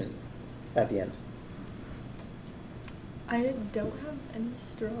 the basement at the end. I don't have any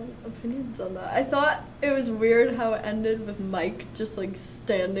strong opinions on that. I thought it was weird how it ended with Mike just like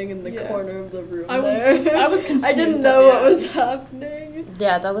standing in the Yeah. corner of the room. I was there. just- I was I confused didn't at know the what end. was happening.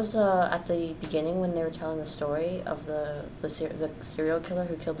 Yeah, that was at the beginning when they were telling the story of the serial killer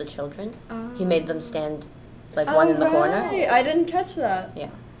who killed the children. He made them stand like one in the corner. Right. I didn't catch that. Yeah.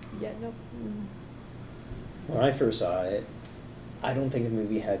 Yeah, no. When I first saw it, I don't think a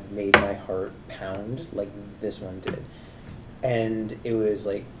movie had made my heart pound like this one did. And it was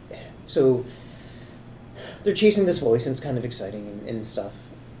like, so they're chasing this voice and it's kind of exciting and stuff.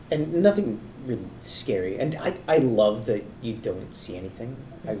 And nothing really scary. And I love that you don't see anything.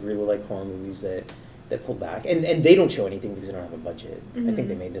 I really like horror movies that pull back. And they don't show anything because they don't have a budget. I think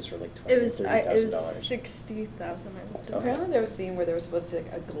they Mhm. made this for like $20,000 It or was $30,000. 60,000. I looked it up. Apparently there was a scene where there was supposed to be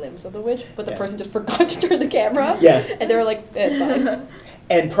like, a glimpse of the witch, but the Yeah. person just forgot to turn the camera. Yeah. And they were like, it's fine.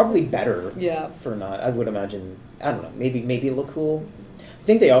 And probably better Yeah. for not, I would imagine, I don't know, maybe it looked cool. I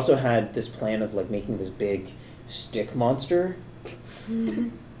think they also had this plan of like making this big stick monster,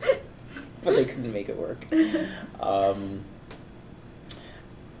 but they couldn't make it work.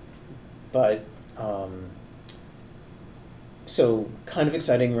 So kind of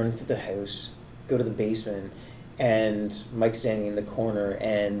exciting, running through the house, go to the basement, and Mike's standing in the corner,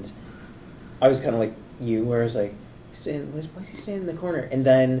 and I was kind of like you, where I was like, why is he standing in the corner? And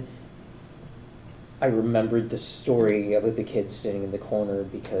then I remembered the story about the kid standing in the corner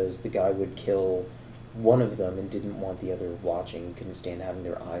because the guy would kill one of them and didn't want the other watching. He couldn't stand having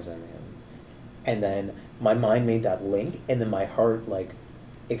their eyes on him. And then my mind made that link, and then my heart like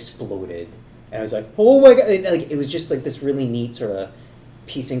exploded, and I was like, "Oh my god!" And, like, it was just like this really neat sort of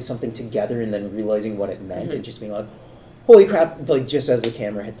piecing something together, and then realizing what it meant, and just being like, "Holy crap!" Like just as the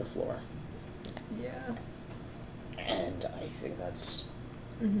camera hit the floor. Yeah. And I think that's.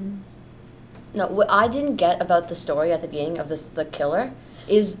 No, what I didn't get about the story at the beginning of the killer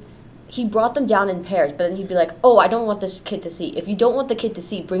is he brought them down in pairs, but then he'd be like, "Oh, I don't want this kid to see. If you don't want the kid to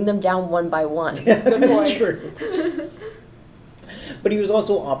see, bring them down one by one." Yeah, Good that's point. true. But he was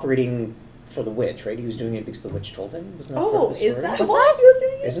also operating for the witch, right? He was doing it because the witch told him. Wasn't that part Oh, of the story? is that Was why he was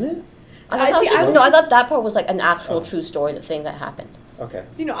doing it? Isn't it? I thought that part was like an actual Oh. true story, the thing that happened. Okay.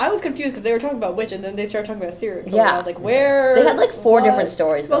 You know, I was confused because they were talking about witch, and then they started talking about serial killer. Yeah. And I was like, where? They had like 4 what? different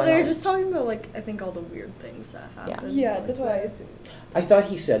stories Well, going they were on. just talking about, like, I think all the weird things that happened. Yeah, that's what I assumed. I thought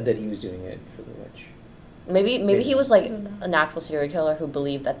he said that he was doing it for the witch. Maybe he was like I don't know. an actual serial killer who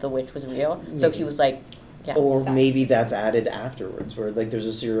believed that the witch was real. So Maybe. he was like, yeah. Or sad. maybe that's added afterwards, where like there's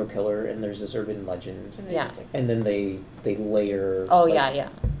a serial killer and there's this urban legend, And they Yeah. just, like, and then they layer. Oh, like, yeah.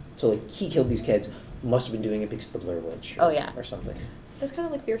 So like he killed these kids, must have been doing it because of the Blair Witch. Oh, yeah. Or something. it was kind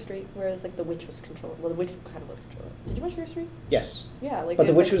of like Fear Street, whereas like the witch was controlled. Well, the witch kind of was controlled. Did you watch Fear Street? Yes, Yeah, like. but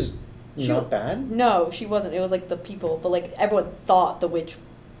the it's, witch like- was she- not bad. No, she wasn't. It was like the people, but like everyone thought the witch,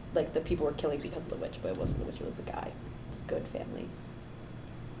 like the people were killing because of the witch, but it wasn't the witch. It was the guy. Good family.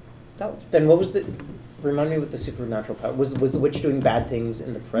 That was. Then what was the? Remind me what the supernatural power was. Was the witch doing bad things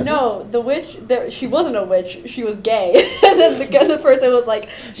in the present? No, the witch. She wasn't a witch. She was gay, and then the person was like,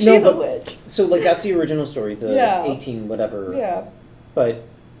 "She's No, a but- witch." So like that's the original story, the Yeah. 18 whatever. Yeah. But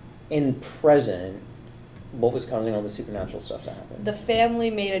in present, what was causing all the supernatural stuff to happen? The family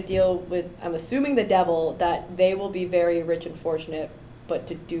made a deal with, I'm assuming the devil, that they will be very rich and fortunate, but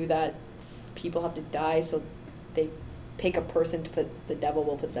to do that, people have to die, so they pick a person to put the devil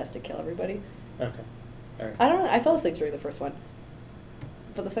will possess to kill everybody. Okay. All right. I don't know. I fell asleep during the first one,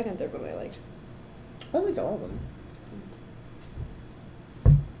 but the second and third one I liked. I liked all of them.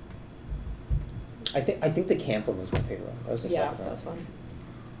 I think the camp one was my favorite one. That was the Yeah, second one. that was fun.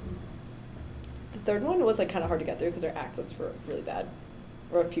 The third one was like kind of hard to get through because their accents were really bad,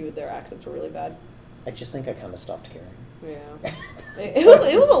 or a few of their accents were really bad. I just think I kind of stopped caring. Yeah, it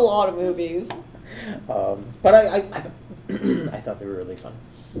was a lot of movies. But I I thought they were really fun.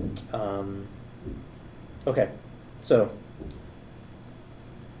 Okay, so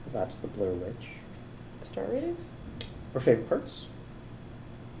that's the Blair Witch. Star ratings? Our favorite parts?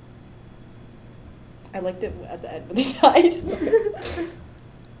 I liked it at the end when they died. Okay.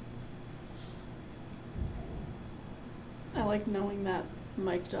 I like knowing that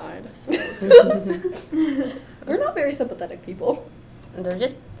Mike died, so that was good. We're not very sympathetic people. They're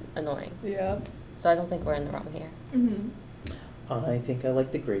just annoying. Yeah. So I don't think we're in the wrong here. Mm-hmm. I think I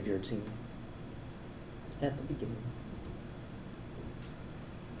like the graveyard scene at the beginning.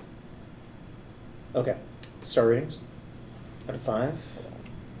 Okay, star ratings out of 5.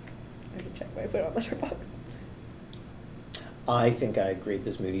 I can check my foot on Letterboxd. I think I grade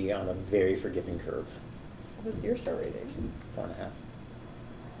this movie on a very forgiving curve. What was your star rating? 4.5.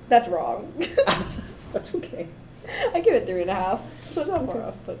 That's wrong. That's okay. I give it 3.5, so it's not far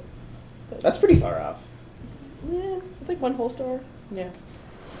off, but That's pretty far off. yeah, it's like 1 whole star. Yeah.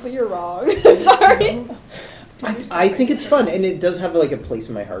 But you're wrong. Sorry. I think it's fun, and it does have like a place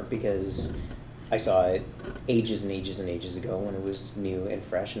in my heart because I saw it ages and ages and ages ago when it was new and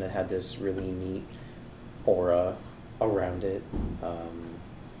fresh, and it had this really neat aura around it.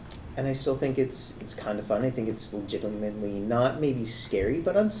 And I still think it's kind of fun. I think it's legitimately not maybe scary,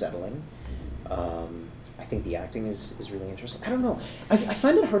 but unsettling. I think the acting is really interesting. I don't know. I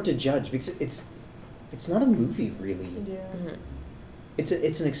find it hard to judge because it's not a movie really. Yeah. Mm-hmm.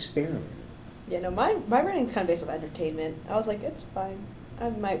 It's an experiment. Yeah, no, my rating's kind of based on entertainment. I was like, it's fine. I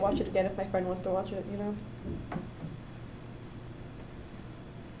might watch it again if my friend wants to watch it, you know?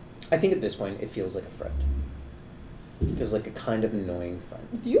 I think at this point it feels like a friend. It feels like a kind of annoying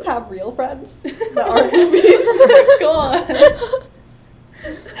friend. Do you have real friends that aren't movies? Oh my god.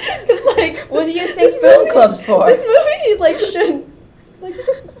 'Cause, like, What do you this think film movie- club's for? This movie, like, shouldn't, like,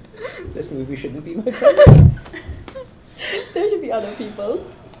 This movie shouldn't be my friend. there should be other people.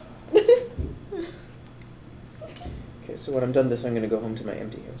 Okay, so when I'm done this, I'm gonna go home to my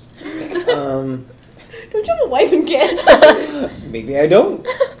empty house. Don't you have a wife and kids? Maybe I don't.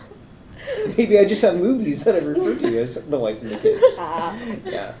 Maybe I just have movies that I refer to as the wife and the kids. Ah.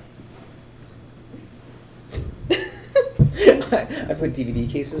 Yeah. I put DVD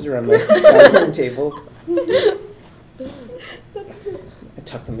cases around my dining room table. I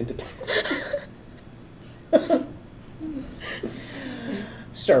tuck them into bed.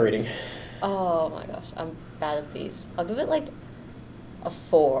 Star rating. Oh my gosh, I'm bad at these. I'll give it like a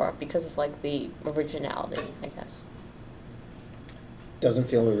 4 because of like the originality, I guess. Doesn't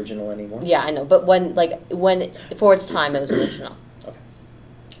feel original anymore. Yeah, I know, but when for its time, it was original. Okay.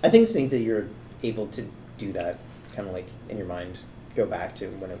 I think it's neat that you're able to do that, kind of like in your mind, go back to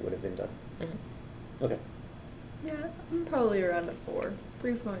when it would have been done. Mm-hmm. Okay. Yeah, I'm probably around a 4,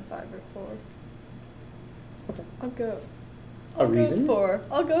 3.5 or 4. Okay. I'll go. A reason? Go with 4.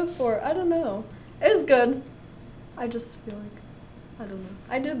 I'll go with 4. I don't know. It was good. I just feel like I don't know.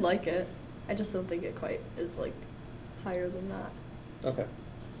 I did like it. I just don't think it quite is like higher than that. Okay.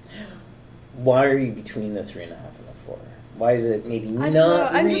 Why are you between the 3.5 and the 4? Why is it maybe I not don't know.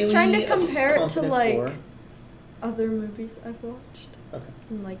 I'm really just trying to a compare it to confident like 4? other movies I've watched. Okay.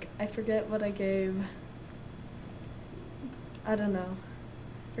 And like I forget what I gave. I don't know.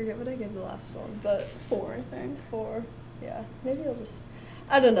 I forget what I gave the last one, but 4, I think. 4. Yeah. Maybe I'll just.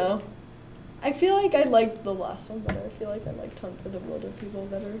 I don't know. I feel like I liked the last one better. I feel like I liked Hunt for the Wilder People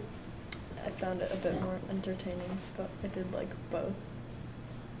better. I found it a bit more entertaining, but I did like both.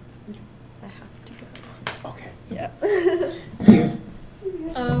 I have to go. Okay. Yeah. See you.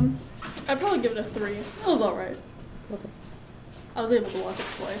 I'd probably give it a 3. It was alright. Okay. I was able to watch it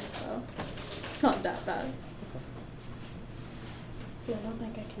twice, so it's not that bad. I don't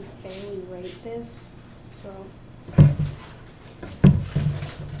think I can fairly rate this, so.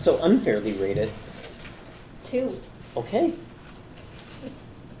 So unfairly rated. 2. Okay.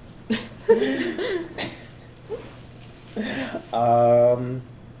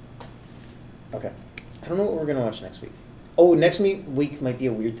 Okay. I don't know what we're gonna watch next week. Oh, next week might be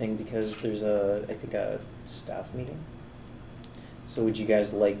a weird thing because there's I think a staff meeting. So would you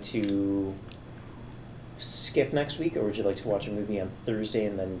guys like to skip next week, or would you like to watch a movie on Thursday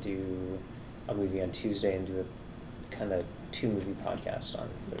and then do a movie on Tuesday and do a kind of 2-movie podcast on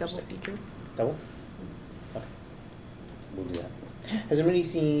Thursday? Double feature. Double? Okay. We'll do that. Has anybody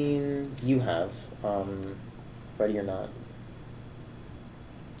seen, you have, Ready or Not?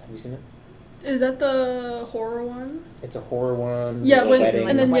 Have you seen it? Is that the horror one? It's a horror one. Yeah, with a when, wedding.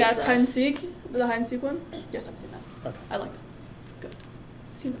 and then White yeah, it's hide and dress. seek. The hide and seek one. Yes, I've seen that. Okay. I like that. It's good.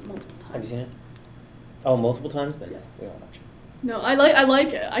 I've seen it multiple times. Have you seen it? Oh, multiple times? Then Yes. we all watch it. No, I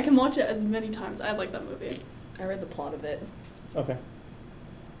like it. I can watch it as many times. I like that movie. I read the plot of it. Okay.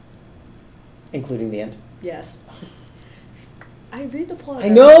 Including the end? Yes. I read the plot. I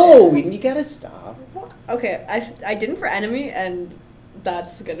know! You gotta stop. Okay, I didn't for Enemy, and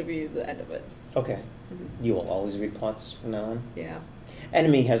that's gonna be the end of it. Okay. You will always read plots from now on? Yeah.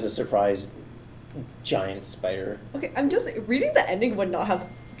 Enemy has a surprise giant spider. Okay, I'm just reading the ending would not have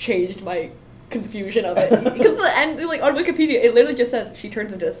changed my confusion of it because the end, like on Wikipedia, it literally just says she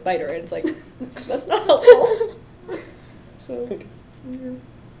turns into a spider, and it's like that's not helpful. So yeah.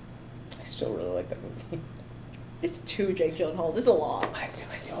 I still really like that movie. It's 2 Jake Gyllenhaals. It's a lot. I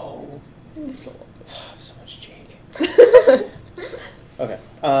know. So much Jake. Okay.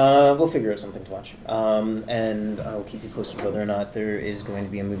 We'll figure out something to watch. And I'll keep you posted whether or not there is going to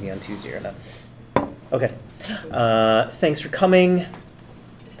be a movie on Tuesday or not. Okay. Thanks for coming.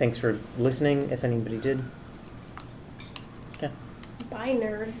 Thanks for listening, if anybody did. Okay. Bye,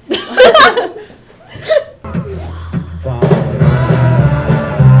 nerds.